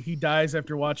he dies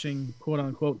after watching quote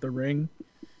unquote The Ring.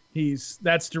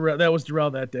 That was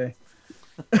Darrell that day.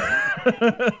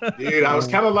 Dude, I was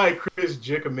kind of like Chris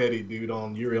Giacometti, dude,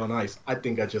 on Yuri on Ice. I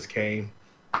think I just came.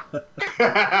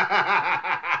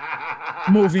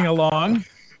 Moving along.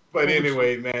 But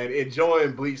anyway, man,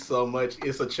 enjoying Bleach so much.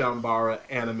 It's a Chambara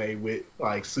anime with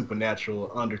like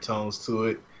supernatural undertones to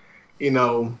it.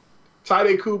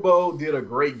 Tade Kubo did a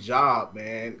great job,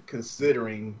 man,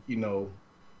 considering,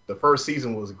 the first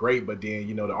season was great, but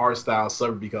then, the art style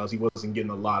suffered because he wasn't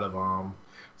getting a lot of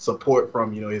support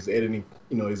from, his editing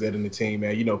team,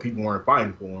 man. People weren't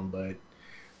fighting for him, but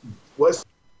what's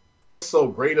so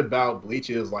great about Bleach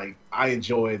is, like, I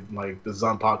enjoyed, like, the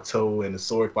Zanpakuto and the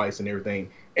sword fights and everything.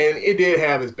 And it did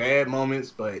have its bad moments,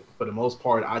 but for the most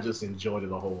part, I just enjoyed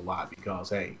it a whole lot because,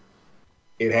 hey,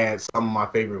 it had some of my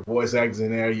favorite voice actors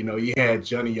in there. You had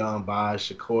Johnny Young,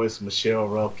 Bosch, of course, Michelle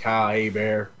Ruff, Kyle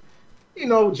Hebert. It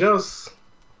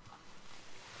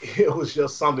was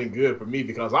just something good for me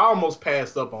because I almost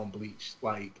passed up on Bleach.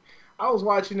 Like, I was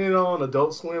watching it on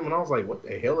Adult Swim, and I was like, what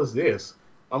the hell is this?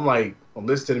 I'm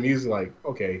listening to the music, like,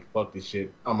 okay, fuck this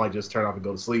shit. I might just turn off and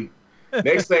go to sleep.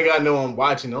 Next thing I know, I'm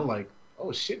watching, I'm like,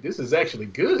 oh shit, this is actually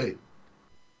good.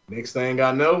 Next thing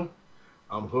I know,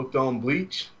 I'm hooked on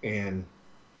Bleach, and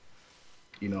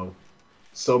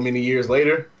so many years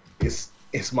later, it's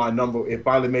my number. It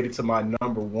finally made it to my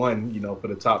number one, for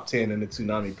the top 10 in the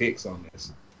Toonami picks on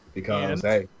this. Because,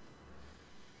 hey.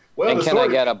 Well, and can I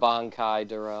get a Bankai,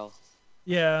 Darrell?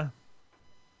 Yeah.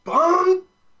 Bankai!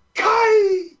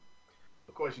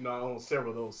 Of course, I own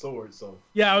several of those swords, so.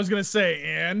 Yeah, I was going to say,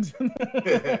 and?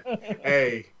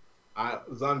 Hey,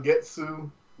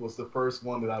 Zangetsu was the first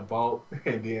one that I bought,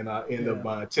 and then I ended up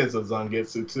buying Tensa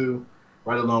Zangetsu too.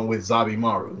 Right along with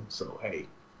Zabimaru. So, hey.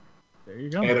 There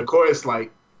you go. And, of course,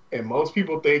 and most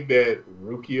people think that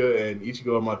Rukia and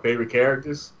Ichigo are my favorite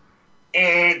characters.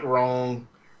 And wrong.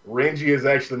 Renji is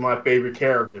actually my favorite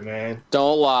character, man.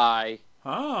 Don't lie.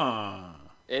 Ah.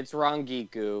 It's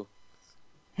Rangiku.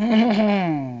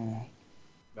 No.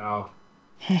 I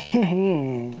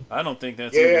don't think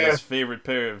that's even his favorite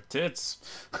pair of tits.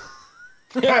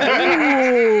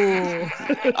 I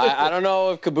don't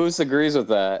know if Caboose agrees with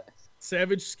that.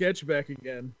 Savage Sketch back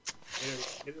again.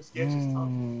 It sketches tough.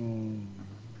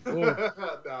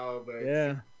 No, but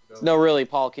yeah. No, really,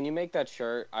 Paul, can you make that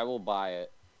shirt? I will buy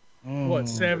it. What,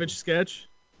 Savage Sketch?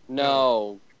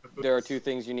 No. There are two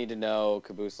things you need to know.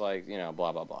 Caboose, blah,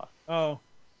 blah, blah. Oh.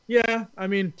 Yeah,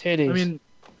 Titties.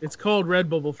 It's called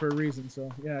Redbubble for a reason,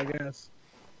 so yeah, I guess.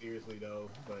 Seriously, though,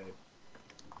 but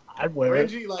I'd wear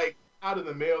it. Renji, out of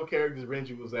the male characters,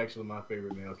 Renji was actually my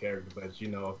favorite male character. But,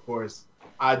 of course,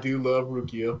 I do love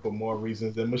Rukia for more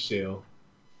reasons than Michelle.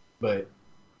 But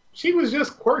she was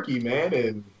just quirky, man.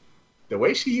 And the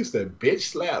way she used to bitch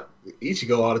slap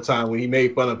Ichigo all the time when he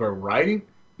made fun of her writing,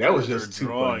 that was just too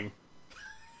funny.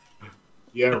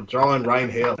 Yeah, drawing, writing,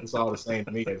 hell, it's all the same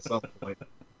to me at some point.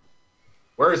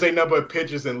 Words ain't nothing but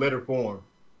pictures in letter form.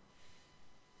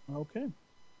 Okay.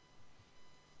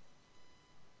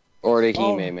 Or the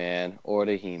Hime, man. Or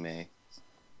the Hime.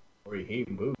 Or he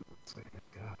moves.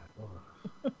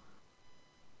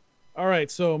 All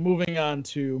right, so moving on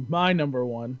to my number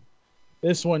one.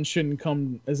 This one shouldn't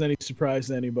come as any surprise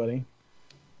to anybody.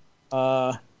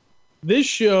 This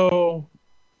show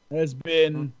has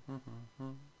been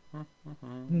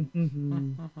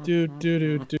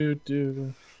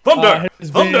Thunder!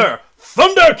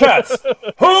 Thundercats!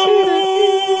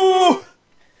 Ho!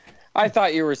 I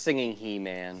thought you were singing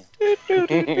He-Man.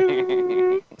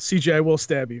 CJ, I will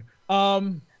stab you. I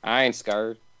ain't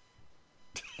scared.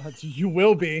 You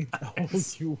will be. Oh,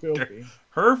 you will be.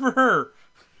 Her for her.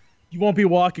 You won't be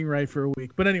walking right for a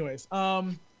week. But anyways,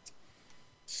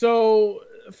 so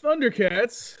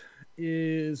Thundercats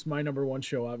is my number one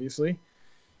show, obviously.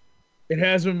 It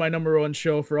has been my number one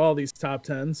show for all these top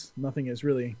tens. Nothing has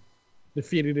really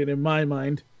defeated it in my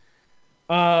mind.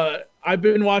 I've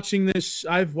been watching this.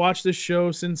 I've watched this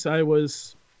show since I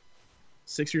was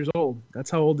 6 years old. That's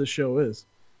how old this show is.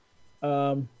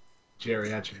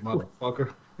 Geriatric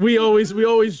motherfucker. We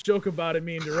always joke about it,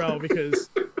 me and Darrell, because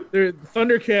they're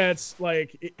Thundercats.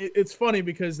 Like it's funny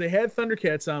because they had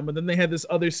Thundercats on, but then they had this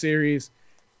other series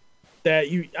that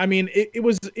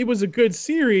it was a good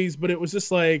series, but it was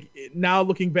just like, now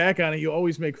looking back on it, you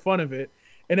always make fun of it,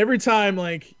 and every time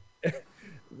like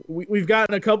we've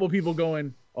gotten a couple people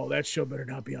going, oh, that show better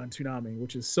not be on Toonami,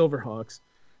 which is Silverhawks.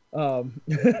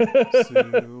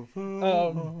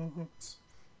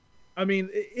 I mean,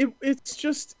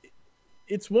 it's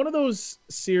one of those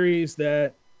series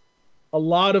that a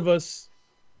lot of us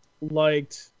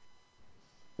liked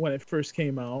when it first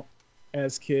came out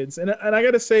as kids. And I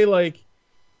got to say, like,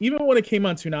 even when it came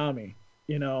on Toonami,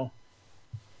 you know,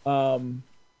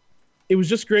 it was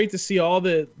just great to see all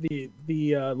the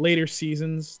later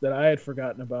seasons that I had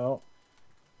forgotten about.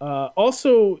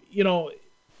 Also, you know,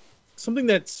 something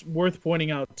that's worth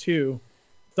pointing out too,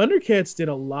 Thundercats did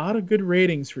a lot of good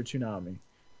ratings for Toonami.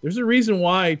 There's a reason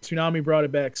why Toonami brought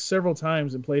it back several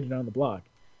times and played it on the block.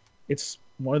 It's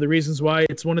one of the reasons why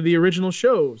it's one of the original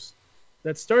shows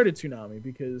that started Toonami,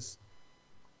 because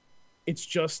it's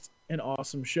just an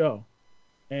awesome show.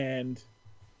 And,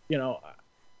 you know,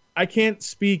 I can't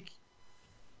speak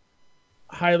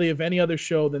highly of any other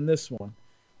show than this one.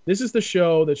 This is the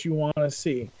show that you want to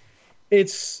see.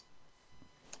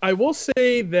 I will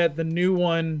say that the new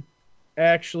one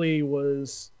actually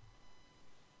was...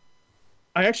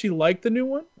 I actually liked the new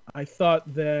one. I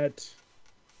thought that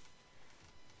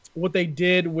what they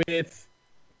did with,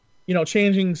 you know,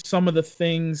 changing some of the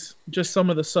things, just some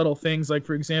of the subtle things, like,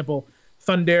 for example,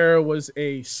 Thundera was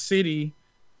a city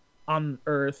on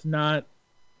Earth, not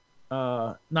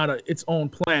its own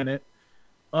planet.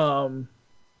 Let's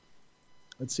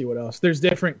see what else. There's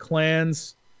different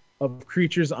clans of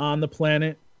creatures on the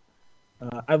planet.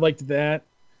 I liked that.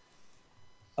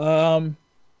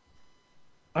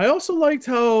 I also liked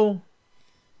how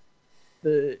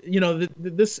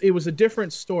it was a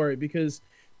different story, because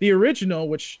the original,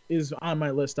 which is on my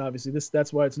list, obviously,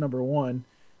 that's why it's number one.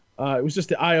 It was just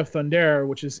the Eye of Thundera,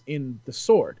 which is in the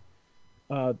sword,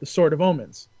 the Sword of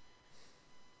Omens.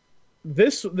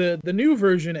 The new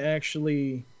version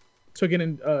actually took it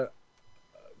in a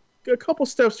couple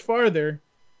steps farther,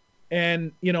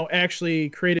 and, you know, actually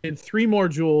created 3 more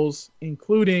jewels,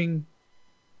 including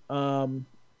lion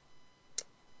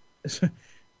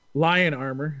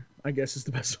armor, I guess is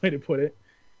the best way to put it.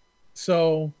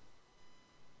 So,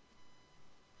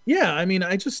 yeah, I mean,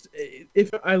 if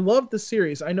I love the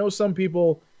series, I know some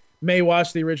people may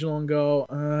watch the original and go,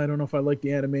 I don't know if I like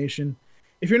the animation.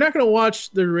 If you're not going to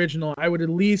watch the original, I would at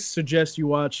least suggest you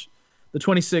watch the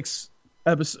 26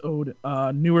 episode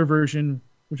newer version,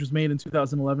 which was made in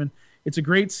 2011. It's a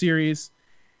great series.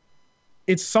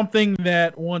 It's something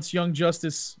that once Young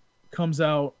Justice comes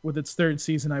out with its 3rd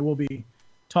season, I will be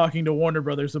talking to Warner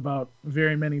Brothers about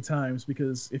very many times,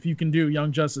 because if you can do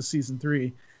Young Justice season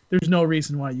 3, there's no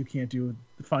reason why you can't do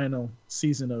the final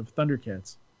season of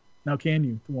Thundercats. Now can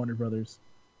you, Warner Brothers?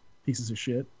 Pieces of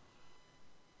shit.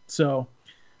 So,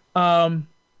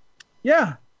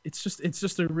 yeah, it's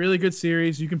just a really good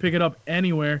series. You can pick it up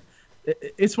anywhere.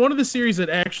 It's one of the series that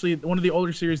actually, one of the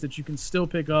older series that you can still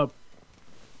pick up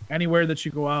anywhere that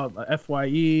you go out.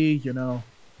 FYE, you know,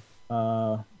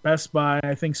 Best Buy,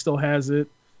 I think, still has it.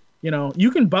 You know, you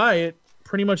can buy it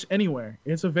pretty much anywhere.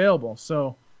 It's available.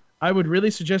 So I would really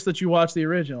suggest that you watch the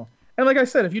original. And like I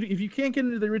said, if you can't get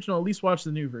into the original, at least watch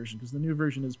the new version, because the new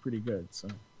version is pretty good. So.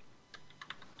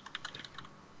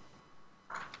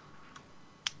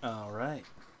 All right.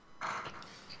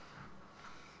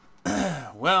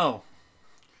 Well,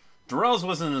 Darrell's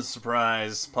wasn't a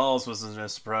surprise. Paul's wasn't a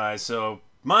surprise. So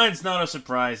mine's not a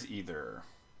surprise either.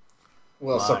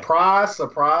 Well, surprise,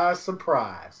 surprise,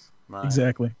 surprise.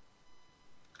 Exactly.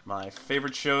 My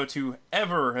favorite show to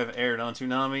ever have aired on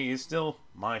Toonami is still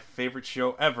my favorite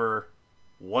show ever,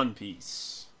 One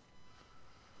Piece.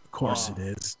 Of course it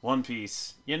is. One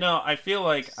Piece. You know, I feel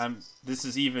like this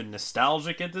is even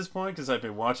nostalgic at this point, because I've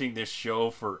been watching this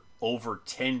show for over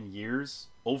 10 years.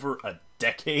 Over a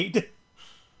decade.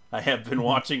 I have been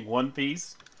watching One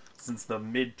Piece since the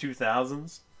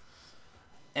mid-2000s.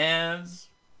 And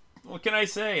what can I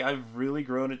say? I've really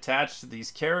grown attached to these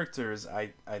characters.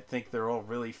 I think they're all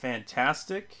really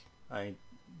fantastic.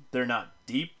 They're not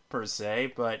deep per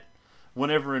se, but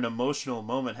whenever an emotional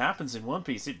moment happens in One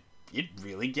Piece, it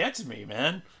really gets me,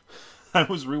 man. I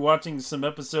was rewatching some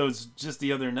episodes just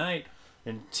the other night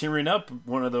and tearing up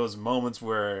one of those moments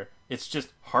where it's just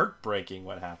heartbreaking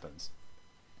what happens.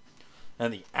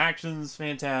 And the action's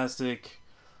fantastic.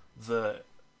 The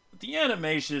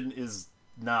animation is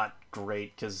not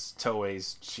great because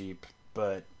Toei's cheap,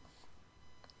 but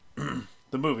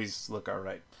the movies look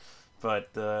alright.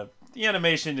 But the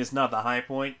animation is not the high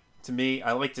point to me.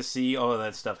 I like to see all of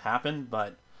that stuff happen,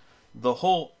 but the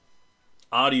whole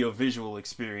audio-visual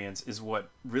experience is what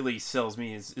really sells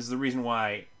me, is the reason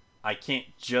why I can't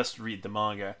just read the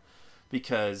manga,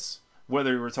 because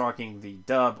whether we're talking the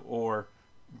dub or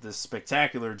the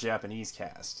spectacular Japanese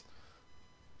cast,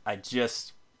 I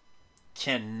just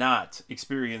cannot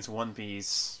experience One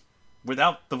Piece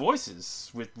without the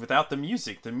voices, without the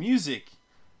music. The music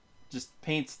just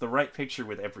paints the right picture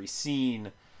with every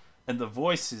scene, and the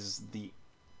voices, the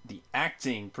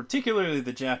acting, particularly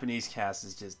the Japanese cast,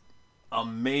 is just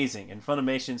amazing. And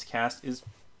Funimation's cast is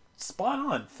spot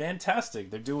on,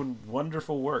 fantastic. They're doing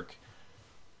wonderful work,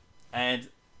 and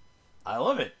I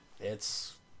love it.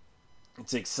 It's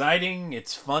exciting,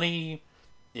 it's funny,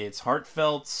 it's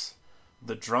heartfelt.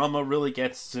 The drama really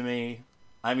gets to me.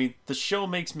 I mean, the show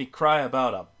makes me cry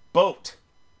about a boat.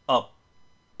 A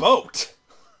boat!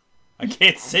 I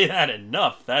can't say that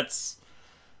enough. That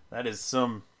is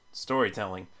some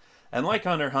storytelling. And like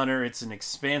Hunter x Hunter, it's an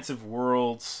expansive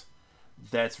world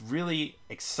that's really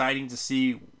exciting to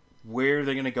see where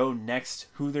they're going to go next,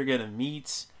 who they're going to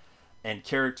meet, and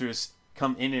characters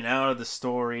come in and out of the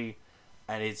story.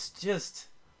 And it's just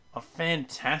a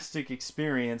fantastic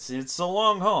experience. It's a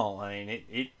long haul. I mean,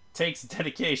 it takes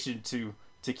dedication to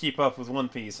keep up with One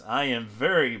Piece. I am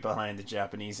very behind the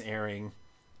Japanese airing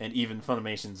and even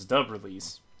Funimation's dub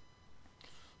release.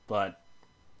 But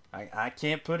I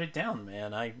can't put it down,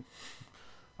 man.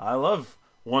 I love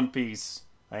One Piece.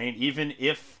 I mean, even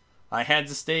if I had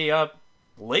to stay up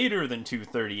later than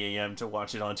 2:30 a.m. to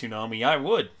watch it on Toonami, I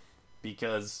would,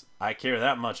 because I care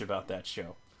that much about that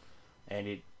show.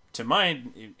 And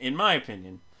in my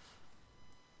opinion,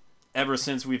 ever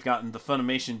since we've gotten the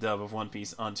Funimation dub of One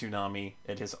Piece on Toonami,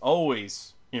 it has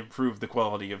always improved the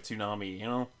quality of Toonami. You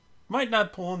know, might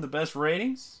not pull in the best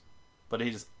ratings, but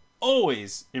it has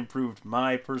always improved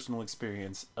my personal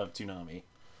experience of Toonami.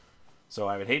 So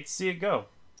I would hate to see it go.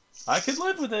 I could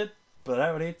live with it, but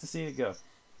I would hate to see it go.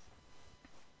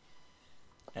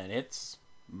 And it's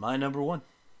my number one.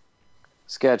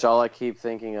 Sketch, all I keep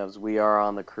thinking of is We Are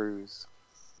on the Cruise.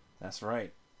 That's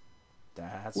right.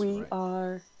 We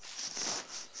are.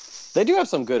 They do have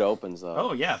some good opens, though.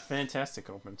 Oh, yeah. Fantastic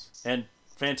opens. And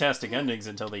fantastic endings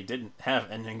until they didn't have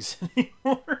endings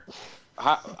anymore.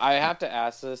 I have to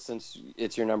ask this since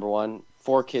it's your number one.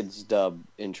 4Kids dub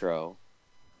intro.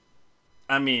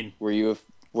 I mean... Were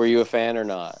you a fan or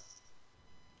not?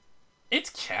 It's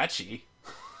catchy.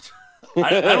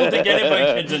 I don't think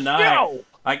anybody can deny... No!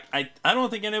 I don't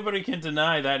think anybody can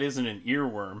deny that isn't an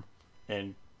earworm.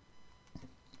 And,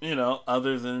 you know,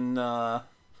 other than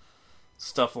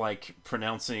stuff like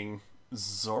pronouncing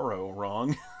Zorro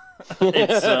wrong.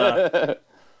 It's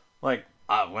like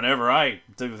whenever I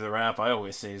do the rap, I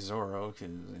always say Zorro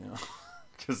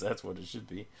because that's what it should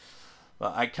be.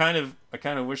 But I kind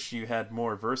of wish you had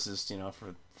more verses, you know,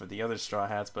 for the other Straw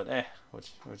Hats. But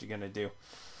what you gonna do?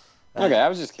 Okay, I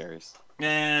was just curious.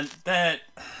 And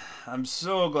I'm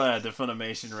so glad that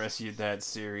Funimation rescued that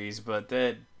series, but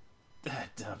that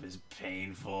dub is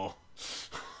painful.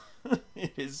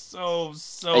 It is so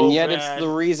and yet bad. It's the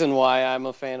reason why I'm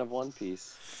a fan of One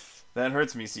Piece. That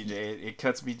hurts me, CJ. It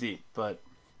cuts me deep, but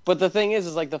the thing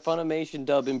is like the Funimation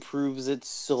dub improves it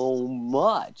so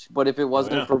much. But if it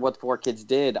wasn't for what 4Kids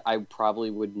did, I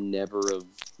probably would never have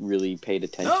really paid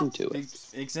attention to it.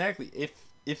 Exactly.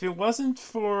 If it wasn't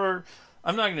for...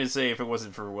 I'm not going to say if it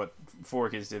wasn't for what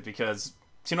 4Kids did, because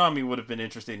Toonami would have been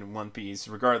interested in One Piece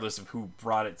regardless of who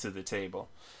brought it to the table.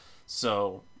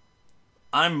 So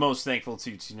I'm most thankful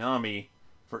to Toonami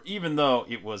for, even though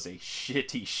it was a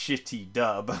shitty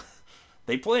dub,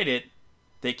 they played it,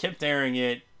 they kept airing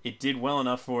it, it did well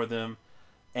enough for them,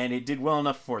 and it did well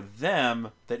enough for them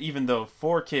that even though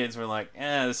 4Kids were like,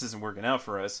 this isn't working out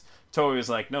for us, Toei was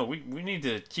like, no, we need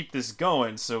to keep this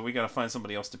going, so we got to find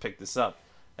somebody else to pick this up.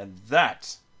 And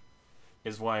that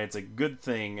is why it's a good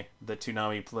thing that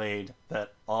Toonami played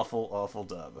that awful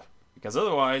dub. Because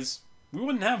otherwise, we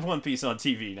wouldn't have One Piece on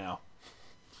TV now.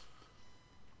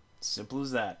 Simple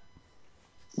as that.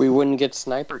 We wouldn't get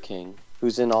Sniper King,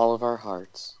 who's in all of our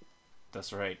hearts.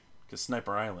 That's right, because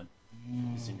Sniper Island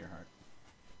is in your heart.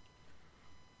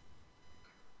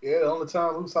 Yeah, the only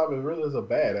time Usopp really is a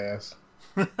badass.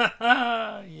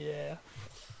 Yeah.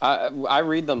 I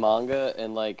read the manga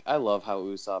and like I love how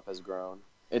Usopp has grown.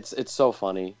 It's so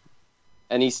funny,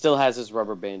 and he still has his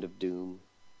rubber band of doom.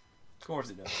 Of course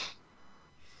he does.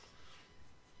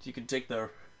 You can take the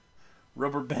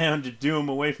rubber band of doom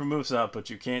away from Usopp,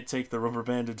 but you can't take the rubber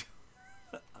band of doom.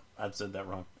 I've said that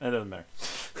wrong. It doesn't matter.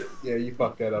 Yeah, you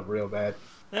fucked that up real bad.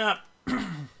 Yeah.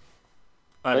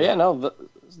 But yeah, no,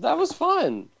 that was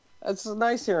fun. It's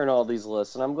nice hearing all these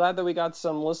lists, and I'm glad that we got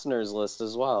some listeners' list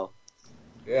as well.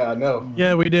 Yeah, I know.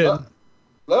 Yeah, we did.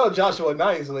 Love Joshua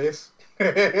Knight's list.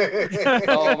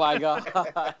 Oh my god.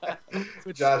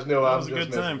 Josh, no, I was That was a just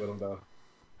good time. messing with him though.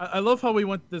 I love how we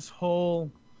went this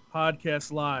whole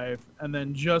podcast live, and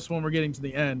then just when we're getting to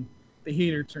the end, the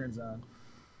heater turns on.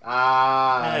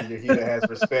 Your heater has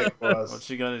respect for us. What's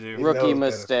she gonna do? He Rookie knows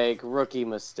mistake.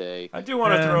 I do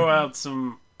want to throw out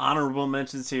some honorable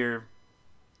mentions here.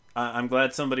 I'm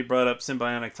glad somebody brought up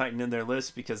Symbionic Titan in their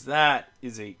list because that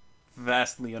is a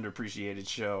vastly underappreciated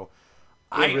show.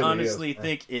 I really honestly is, man.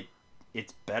 think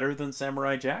it's better than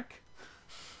Samurai Jack.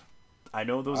 I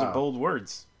know those are Wow. bold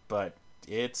words, but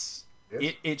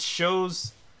it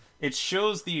shows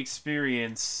the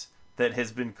experience that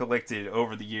has been collected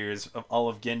over the years of all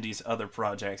of Gendy's other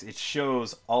projects. It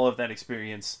shows all of that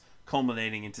experience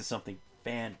culminating into something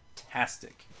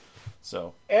fantastic.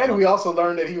 So, And we also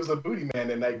learned that he was a booty man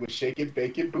that night with Shake It,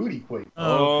 Bake It, Booty Quake.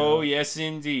 oh yes,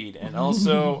 indeed. And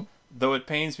also, though it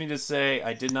pains me to say,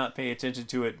 I did not pay attention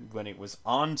to it when it was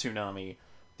on Toonami.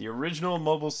 The original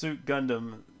Mobile Suit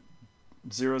Gundam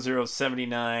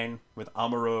 0079 with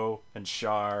Amuro and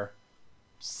Char,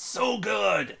 so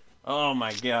good. Oh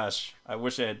my gosh! I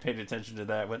wish I had paid attention to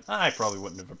that when I probably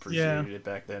wouldn't have appreciated it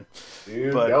back then.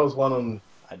 Dude, But- that was one of them.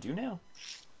 I do now.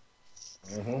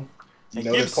 Mm-hmm. And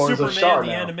know, give there's corners of Superman Char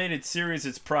the now. animated series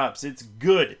its props. It's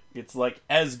good. It's like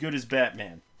as good as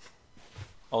Batman.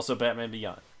 Also, Batman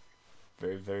Beyond.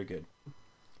 Very, very good.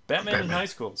 Batman in high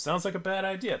school. Sounds like a bad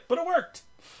idea, but it worked.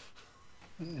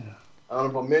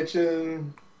 Honorable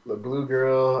mention: the Blue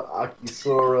Girl,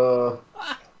 Akisora,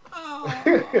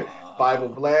 Bible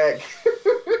Black,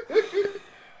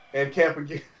 and can't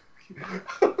forget.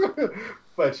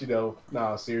 But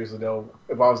seriously though,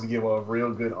 if I was to give a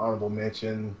real good honorable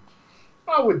mention,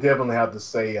 I would definitely have to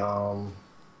say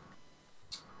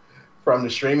from the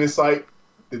streaming site,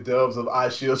 the dubs of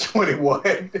iShield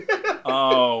 21.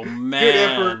 Oh effort.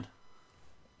 man,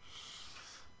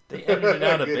 they edited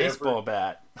out a Good baseball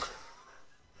bat.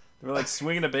 They were like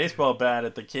swinging a baseball bat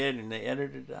at the kid, and they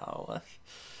edited it out.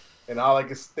 And all I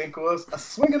could think was a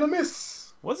swing and a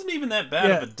miss. Wasn't even that bad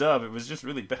of a dub. It was just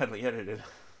really badly edited.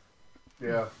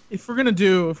 Yeah. If we're gonna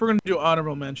do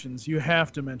honorable mentions, you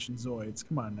have to mention Zoids.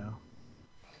 Come on now.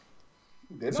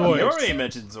 Didn't Zoids. You already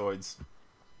mentioned Zoids.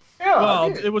 Yeah. I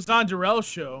Well, did. it was on Darrell's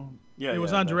show. Yeah, It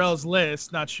was yeah, on that Darrell's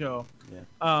list, not show.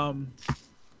 Yeah.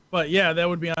 But yeah, that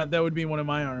would be one of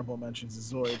my honorable mentions.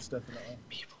 Is Zoids definitely.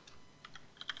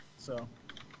 So.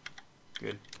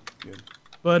 Good.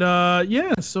 But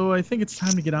yeah, so I think it's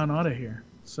time to get on out of here.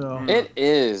 So. It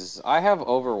is. I have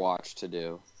Overwatch to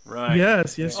do. Right.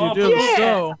 Yes, you Oh, do. yeah.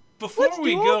 So. Before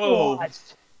we go,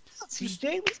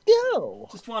 CJ, let's go.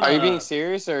 just want Are you being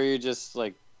serious, or are you just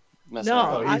like messing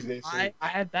No, around? he's- I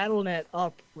have BattleNet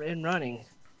up and running.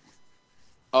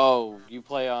 Oh, you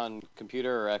play on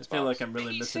computer or Xbox? I feel like I'm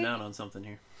really missing out on something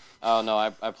here. Oh no, I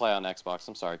play on Xbox.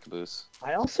 I'm sorry, Caboose.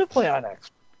 I also play on Xbox,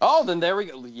 Oh, then there we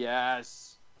go.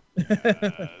 Yes.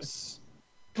 Yes.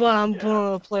 but I'm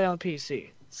gonna play on PC.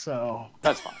 So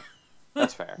That's fine.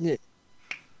 That's fair. Fucking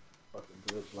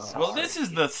good. Wow. Well, this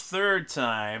is the third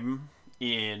time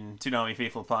in Toonami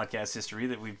Faithful podcast history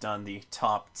that we've done the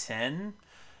top 10.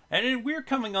 And we're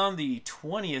coming on the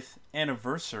 20th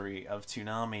anniversary of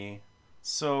Toonami.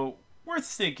 So we're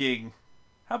thinking,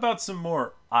 how about some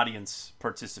more audience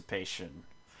participation?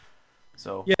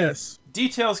 So Yes.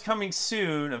 details coming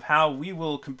soon of how we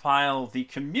will compile the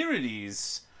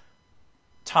community's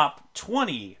top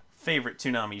 20 favorite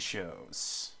Toonami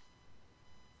shows.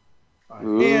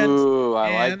 Ooh,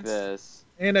 I like and- this.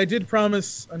 And I did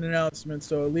promise an announcement,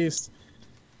 so at least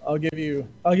I'll give you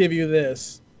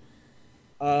this.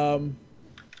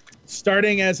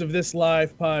 Starting as of this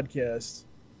live podcast,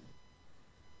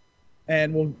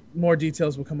 and more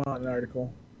details will come out in an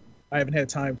article. I haven't had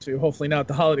time to. Hopefully, now that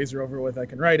the holidays are over with, I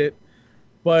can write it.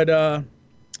 But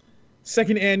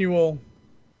second annual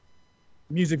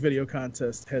music video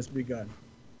contest has begun.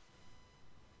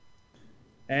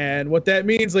 And what that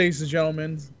means, ladies and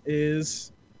gentlemen,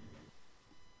 is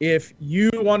if you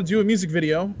want to do a music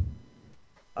video,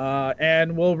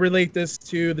 and we'll relate this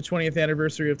to the 20th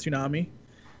anniversary of Toonami,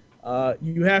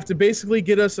 you have to basically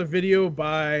get us a video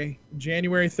by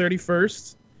January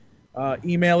 31st.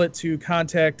 Email it to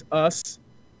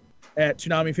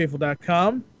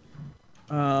contactus@toonamifaithful.com.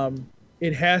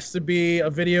 It has to be a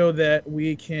video that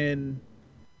we can...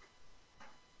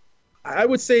 I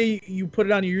would say you put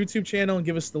it on your YouTube channel and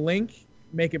give us the link.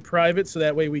 Make it private so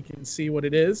that way we can see what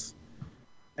it is.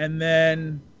 And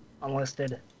then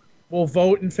Unlisted. we'll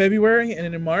vote in February, and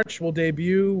then in March we'll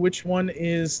debut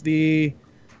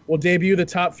we'll debut the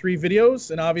top 3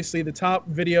 videos, and obviously the top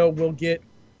video will get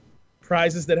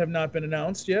prizes that have not been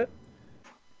announced yet.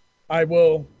 I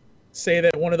will say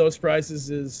that one of those prizes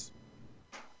is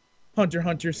Hunter x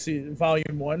Hunter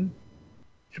Volume 1,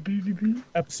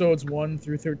 episodes 1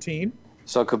 through 13.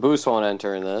 So Caboose won't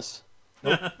enter in this.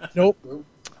 Nope.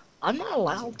 I'm not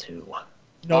allowed to.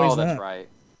 No, he's that's not. right.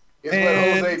 It's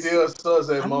what Jose Diaz does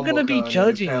at I'm MumbleCon gonna be in his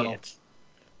judging panel. it.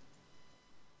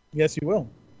 Yes, you will.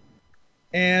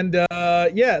 And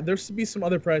there should be some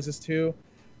other prizes too.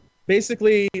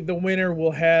 Basically, the winner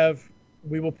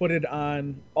we will put it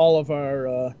on all of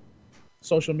our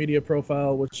social media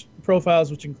profiles, which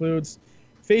includes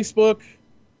Facebook,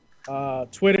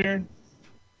 Twitter.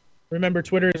 Remember,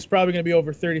 Twitter is probably going to be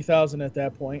over 30,000 at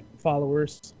that point,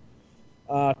 followers.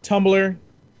 Tumblr,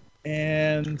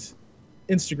 and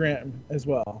Instagram as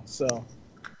well. So,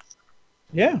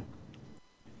 yeah.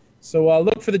 So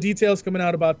look for the details coming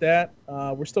out about that.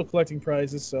 We're still collecting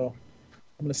prizes, so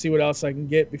I'm going to see what else I can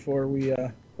get before we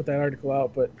put that article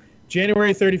out. But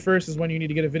January 31st is when you need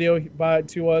to get a video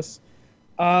to us.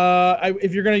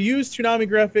 If you're going to use Toonami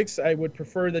graphics, I would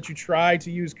prefer that you try to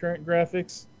use current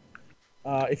graphics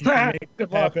if you can make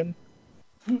it happen.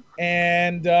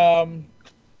 And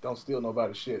don't steal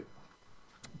nobody's shit.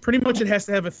 Pretty much it has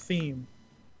to have a theme.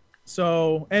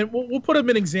 So, and we'll put up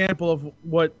an example of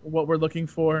what we're looking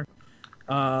for.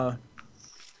 We'll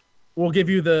give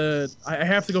you I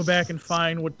have to go back and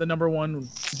find what the number 1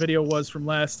 video was from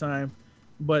last time,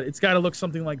 but it's got to look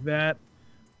something like that.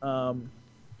 Yeah,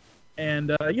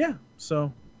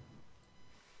 so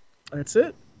that's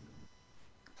it.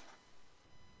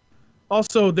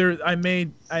 Also, I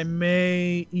may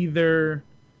either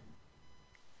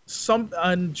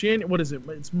on what is it?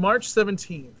 It's March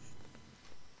 17th.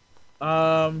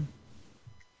 I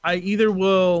either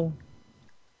will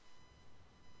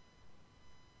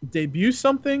debut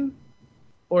something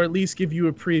or at least give you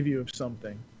a preview of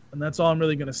something. And that's all I'm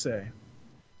really going to say.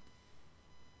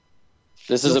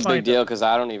 This is a big deal because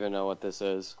I don't even know what this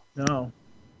is. No.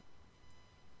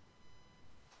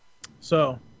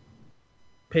 So,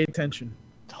 pay attention.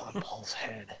 On Paul's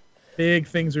head. Big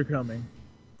things are coming.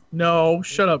 No,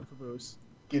 shut up, Caboose.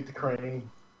 Get the crane.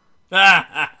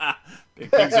 Big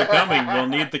things are coming. We'll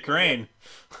need the crane.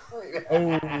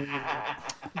 Oh.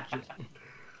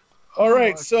 All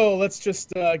right, so let's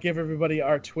just give everybody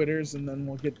our Twitters, and then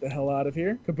we'll get the hell out of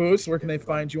here. Caboose, where can they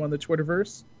find you on the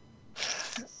Twitterverse?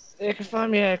 You can find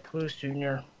me at Caboose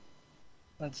Jr.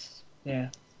 That's, yeah.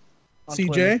 CJ?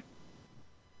 Twitter.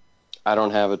 I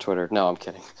don't have a Twitter. No, I'm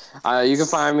kidding. You can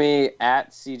find me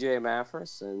at CJ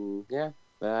Maffris, and yeah,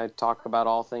 I talk about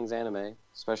all things anime,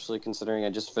 especially considering I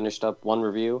just finished up one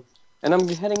review, and I'm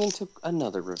heading into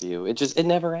another review. It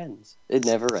never ends. It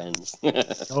never ends.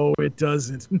 Oh, it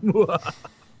doesn't.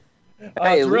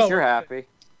 Hey, at least you're happy.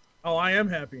 Oh, I am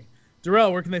happy.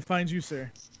 Darrell, where can they find you, sir?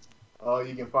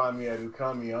 You can find me at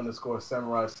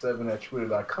ukami_samurai7 at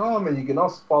twitter.com, and you can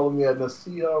also follow me at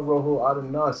Nasia Rojo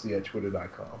Adenasi at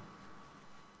twitter.com.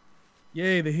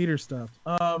 Yay, the heater stopped.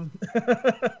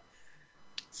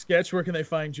 Sketch, where can they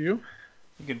find you?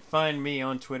 You can find me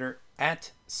on Twitter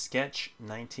at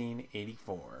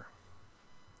Sketch1984.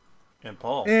 And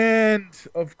Paul. And,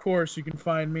 of course, you can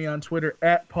find me on Twitter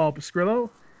at Paul Pascrillo.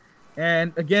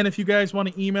 And, again, if you guys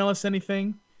want to email us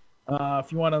anything,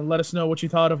 if you want to let us know what you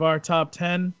thought of our top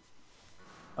 10,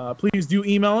 please do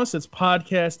email us. It's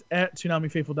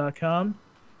podcast@ToonamiFaithful.com.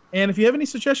 And if you have any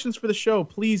suggestions for the show,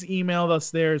 please email us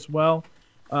there as well.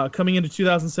 Coming into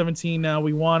 2017 now,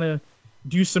 we want to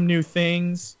do some new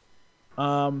things.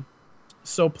 So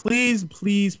please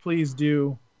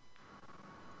do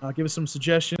give us some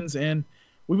suggestions. And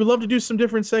we would love to do some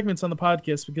different segments on the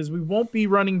podcast because we won't be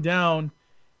running down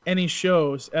any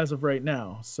shows as of right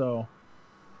now. So,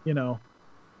 give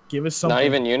us something. Not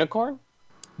even Unicorn?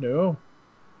 No.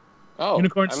 Oh,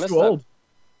 Unicorn's too old.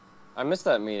 I missed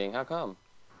that meeting. How come?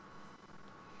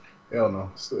 Hell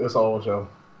no. It's all Joe.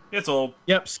 It's old.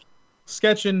 Yep.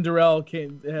 Sketch and Darrell have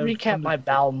Recap my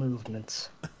bowel movements.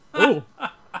 Oh.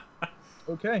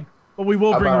 Okay. Well, we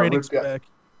will bring ratings back.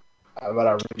 How about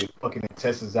I rip your fucking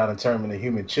intestines out and turn them into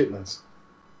human chitlins?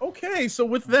 Okay, so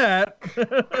with that,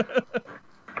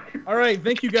 all right.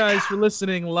 Thank you guys for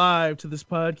listening live to this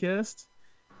podcast,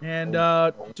 and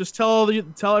just tell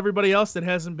everybody else that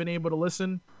hasn't been able to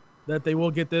listen that they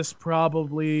will get this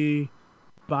probably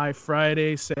by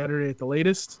Friday, Saturday at the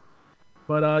latest.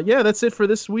 But yeah, that's it for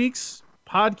this week's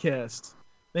podcast.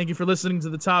 Thank you for listening to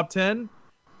the top 10.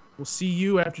 We'll see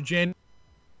you after January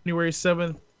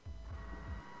 7th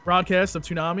broadcast of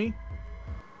Toonami.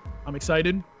 I'm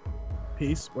excited.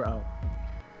 Peace. We're out.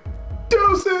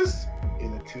 Deuces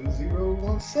in a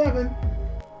 2017.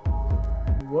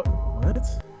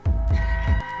 What?